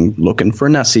I'm looking for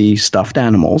Nessie stuffed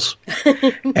animals,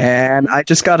 and I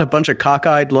just got a bunch of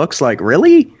cockeyed looks, like,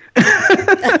 really?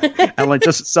 And like,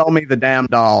 just sell me the damn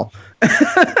doll.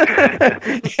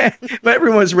 Yeah, but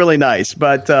everyone was really nice,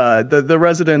 but the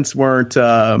residents weren't.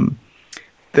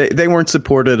 They weren't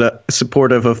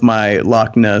supportive of my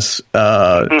Loch Ness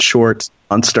short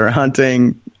monster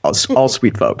hunting. All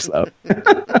sweet folks, though.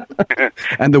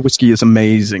 And the whiskey is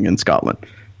amazing in Scotland.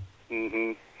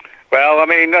 Well, I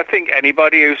mean, I think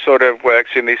anybody who sort of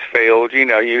works in this field,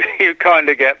 you kind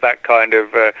of get that kind of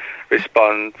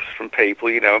response from people.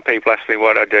 When people ask me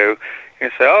what I do, you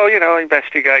say, I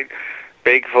investigate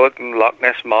Bigfoot and Loch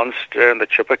Ness Monster and the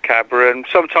Chupacabra, and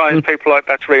sometimes people like,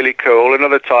 that's really cool, and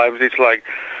other times it's like,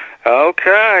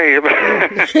 okay. With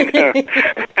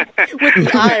the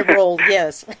eye rolled,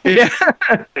 yes. Yeah.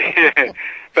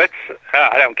 But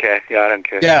I don't care. Yeah, I don't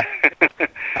care. Yeah.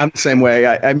 I'm the same way.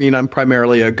 I mean, I'm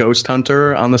primarily a ghost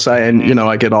hunter on the side, and,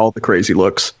 I get all the crazy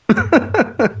looks. Go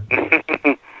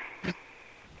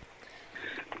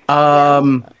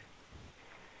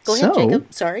ahead,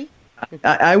 Jacob. Sorry.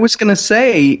 I was going to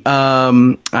say,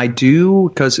 I do,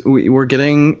 because we're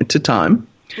getting to time,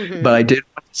 but I did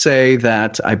want to say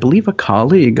that I believe a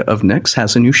colleague of Nick's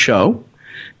has a new show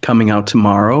coming out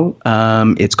tomorrow.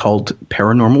 It's called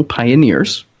Paranormal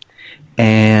Pioneers,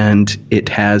 and it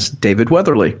has David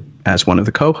Weatherly as one of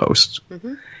the co-hosts.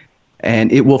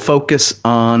 And it will focus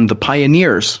on the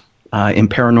pioneers in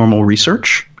paranormal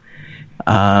research.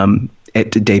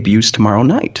 It debuts tomorrow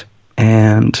night.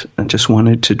 And I just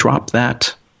wanted to drop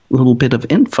that little bit of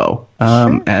info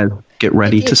and get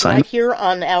ready to sign. Right here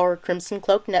on our Crimson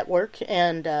Cloak Network,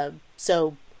 and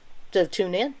so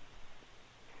tune in.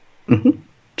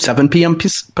 7 p.m.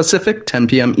 Pacific, 10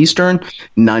 p.m. Eastern,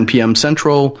 9 p.m.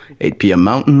 Central, 8 p.m.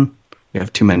 Mountain. We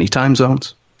have too many time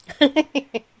zones.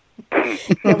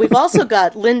 Now, we've also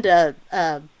got Linda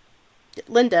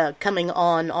coming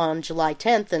on July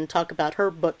 10th and talk about her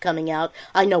book coming out,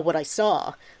 I Know What I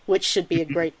Saw, which should be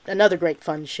another great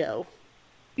fun show.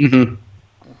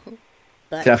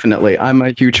 But, definitely. I'm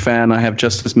a huge fan. I have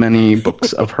just as many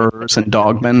books of hers and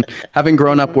Dogmen. Having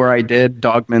grown up where I did,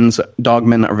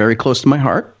 Dogmen are very close to my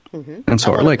heart, and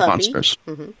so are lake monsters.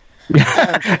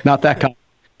 Not that kind.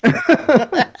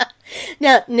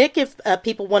 Now, Nick, if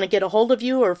people want to get a hold of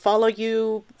you or follow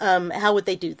you, how would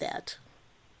they do that?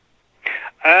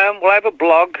 Well, I have a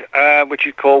blog, which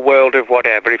is called World of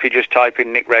Whatever. If you just type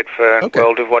in Nick Redfern,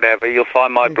 World of Whatever, you'll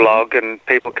find my blog, and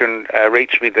people can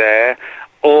reach me there.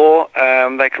 Or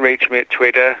they can reach me at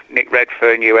Twitter, Nick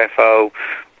Redfern UFO,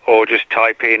 or just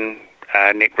type in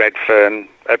Nick Redfern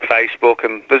at Facebook.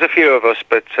 And there's a few of us,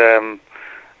 but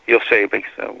you'll see me.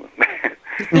 So.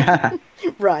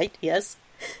 Right, yes.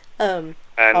 And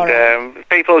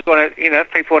people want to,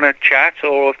 if people want to chat,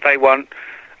 or if they want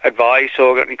advice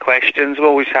or got any questions, I'm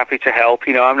always happy to help.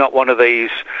 I'm not one of these,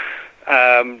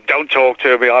 don't talk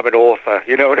to me, I'm an author,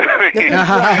 you know what I mean?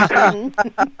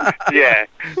 Yeah.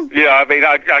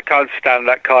 I can't stand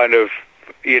that kind of,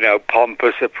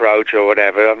 pompous approach or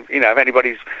whatever. If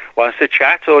anybody wants to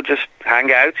chat or just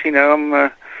hang out,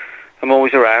 I'm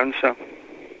always around, so.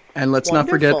 And let's not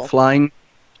forget Flying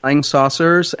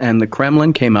Saucers and the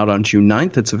Kremlin came out on June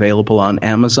 9th. It's available on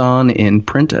Amazon in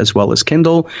print as well as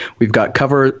Kindle. We've got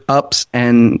Cover-Ups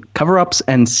and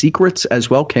Secrets as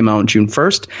well, came out on June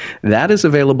 1st. That is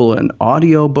available in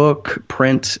audiobook,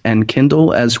 print, and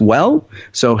Kindle as well.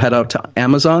 So head out to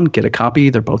Amazon, get a copy.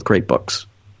 They're both great books.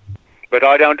 But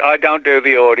I don't do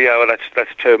the audio.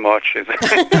 That's too much. Isn't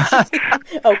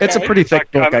it? Okay. It's a pretty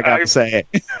thick book, I got to say.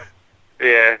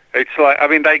 Yeah, it's like,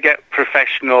 they get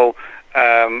professional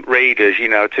readers,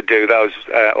 to do those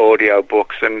audio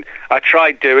books, and I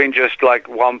tried doing just like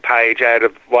one page out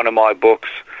of one of my books,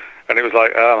 and it was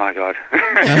like, oh my god.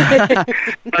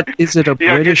 But is it a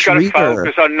British reader? You just got to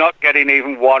focus on not getting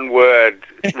even one word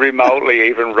remotely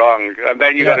even wrong, and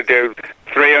then you got to do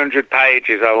 300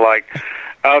 pages. I'm like,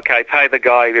 okay, pay the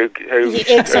guy who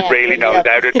really knows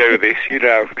how to do this,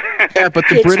 Yeah, but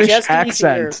the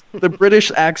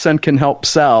British accent can help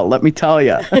sell, let me tell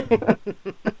you.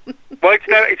 Well,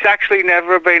 it's actually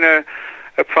never been a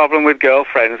problem with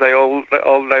girlfriends. They all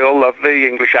love the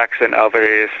English accent over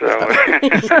here. So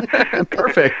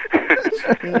perfect.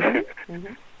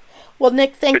 Well,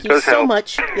 Nick, thank you so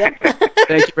much. Yep.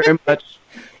 Thank you very much.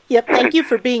 Yep, thank you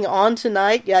for being on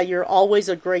tonight. Yeah, you're always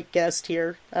a great guest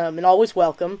here, and always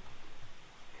welcome.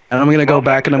 And I'm going to go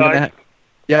back and I'm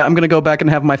going to go back and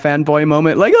have my fanboy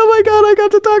moment. Like, oh my God, I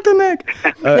got to talk to Nick.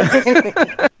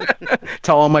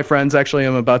 Tell all my friends, actually,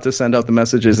 I'm about to send out the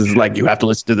messages. It's like, you have to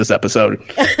listen to this episode.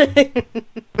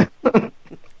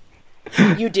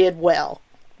 You did well.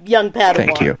 Young Padawan.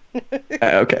 Thank you.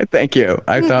 Okay, thank you.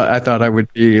 I thought I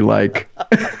would be like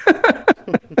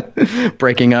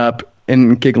breaking up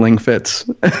in giggling fits.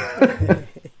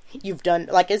 You've done,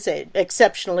 like I said,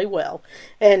 exceptionally well.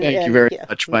 Thank you very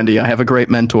much, Wendy. I have a great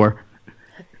mentor.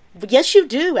 Yes, you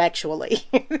do, actually.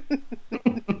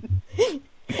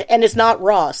 And it's not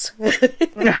Ross.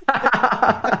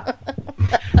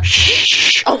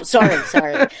 Oh,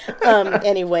 sorry.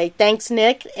 Anyway, thanks,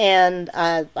 Nick. And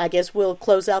I guess we'll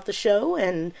close out the show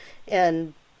and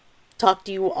talk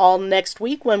to you all next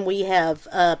week when we have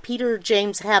Peter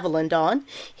James Haviland on.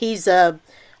 He's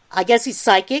I guess he's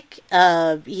psychic.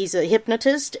 He's a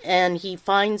hypnotist, and he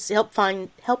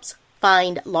helps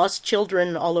find lost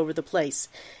children all over the place.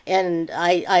 And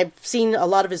I've seen a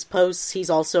lot of his posts. He's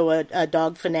also a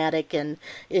dog fanatic and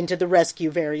into the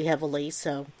rescue very heavily.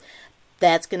 So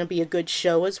that's going to be a good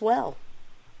show as well.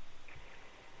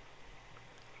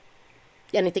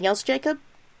 Anything else, Jacob?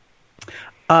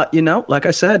 Like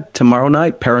I said, tomorrow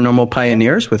night, Paranormal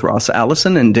Pioneers with Ross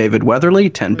Allison and David Weatherly,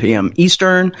 10 p.m.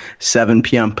 Eastern, 7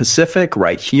 p.m. Pacific,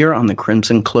 right here on the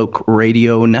Crimson Cloak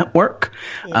Radio Network.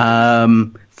 Yeah.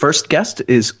 First guest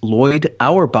is Lloyd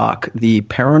Auerbach, the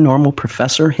paranormal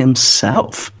professor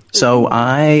himself. So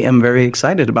I am very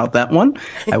excited about that one.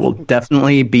 I will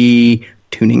definitely be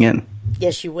tuning in.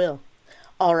 Yes, you will.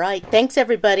 All right. Thanks,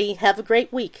 everybody. Have a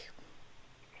great week.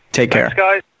 Take care. Thanks,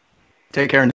 guys.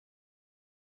 Take care.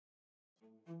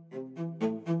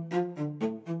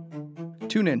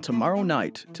 Tune in tomorrow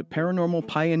night to Paranormal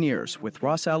Pioneers with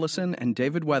Ross Allison and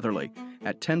David Weatherly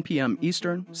at 10 p.m.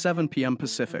 Eastern, 7 p.m.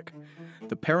 Pacific.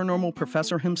 The paranormal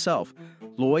professor himself,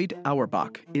 Lloyd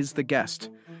Auerbach, is the guest.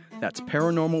 That's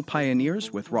Paranormal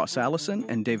Pioneers with Ross Allison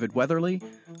and David Weatherly,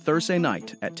 Thursday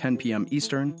night at 10 p.m.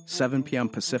 Eastern, 7 p.m.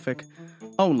 Pacific,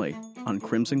 only on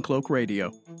Crimson Cloak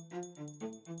Radio.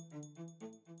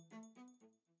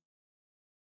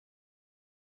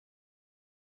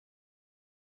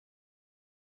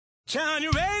 Turn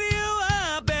your radio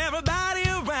up, everybody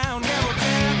around. Yeah, we'll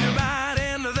tap you right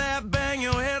into that bang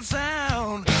your head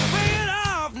sound. Bring it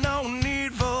off, no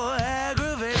need for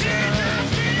aggravation.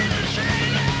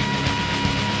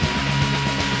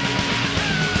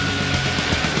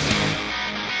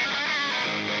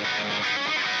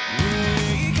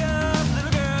 Wake up,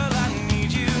 little girl, I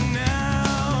need you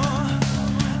now.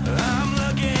 I'm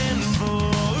looking for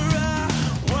a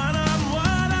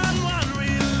one-on-one.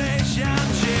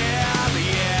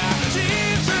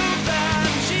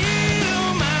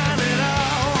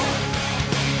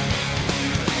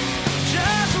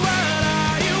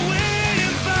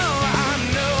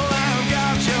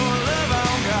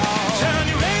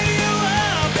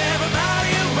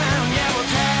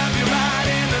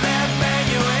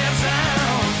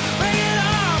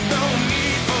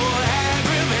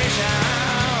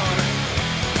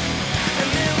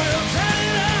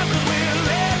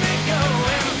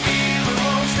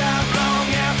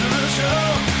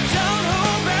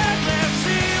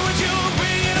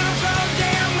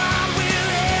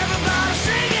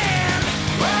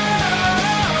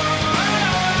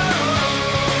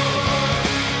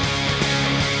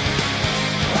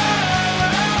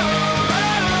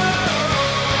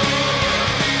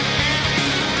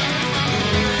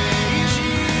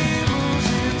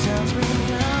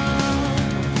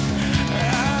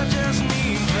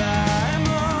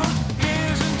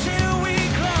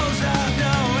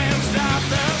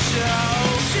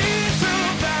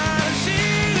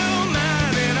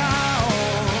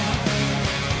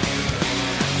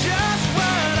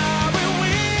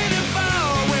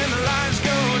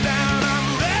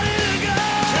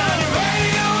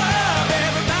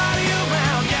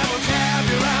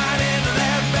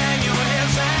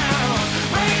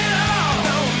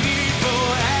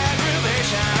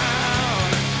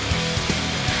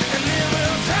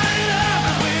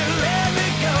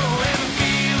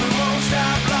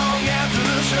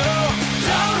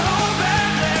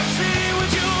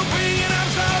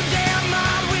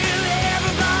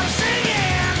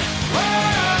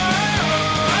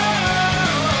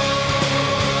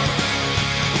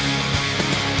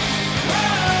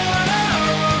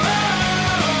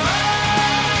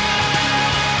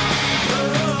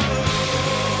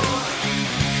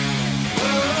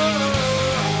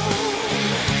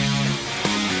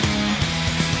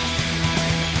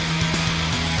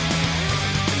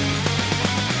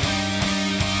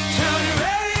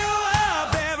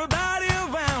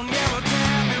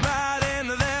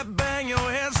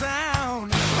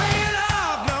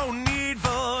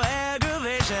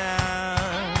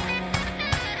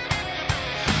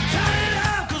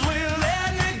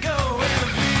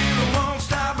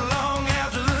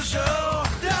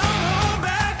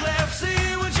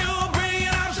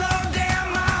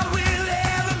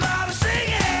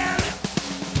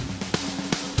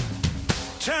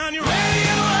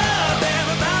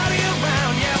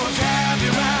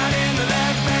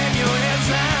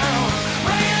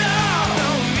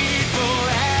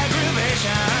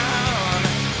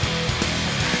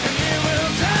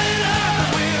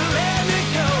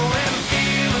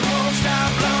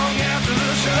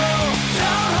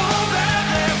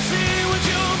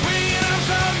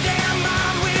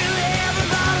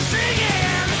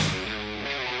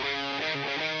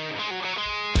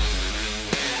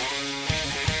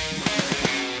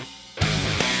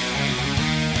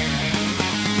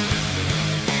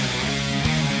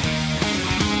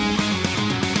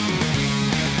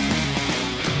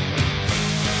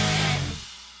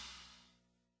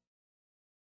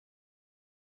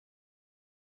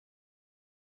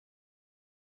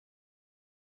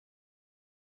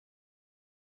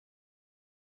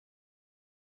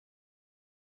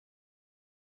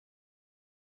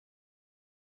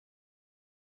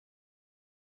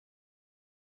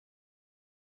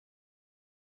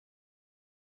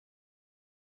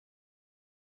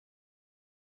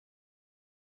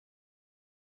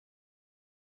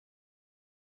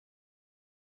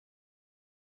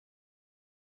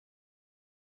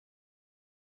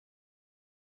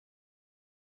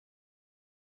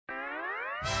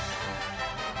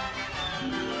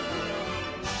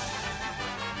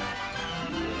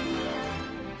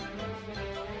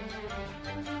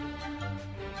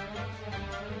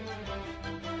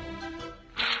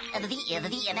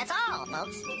 and that's all,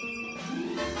 folks.